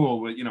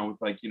school with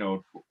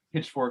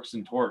pitchforks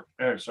and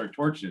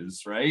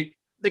torches, right?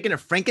 They're gonna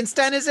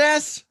Frankenstein his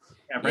ass.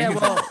 Yeah,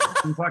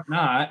 fuck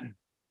not.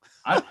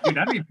 I'd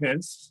be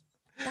pissed.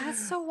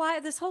 That's so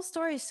wild. This whole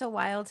story is so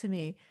wild to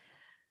me.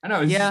 I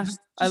know. It's Yeah, just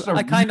I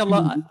a kinda really-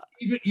 love-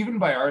 even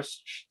by our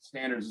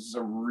standards, this is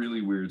a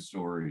really weird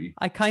story.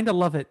 I kind of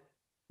love it.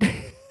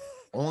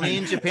 Only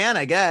in Japan,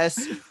 I guess.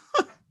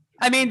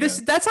 I mean,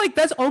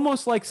 that's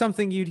almost like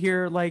something you'd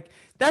hear. Like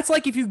that's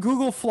like if you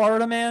Google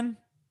Florida man.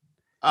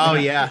 Oh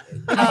yeah.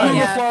 Google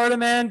yeah. Florida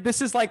man.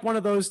 This is like one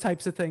of those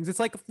types of things. It's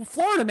like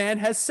Florida man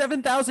has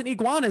 7,000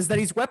 iguanas that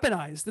he's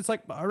weaponized. It's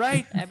like, all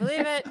right. I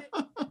believe it.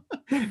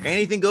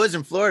 Anything goes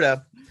in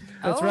Florida.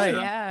 That's Oh, right.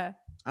 Yeah.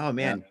 Oh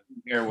man.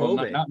 here. Well,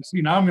 Kobe.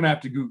 see, now I'm gonna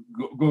have to go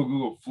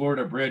Google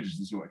Florida bridge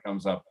and see what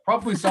comes up.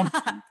 Probably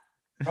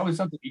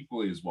something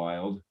equally as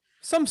wild.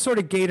 Some sort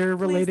of gator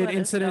related Please let us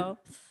incident. know.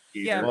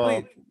 Yeah,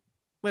 Well- please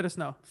let us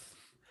know.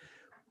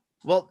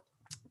 Well,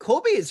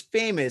 Kobe is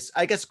famous.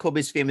 I guess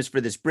Kobe's famous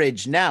for this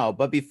bridge now,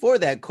 but before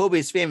that, Kobe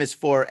is famous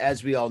for,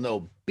 as we all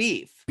know,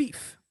 beef.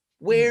 Beef.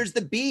 Where's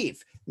the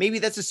beef? Maybe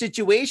that's a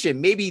situation.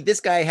 Maybe this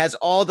guy has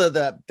all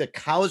the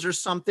cows or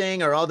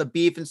something, or all the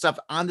beef and stuff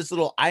on this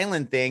little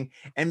island thing,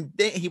 and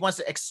then he wants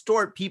to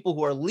extort people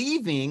who are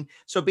leaving.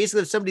 So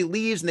basically, if somebody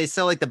leaves and they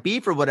sell like the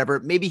beef or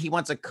whatever, maybe he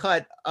wants a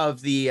cut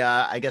of the,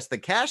 I guess, the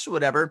cash or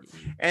whatever,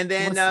 and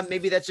then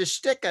maybe that's just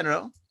shtick. I don't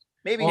know.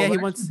 Maybe Yeah, he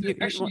actually, wants-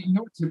 Actually, you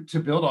know, to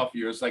build off of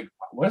you, it's like,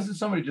 why doesn't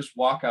somebody just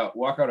walk out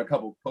a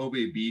couple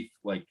Kobe beef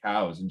like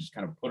cows and just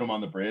kind of put them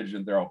on the bridge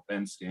and they're all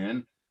fenced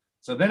in?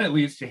 So then it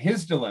leads to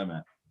his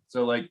dilemma.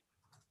 So like,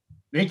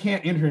 they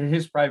can't enter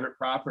his private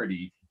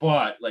property,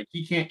 but like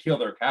he can't kill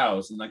their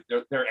cows, and like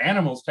their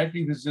animals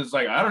technically is just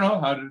like, I don't know,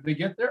 how did they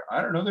get there?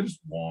 I don't know, they just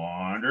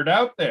wandered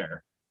out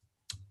there.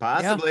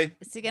 possibly.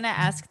 Is he gonna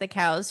ask the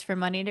cows for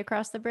money to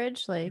cross the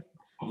bridge? Like,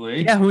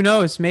 Probably. Yeah, who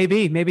knows?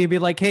 Maybe it'd be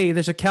like, hey,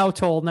 there's a cow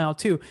toll now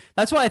too.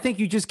 That's why I think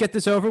you just get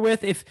this over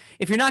with. If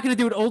you're not gonna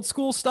do it old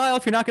school style,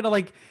 if you're not gonna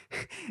like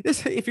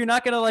this, if you're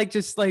not gonna like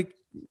just like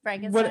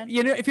Frankenstein.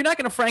 if you're not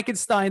gonna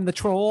Frankenstein the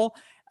troll,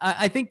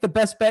 I think the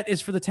best bet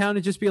is for the town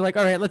to just be like,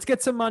 all right, let's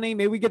get some money.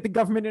 Maybe we get the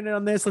government in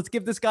on this. Let's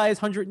give this guy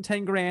his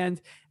 110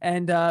 grand,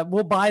 and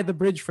we'll buy the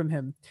bridge from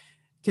him.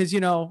 Because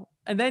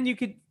and then you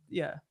could,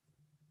 yeah.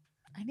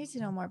 I need to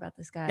know more about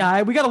this guy.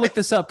 Yeah, we got to look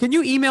this up. Can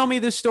you email me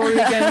this story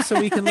again so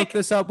we can look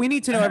this up? We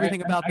need to know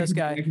everything about this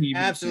guy.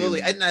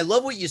 Absolutely. And I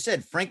love what you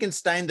said,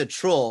 Frankenstein the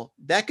Troll.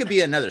 That could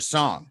be another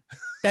song.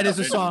 That is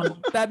a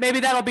song. Maybe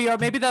that'll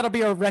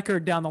be our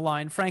record down the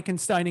line.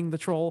 Frankensteining the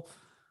troll.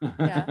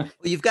 Yeah. Well,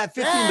 you've got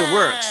 50 in the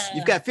works.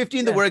 You've got 50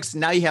 in the works.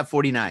 Now you have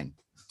 49.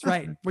 That's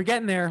right. We're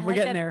getting there. I We're like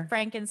getting that there.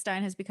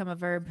 Frankenstein has become a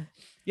verb.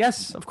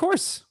 Yes, of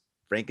course.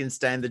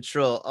 Frankenstein the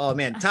Troll. Oh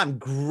man, Tom,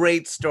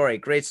 great story.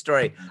 Great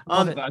story.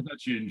 I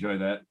thought you'd enjoy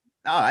that.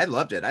 Oh, I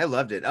loved it. I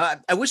loved it.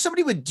 I wish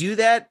somebody would do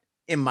that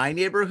in my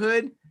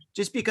neighborhood,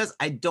 just because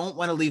I don't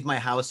want to leave my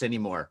house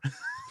anymore.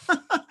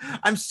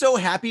 I'm so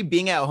happy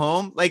being at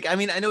home. Like, I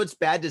mean, I know it's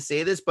bad to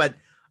say this, but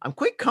I'm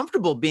quite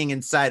comfortable being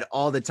inside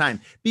all the time.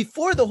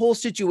 Before the whole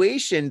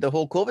situation, the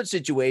whole COVID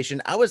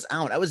situation, I was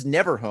out. I was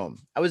never home.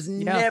 I was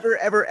never,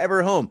 ever,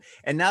 ever home.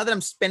 And now that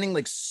I'm spending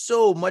like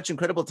so much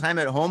incredible time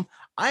at home,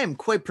 I am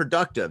quite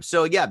productive.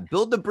 So yeah,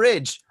 build the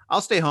bridge.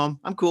 I'll stay home.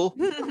 I'm cool.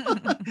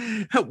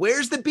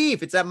 Where's the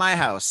beef? It's at my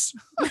house.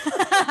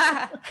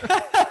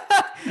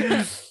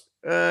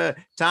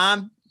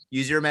 Tom,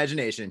 use your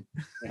imagination.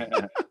 I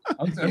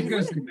was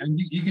gonna say, man,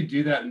 you could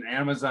do that, and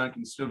Amazon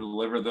can still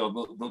deliver.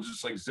 They'll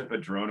just like zip a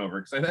drone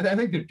over, because I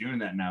think they're doing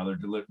that now. They're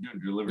doing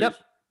deliveries. Yep.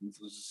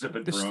 Zip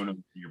a drone over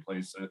to your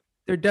place.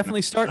 They're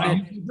definitely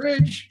starting it.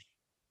 Bridge.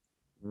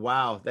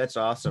 Wow, that's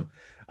awesome.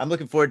 I'm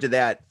looking forward to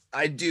that.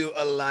 I do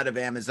a lot of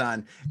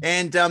Amazon.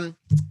 And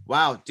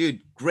wow, dude,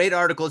 great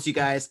articles, you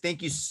guys.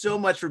 Thank you so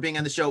much for being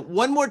on the show.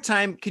 One more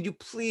time, could you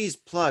please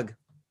plug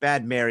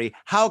Bad Mary?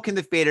 How can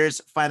the faders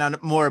find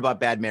out more about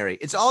Bad Mary?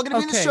 It's all going to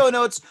be in the show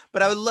notes,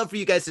 but I would love for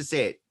you guys to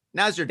say it.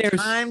 Now's your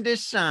time to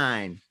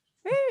shine.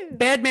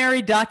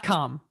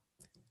 Badmary.com.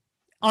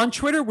 On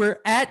Twitter,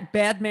 we're at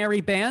Bad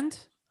Mary Band.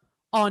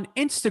 On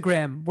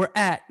Instagram, we're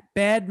at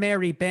Bad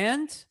Mary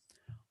Band.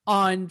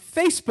 On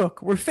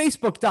Facebook, we're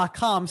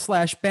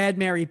facebook.com/Bad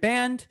Mary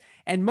Band.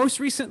 And most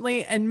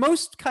recently, and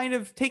most kind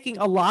of taking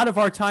a lot of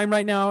our time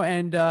right now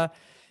and our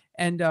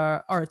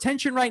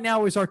attention right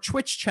now, is our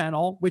Twitch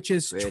channel, which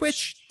is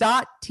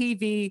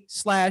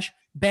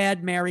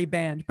twitch.tv/Bad Mary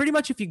Band. Pretty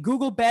much if you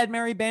Google Bad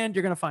Mary Band,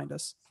 you're going to find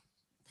us.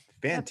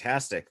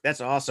 Fantastic. That's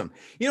awesome.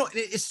 You know,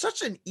 it's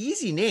such an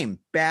easy name,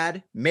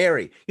 Bad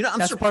Mary. You know, I'm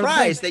That's part of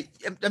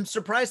the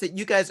surprised that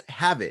you guys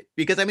have it,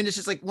 because I mean, it's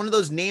just like one of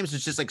those names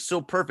that's just like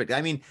so perfect.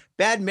 I mean,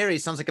 Bad Mary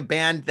sounds like a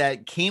band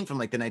that came from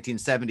like the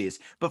 1970s,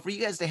 but for you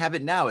guys to have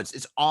it now,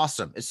 it's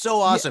awesome. It's so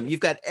awesome. You've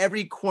got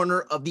every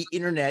corner of the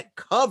internet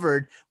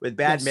covered with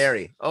Bad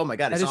Mary. Oh my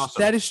God, it's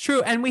awesome. That is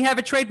true. And we have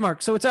a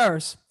trademark, so it's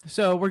ours.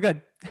 So we're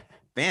good.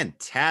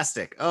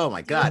 Fantastic. Oh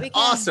my God.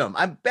 Awesome.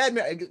 I'm Bad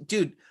Mary.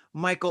 Dude,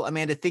 Michael,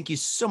 Amanda, thank you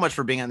so much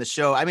for being on the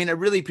show. I mean, I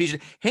really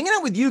appreciate it. Hanging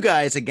out with you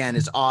guys again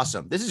is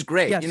awesome. This is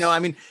great. Yes. You know, I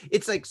mean,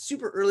 it's like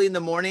super early in the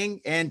morning,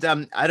 and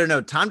I don't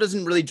know, Tom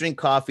doesn't really drink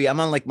coffee. I'm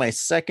on like my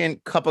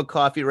second cup of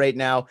coffee right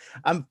now.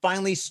 I'm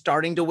finally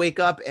starting to wake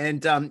up,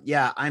 and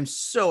yeah, I'm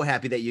so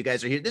happy that you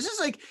guys are here. This is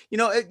like,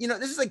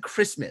 this is like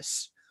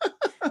Christmas.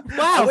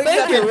 Wow,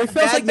 thank you. It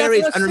feels like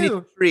Mary's that for us underneath too.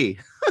 the tree.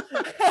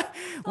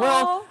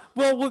 Well,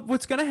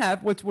 what's gonna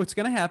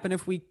happen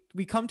if we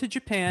come to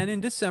Japan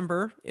in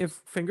December? If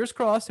fingers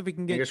crossed, if we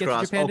can get to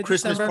Japan in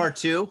Christmas December, part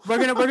 2. we're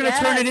gonna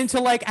turn it into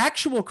like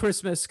actual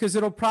Christmas, because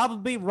it'll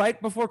probably be right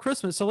before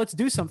Christmas. So let's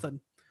do something.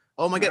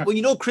 Oh my God! Well,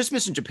 you know,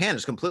 Christmas in Japan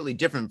is completely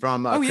different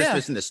from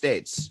Christmas in the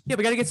States. Yeah,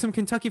 we got to get some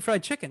Kentucky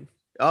Fried Chicken.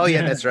 Oh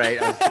yeah, that's right.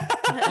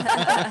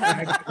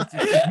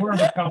 It's more of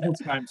a couple's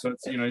time, so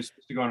it's you're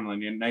supposed to go on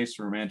like a nice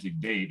romantic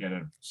date at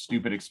a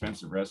stupid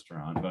expensive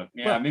restaurant. But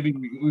yeah, maybe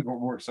we can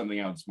work something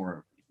out that's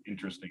more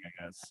interesting, I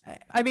guess.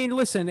 I mean,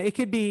 listen, it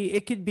could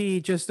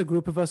be just a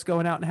group of us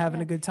going out and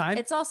having a good time.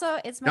 It's my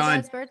Done.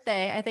 dad's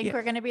birthday. I think Yeah.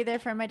 we're going to be there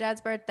for my dad's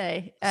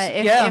birthday.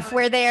 Yeah. If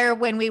we're there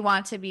when we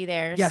want to be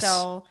there. Yes.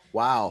 So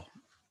Wow,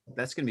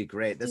 that's gonna be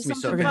great. That's Do gonna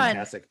be so something fun.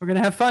 fantastic. We're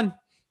gonna have fun.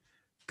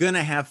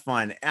 Gonna have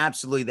fun.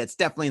 Absolutely. That's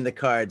definitely in the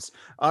cards.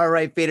 All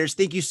right, faders.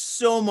 Thank you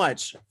so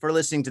much for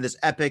listening to this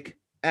epic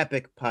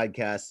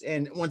podcast.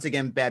 And once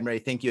again, Bad Mary,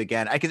 thank you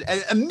again. I could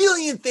a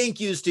million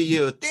thank yous to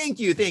you. Thank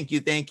you. And thank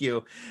you.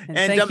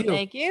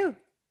 thank you.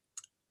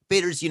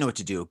 Faders, you know what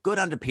to do. Go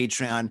down to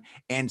Patreon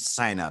and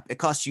sign up. It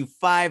costs you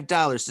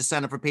 $5 to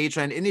sign up for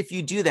Patreon. And if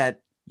you do that,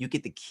 you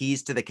get the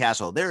keys to the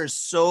castle. There is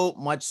so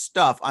much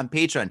stuff on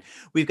Patreon.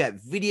 We've got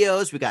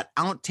videos, we've got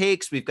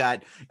outtakes, we've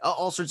got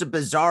all sorts of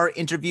bizarre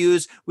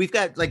interviews. We've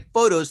got like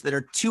photos that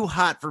are too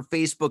hot for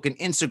Facebook and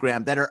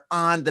Instagram that are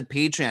on the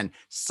Patreon.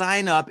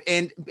 Sign up,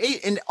 and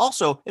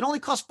also it only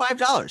costs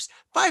 $5.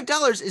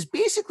 $5 is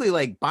basically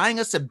like buying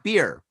us a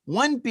beer,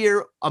 1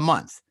 beer a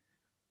month.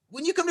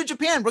 When you come to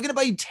Japan, we're going to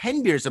buy you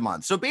 10 beers a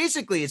month. So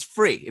basically it's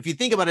free. If you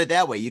think about it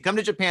that way, you come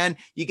to Japan,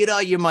 you get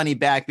all your money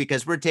back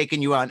because we're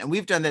taking you out. And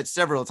we've done that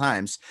several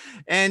times.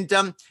 And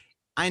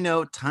I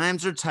know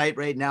times are tight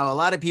right now. A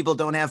lot of people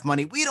don't have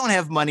money. We don't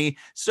have money.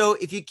 So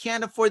if you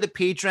can't afford the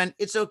Patreon,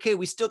 it's okay.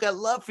 We still got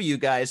love for you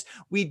guys.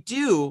 We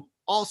do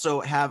also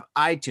have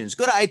iTunes.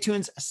 Go to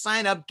iTunes,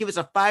 sign up, give us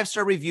a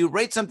 5-star review,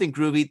 write something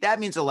groovy. That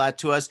means a lot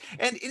to us.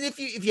 And if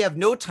you have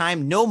no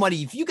time, no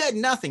money, if you got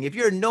nothing, if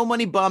you're a no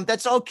money bum,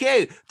 that's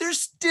okay. There's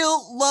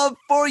still love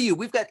for you.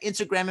 We've got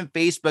Instagram and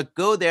Facebook.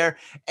 Go there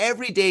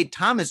every day.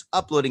 Tom is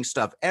uploading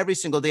stuff every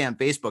single day on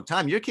Facebook.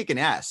 Tom, you're kicking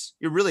ass.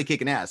 You're really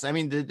kicking ass. I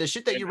mean, the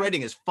shit that you're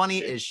writing is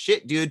funny as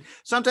shit, dude.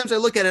 Sometimes I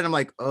look at it and I'm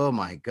like, oh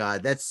my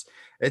God, it's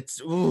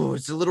a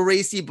little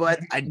racy, but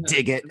I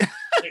dig it.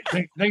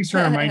 Thanks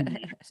for reminding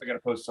me. I got to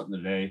post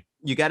something today.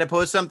 You got to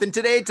post something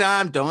today,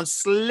 Tom. Don't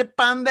slip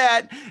on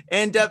that.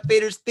 And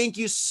faders, thank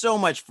you so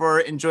much for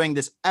enjoying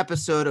this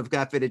episode of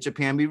Got Faded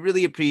Japan. We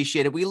really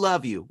appreciate it. We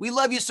love you. We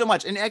love you so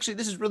much. And actually,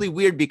 this is really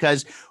weird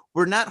because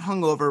we're not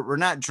hungover. We're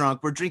not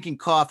drunk. We're drinking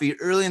coffee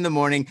early in the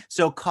morning.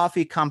 So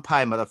coffee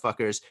kampai,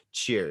 motherfuckers.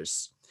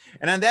 Cheers.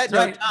 And on that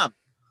note, Tom.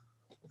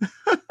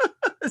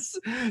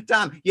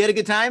 Tom, you had a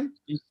good time?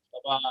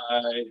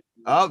 Bye.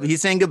 Oh,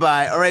 he's saying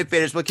goodbye. All right,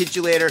 faders, we'll catch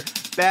you later.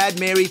 Bad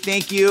Mary,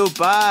 thank you.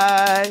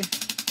 Bye.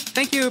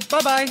 Thank you.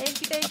 Bye-bye.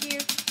 Thank you.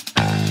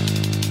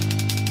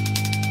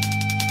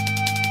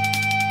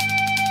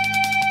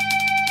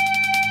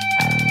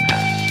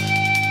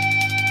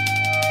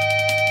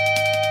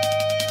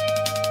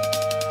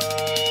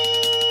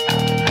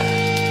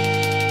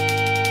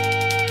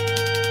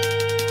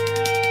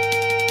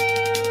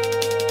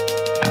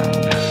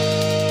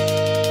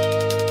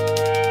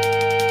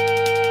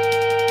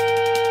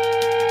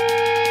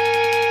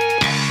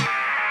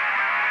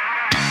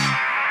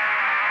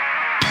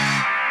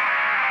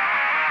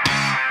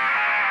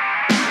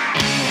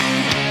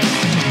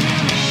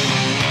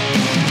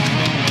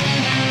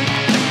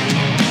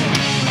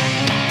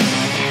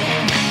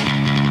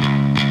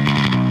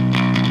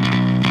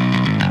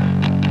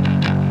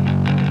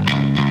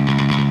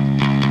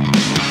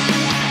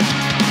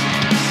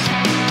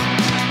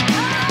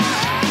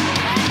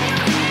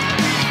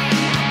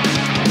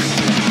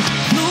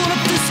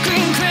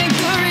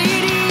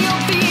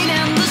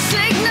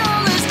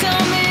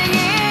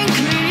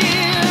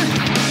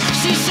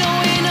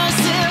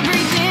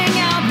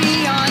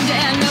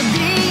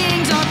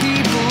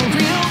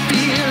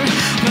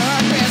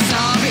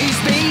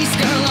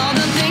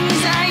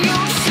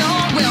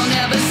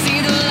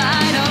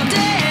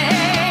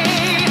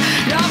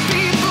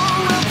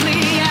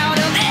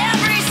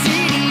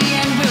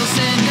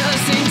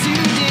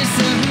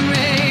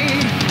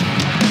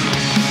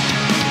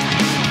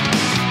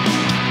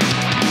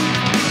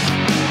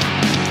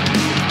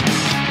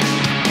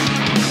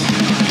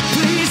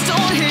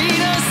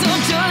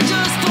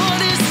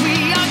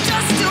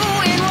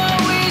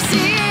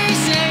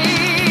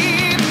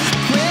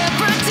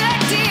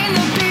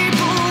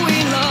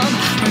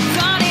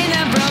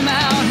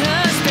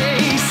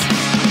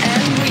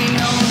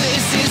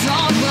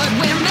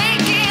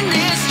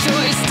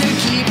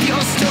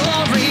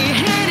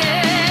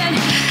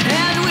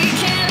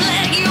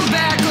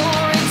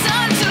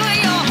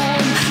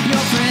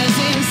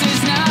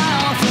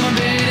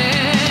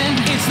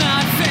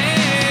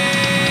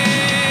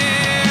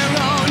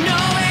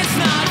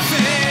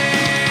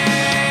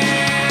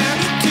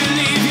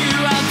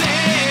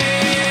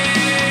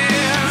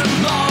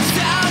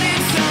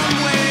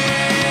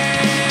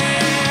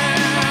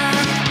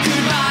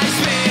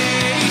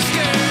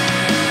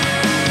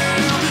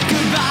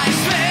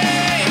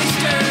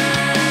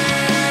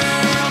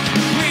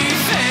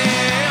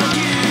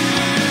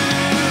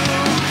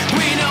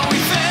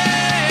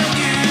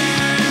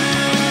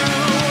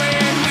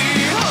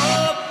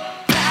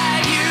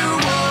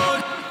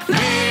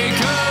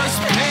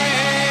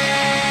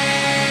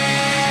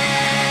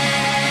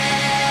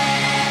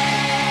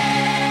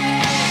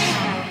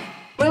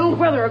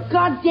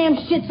 damn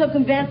shit so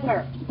convince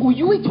her. Well,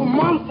 you wait till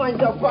Mom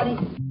finds out, buddy.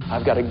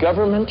 I've got a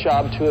government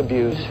job to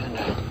abuse and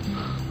a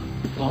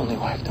lonely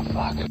wife to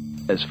fuck.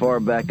 As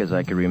far back as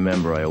I can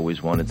remember, I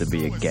always wanted to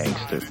be a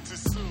gangster.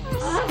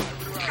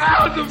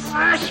 God, the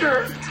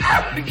pressure!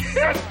 I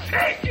can't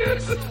take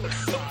it!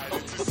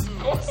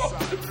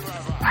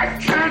 I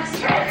can't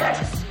take it!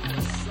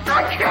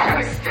 I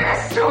can't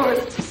stand to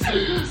it!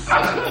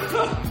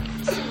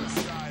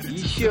 You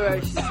sure I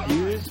should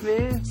do this,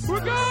 man? We're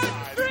going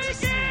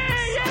drinking!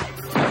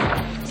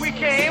 We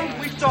came,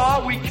 we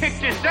saw, we kicked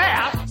his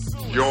ass!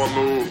 Your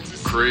move,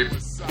 creep.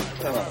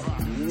 Oh,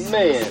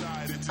 man.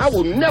 I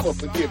will never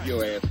forgive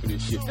your ass for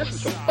this shit. This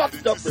is some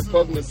fucked up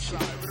repugnant shit.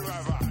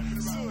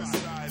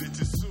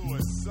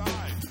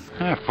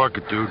 Ah, fuck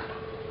it, dude.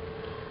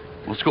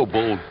 Let's go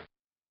bold.